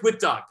 Yeah, with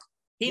Doug.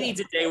 He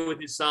needs a day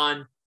with his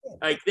son.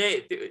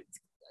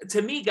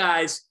 To me,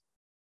 guys,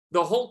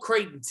 the whole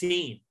Creighton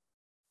team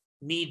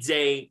needs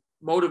a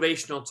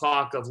motivational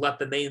talk of let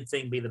the main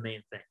thing be the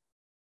main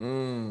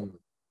thing.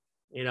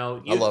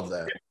 I love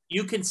that.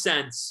 You can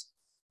sense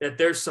that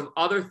there's some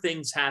other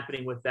things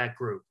happening with that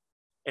group.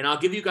 And I'll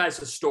give you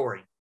guys a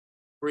story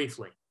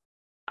briefly.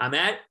 I'm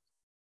at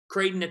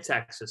Creighton at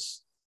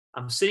Texas.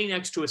 I'm sitting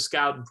next to a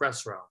scout in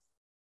press row.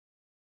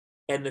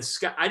 And the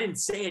scout, I didn't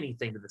say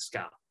anything to the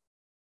scout.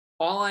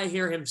 All I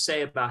hear him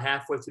say about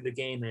halfway through the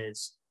game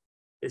is,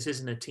 this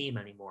isn't a team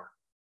anymore.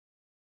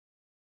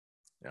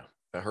 Yeah,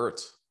 that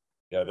hurts.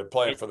 Yeah, they're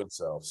playing for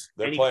themselves.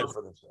 They're playing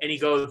for themselves. And he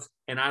goes,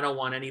 and I don't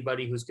want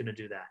anybody who's going to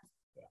do that.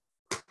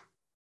 Yeah.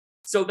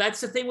 So that's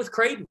the thing with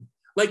Creighton.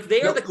 Like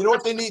they are you know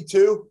what they need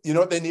too? You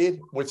know what they need?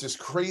 Which is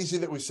crazy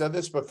that we said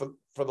this, but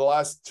for the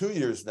last 2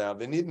 years now,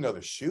 they need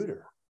another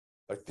shooter.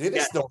 Like they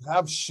just don't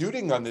have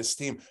shooting on this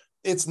team.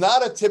 It's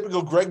not a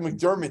typical Greg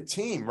McDermott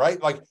team,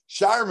 right? Like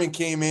Shireman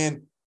came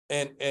in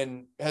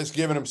and has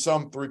given him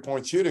some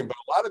 3-point shooting, but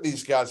a lot of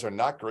these guys are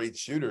not great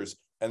shooters,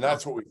 and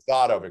that's what we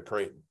thought of at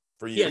Creighton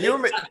for years. Yeah,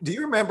 do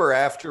you remember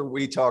after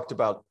we talked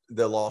about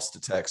the loss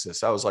to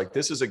Texas, I was like,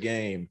 this is a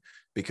game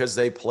because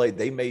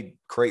they made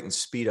Creighton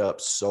speed up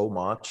so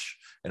much.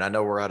 And I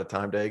know we're out of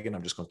time, Dagan.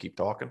 I'm just going to keep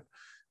talking.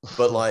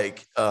 But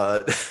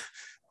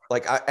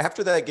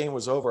after that game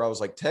was over, I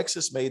was like,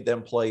 Texas made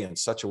them play in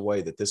such a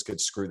way that this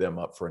could screw them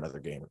up for another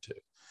game or two.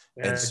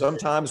 Yeah. And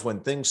sometimes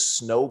when things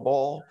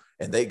snowball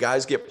and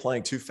guys get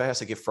playing too fast,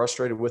 they get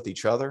frustrated with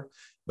each other.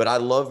 But I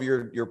love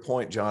your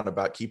point, John,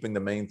 about keeping the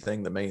main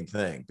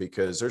thing,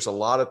 because there's a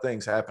lot of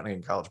things happening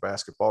in college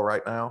basketball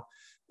right now.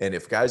 And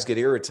if guys get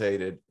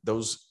irritated,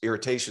 those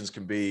irritations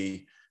can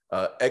be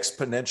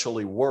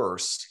exponentially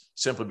worse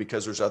simply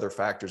because there's other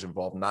factors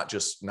involved, not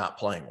just not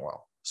playing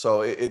well.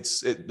 So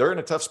they're in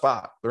a tough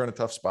spot.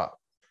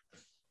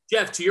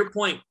 Jeff, to your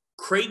point,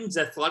 Creighton's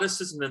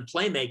athleticism and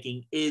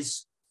playmaking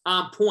is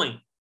on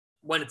point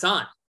when it's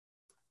on.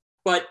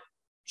 But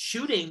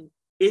shooting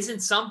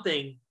isn't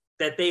something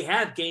that they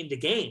have game to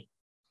game.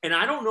 And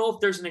I don't know if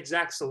there's an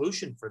exact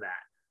solution for that.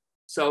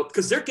 So,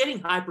 because they're getting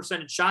high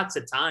percentage shots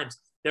at times,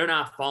 they're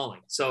not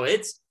falling. So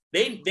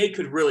they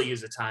could really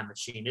use a time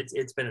machine.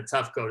 It's been a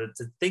tough go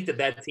to think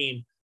that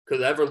team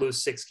could ever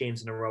lose 6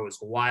 games in a row is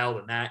wild.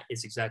 And that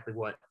is exactly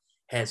what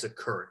has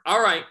occurred.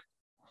 All right.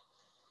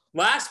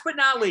 Last but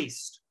not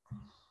least,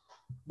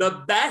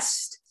 the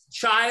best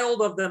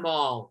child of them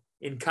all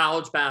in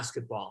college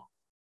basketball.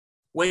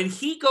 When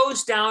he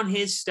goes down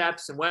his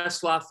steps in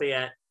West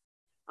Lafayette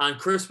on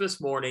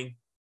Christmas morning,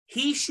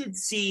 He should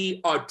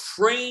see a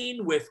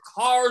train with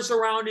cars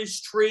around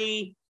his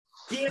tree,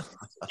 gifts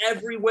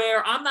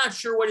everywhere. I'm not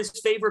sure what his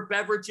favorite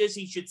beverage is.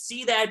 He should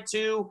see that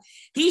too.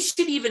 He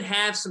should even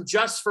have some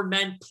Just for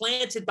Men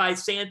planted by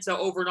Santa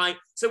overnight.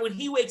 So when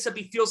he wakes up,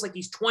 he feels like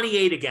he's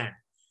 28 again.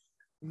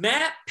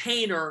 Matt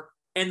Painter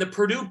and the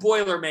Purdue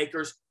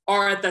Boilermakers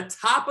are at the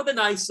top of the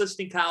nice list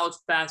in college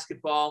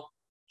basketball.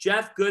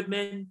 Jeff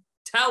Goodman,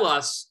 tell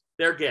us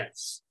their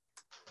gifts.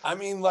 I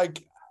mean,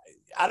 like,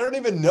 I don't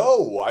even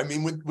know. I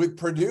mean, with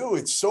Purdue,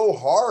 it's so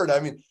hard. I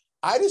mean,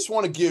 I just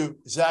want to give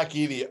Zach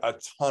Edey a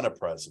ton of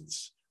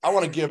presents. I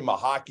want to give him a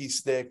hockey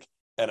stick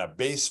and a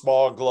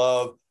baseball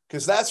glove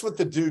because that's what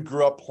the dude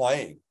grew up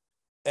playing.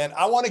 And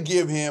I want to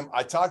give him,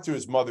 I talked to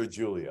his mother,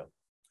 Julia,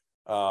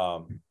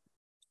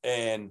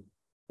 and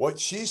what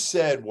she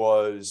said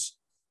was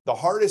the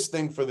hardest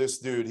thing for this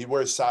dude, he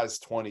wears size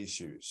 20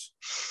 shoes.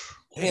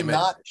 He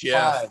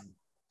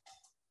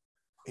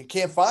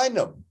can't find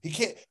them. He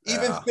can't,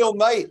 even Phil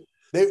Knight.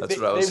 They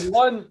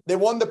won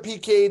the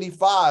PK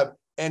 85,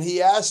 and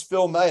he asked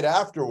Phil Knight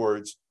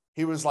afterwards.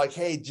 He was like,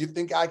 "Hey, do you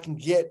think I can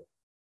get?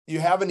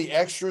 You have any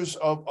extras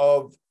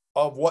of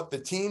what the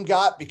team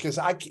got? Because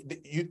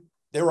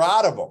they were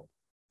out of them.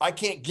 I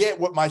can't get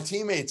what my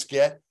teammates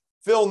get."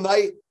 Phil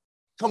Knight,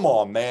 come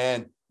on,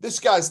 man. This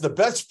guy's the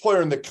best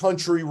player in the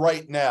country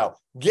right now.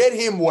 Get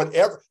him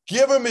whatever.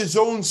 Give him his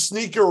own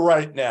sneaker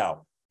right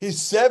now. He's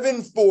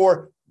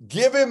 7'4".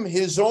 Give him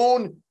his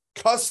own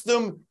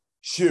custom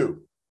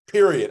shoe.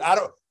 Period.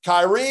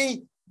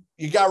 Kyrie,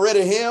 you got rid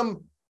of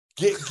him.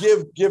 Give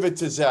it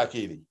to Zach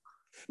Edey.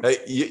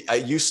 Hey,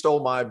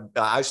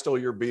 I stole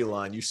your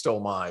beeline. You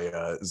stole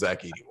my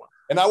Zach Edey one.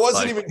 And I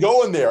wasn't even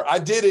going there. I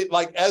did it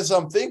like as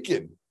I'm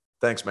thinking.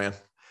 Thanks, man.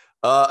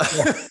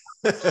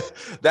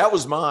 That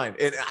was mine.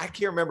 And I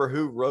can't remember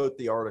who wrote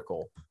the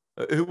article.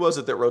 Who was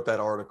it that wrote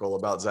that article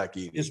about Zach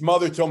Edey? His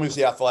mother told me it was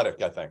The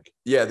Athletic, I think.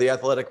 Yeah, The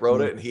Athletic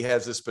wrote it, and he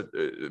has this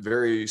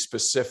very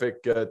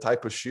specific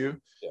type of shoe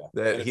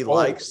that he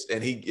likes,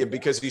 and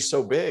because he's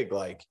so big,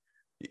 like,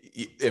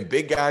 and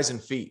big guys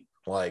and feet,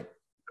 like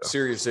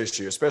serious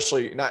issue,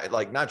 especially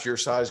not your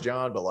size,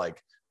 John, but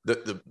like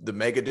the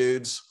mega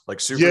dudes, like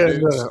super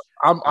dudes. Yeah,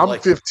 I'm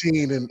like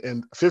 15,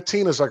 and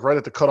 15 is like right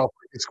at the cutoff.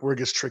 It's where it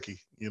gets tricky,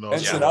 you know.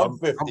 And I'm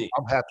 15.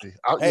 I'm happy.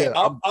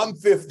 I'm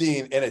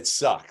 15, and it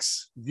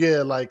sucks.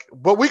 Yeah, like,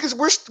 but we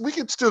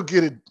can still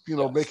get it, you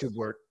know, make it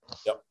work.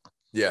 Yep.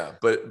 Yeah,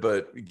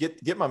 but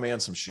get my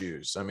man some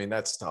shoes. I mean,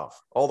 that's tough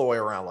all the way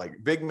around. Like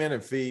big men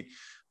and feet,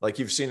 like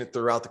you've seen it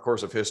throughout the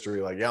course of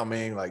history. Like Yao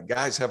Ming, like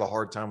guys have a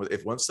hard time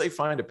with once they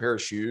find a pair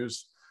of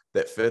shoes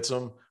that fits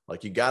them.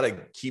 Like you got to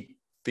keep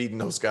feeding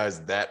those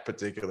guys that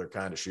particular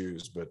kind of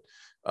shoes. But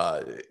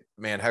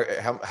man,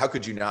 how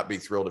could you not be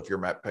thrilled if you're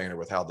Matt Painter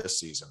with how this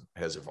season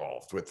has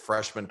evolved, with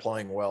freshmen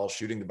playing well,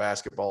 shooting the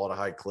basketball at a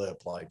high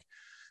clip? Like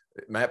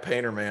Matt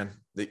Painter, man,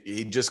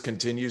 he just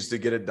continues to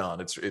get it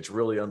done. It's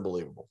really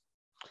unbelievable.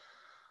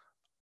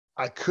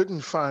 I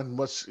couldn't find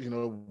much, you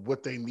know,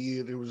 what they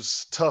needed. It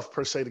was tough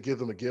per se to give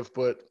them a gift,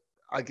 but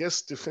I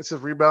guess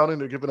defensive rebounding,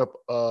 they're giving up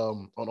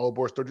on Old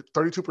Boys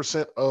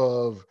 32%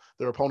 of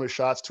their opponent's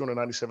shots,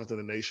 297th in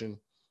the nation.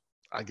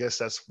 I guess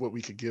that's what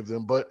we could give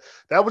them, but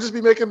that would just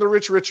be making the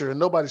rich richer, and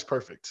nobody's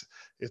perfect.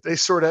 If they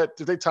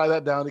tie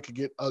that down, it could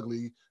get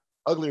uglier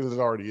than it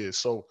already is.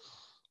 So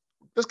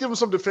let's give them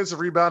some defensive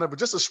rebounding, but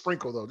just a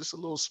sprinkle though, just a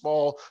little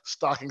small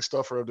stocking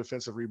stuffer of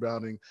defensive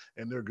rebounding,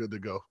 and they're good to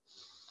go.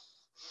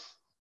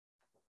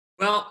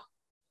 Well,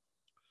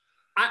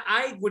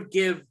 I would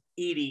give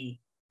Edey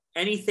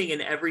anything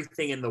and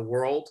everything in the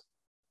world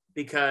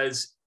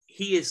because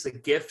he is the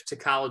gift to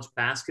college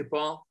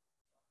basketball.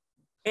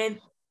 And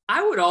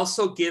I would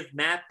also give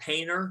Matt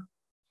Painter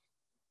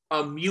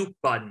a mute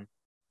button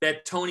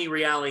that Tony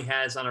Reale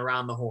has on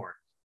Around the Horn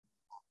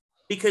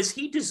because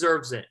he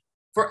deserves it.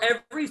 For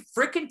every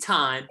freaking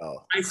time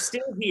I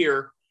still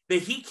hear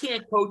that he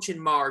can't coach in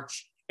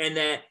March and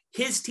that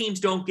his teams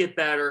don't get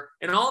better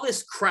and all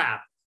this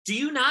crap, do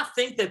you not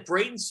think that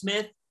Braden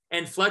Smith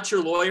and Fletcher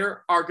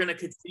Lawyer are going to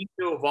continue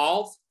to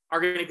evolve,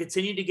 are going to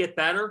continue to get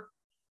better?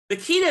 The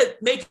key to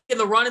making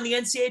the run in the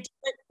NCAA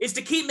tournament is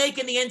to keep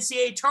making the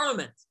NCAA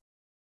tournament.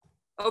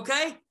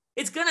 Okay?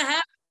 It's going to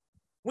happen.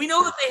 We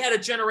know that they had a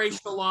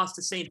generational loss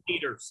to St.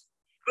 Peter's,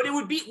 but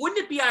wouldn't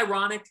it be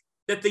ironic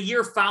that the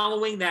year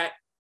following that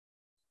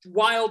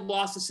wild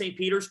loss to St.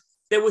 Peter's,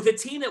 that with a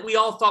team that we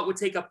all thought would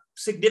take a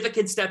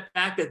significant step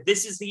back, that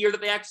this is the year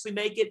that they actually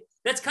make it?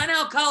 That's kind of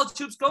how college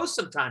hoops goes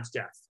sometimes,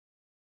 Jeff.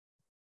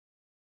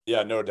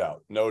 Yeah, no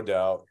doubt.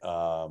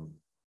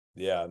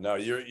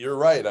 You're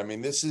right. I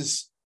mean,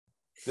 this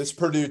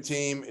Purdue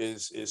team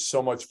is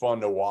so much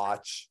fun to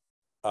watch.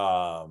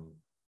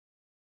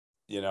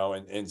 You know,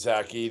 and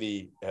Zach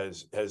Edey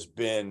has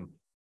been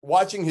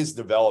watching his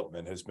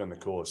development has been the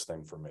coolest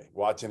thing for me.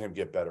 Watching him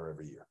get better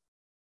every year.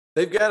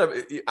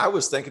 I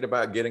was thinking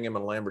about getting him a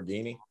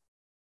Lamborghini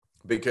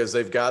because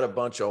they've got a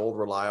bunch of old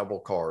reliable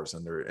cars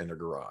in their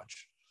garage.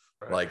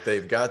 Right. Like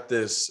they've got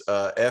this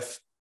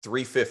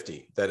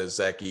F-350 that is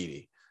Zach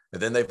Edey.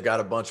 And then they've got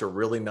a bunch of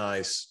really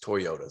nice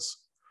Toyotas.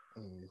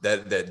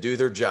 that do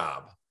their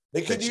job.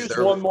 They could use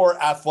one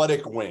more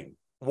athletic wing.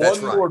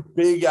 One more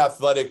big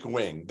athletic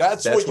wing.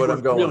 That's what you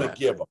would really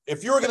give them.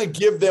 If you were going to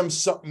give them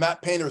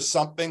Matt Painter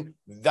something,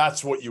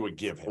 that's what you would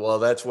give him. Well,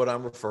 that's what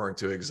I'm referring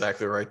to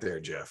exactly right there,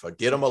 Jeff.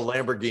 Get him a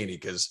Lamborghini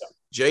because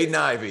Jaden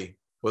Ivey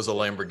was a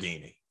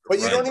Lamborghini.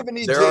 But you don't even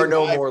need. There are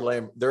no more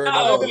Lamborghinis. There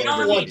are no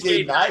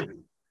Jaden Ivey.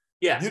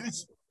 Yeah,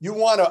 you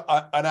want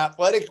an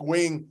athletic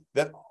wing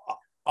that,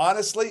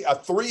 honestly, a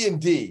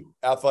 3-and-D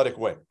athletic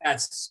wing.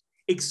 That's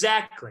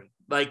exactly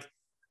like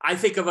I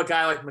think of a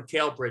guy like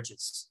Mikal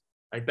Bridges.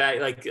 I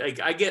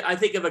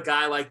think of a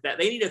guy like that.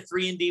 They need a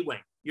 3-and-D wing.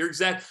 You're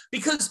exact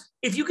because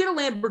if you get a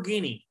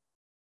Lamborghini,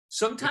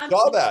 sometimes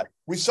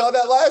we saw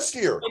that last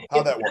year.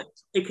 How that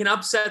works. It can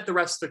upset the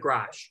rest of the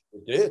garage.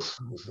 It did.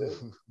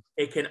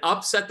 It can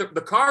upset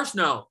the cars.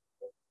 No,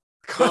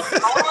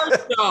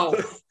 the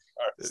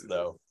cars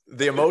no.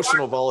 The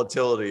emotional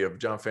volatility of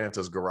John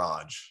Fanta's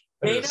garage.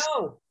 They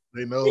know.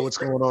 They know what's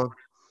going on.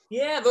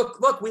 Yeah,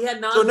 look, we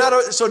had not a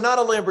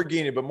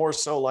Lamborghini, but more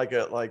so like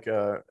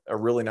a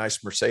really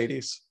nice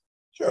Mercedes.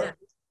 Sure.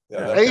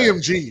 Yeah,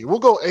 AMG. We'll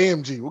go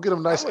AMG. We'll get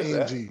them nice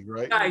AMG,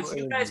 right? Guys,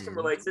 you guys can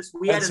relate to this.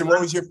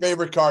 What was your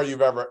favorite car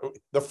you've ever?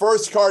 The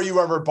first car you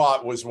ever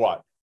bought was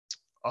what?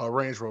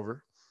 Range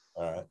Rover.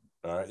 All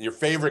right. Your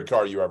favorite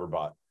car you ever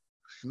bought?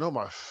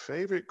 My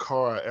favorite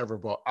car I ever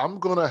bought. I'm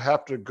gonna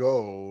have to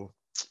go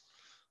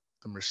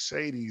the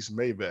Mercedes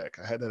Maybach.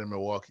 I had that in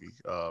Milwaukee.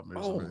 Oh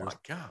my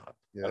God.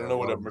 Yeah, I don't know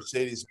what a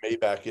Mercedes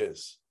Maybach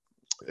is.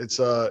 It's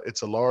a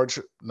large,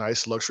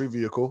 nice luxury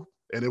vehicle,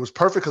 and it was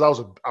perfect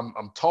because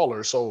I'm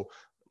taller, so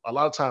a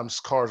lot of times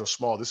cars are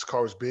small. This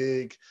car is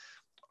big.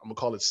 I'm gonna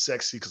call it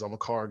sexy because I'm a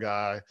car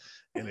guy,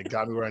 and it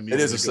got me where I needed.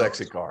 It is a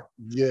sexy car.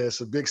 Yeah,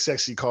 it's a big,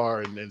 sexy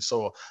car, and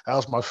so that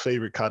was my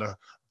favorite kind of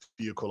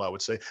vehicle, I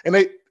would say.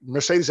 And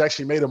Mercedes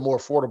actually made them more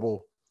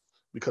affordable,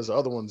 because the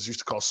other ones used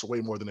to cost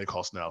way more than they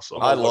cost now. So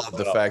I love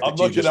the fact that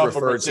you just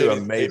referred to a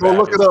Maybach. Go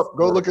look it up.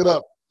 Go look it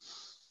up.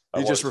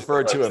 You just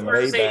referred to a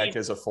Maybach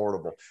as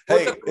affordable.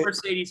 Hey,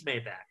 Mercedes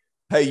Maybach.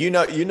 Hey, you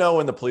know,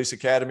 in the police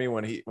academy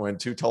when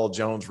Too Tall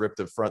Jones ripped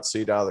the front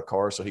seat out of the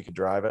car so he could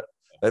drive it.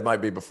 That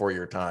might be before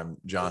your time,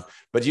 John,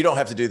 but you don't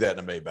have to do that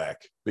in a Maybach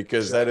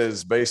because that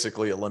is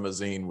basically a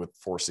limousine with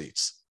 4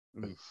 seats.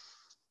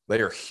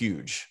 They are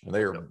huge and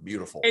they are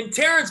beautiful. And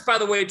Terrence, by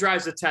the way,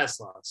 drives a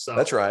Tesla. So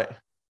that's right.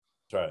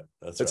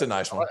 That's a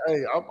nice one.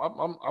 Hey,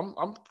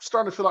 I'm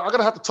starting to feel like I'm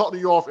gonna have to talk to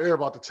you off air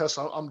about the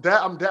Tesla. I'm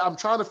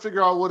trying to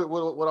figure out what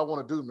I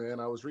want to do, man.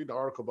 I was reading an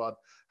article about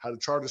how the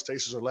charging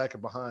stations are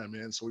lacking behind,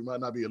 man. So we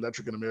might not be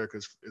electric in America.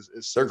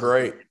 They're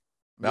great.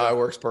 No, it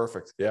works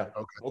perfect. Yeah.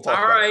 Okay. We'll talk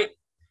all about right. it.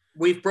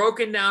 We've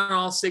broken down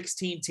all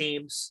 16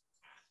 teams.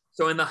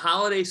 So in the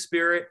holiday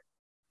spirit,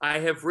 I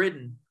have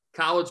written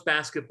college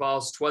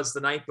basketball's 'Twas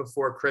the Night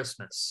Before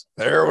Christmas.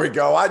 There we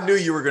go. I knew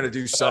you were going to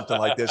do something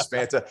like this,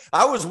 Fanta.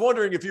 I was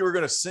wondering if you were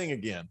going to sing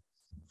again.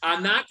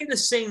 I'm not going to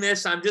sing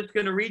this. I'm just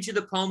going to read you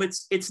the poem.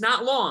 It's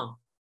not long.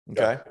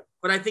 Okay.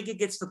 But I think it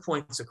gets the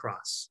points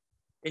across.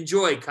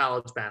 Enjoy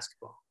college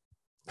basketball.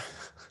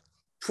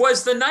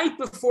 'Twas the night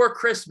before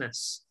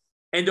Christmas,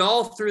 and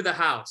all through the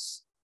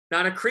house,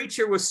 not a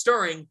creature was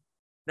stirring,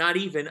 not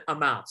even a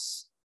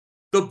mouse.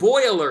 The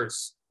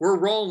boilers were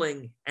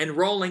rolling and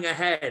rolling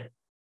ahead,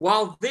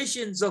 while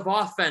visions of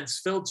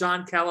offense filled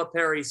John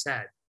Calipari's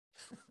head.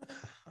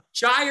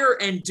 Shire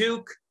and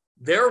Duke,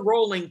 they're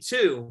rolling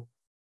too.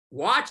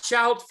 Watch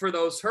out for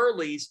those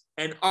Hurleys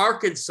and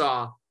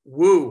Arkansas,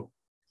 woo.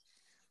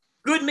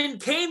 Goodman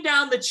came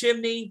down the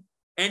chimney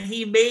and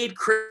he made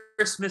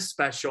Christmas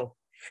special.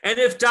 And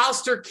if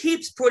Douster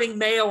keeps putting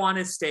mayo on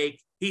his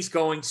steak, he's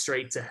going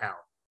straight to hell.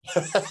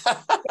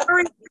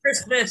 Merry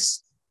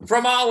Christmas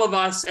from all of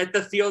us at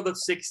the Field of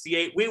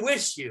 68. We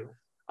wish you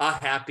a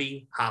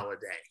happy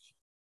holiday.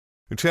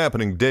 It's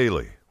happening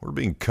daily. We're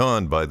being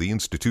conned by the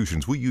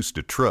institutions we used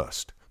to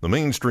trust. The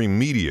mainstream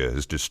media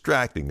is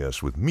distracting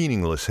us with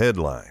meaningless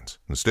headlines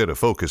instead of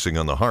focusing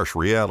on the harsh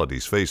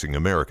realities facing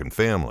American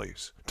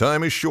families.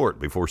 Time is short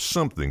before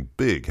something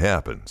big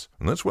happens,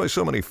 and that's why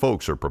so many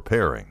folks are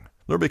preparing.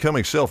 They're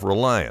becoming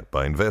self-reliant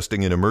by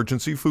investing in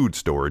emergency food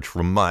storage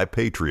from My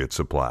Patriot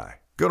Supply.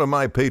 Go to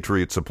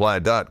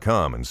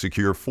MyPatriotSupply.com and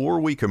secure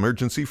 4-week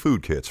emergency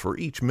food kits for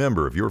each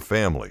member of your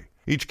family.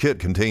 Each kit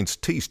contains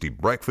tasty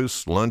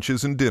breakfasts,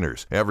 lunches, and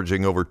dinners,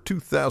 averaging over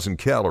 2,000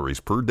 calories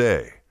per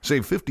day.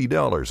 Save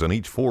 $50 on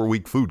each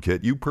 4-week food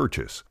kit you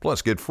purchase.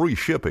 Plus, get free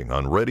shipping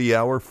on Ready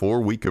Hour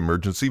 4-week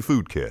emergency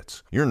food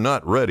kits. You're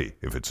not ready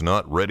if it's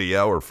not Ready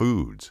Hour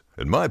foods.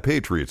 At My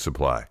Patriot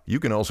Supply, you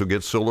can also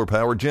get solar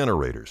power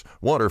generators,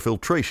 water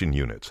filtration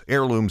units,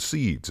 heirloom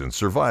seeds, and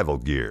survival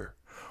gear.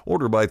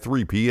 Order by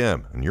 3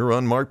 p.m. and your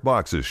unmarked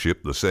boxes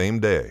ship the same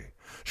day.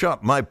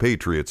 Shop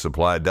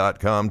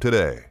MyPatriotSupply.com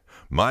today.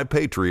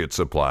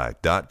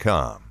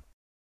 MyPatriotSupply.com.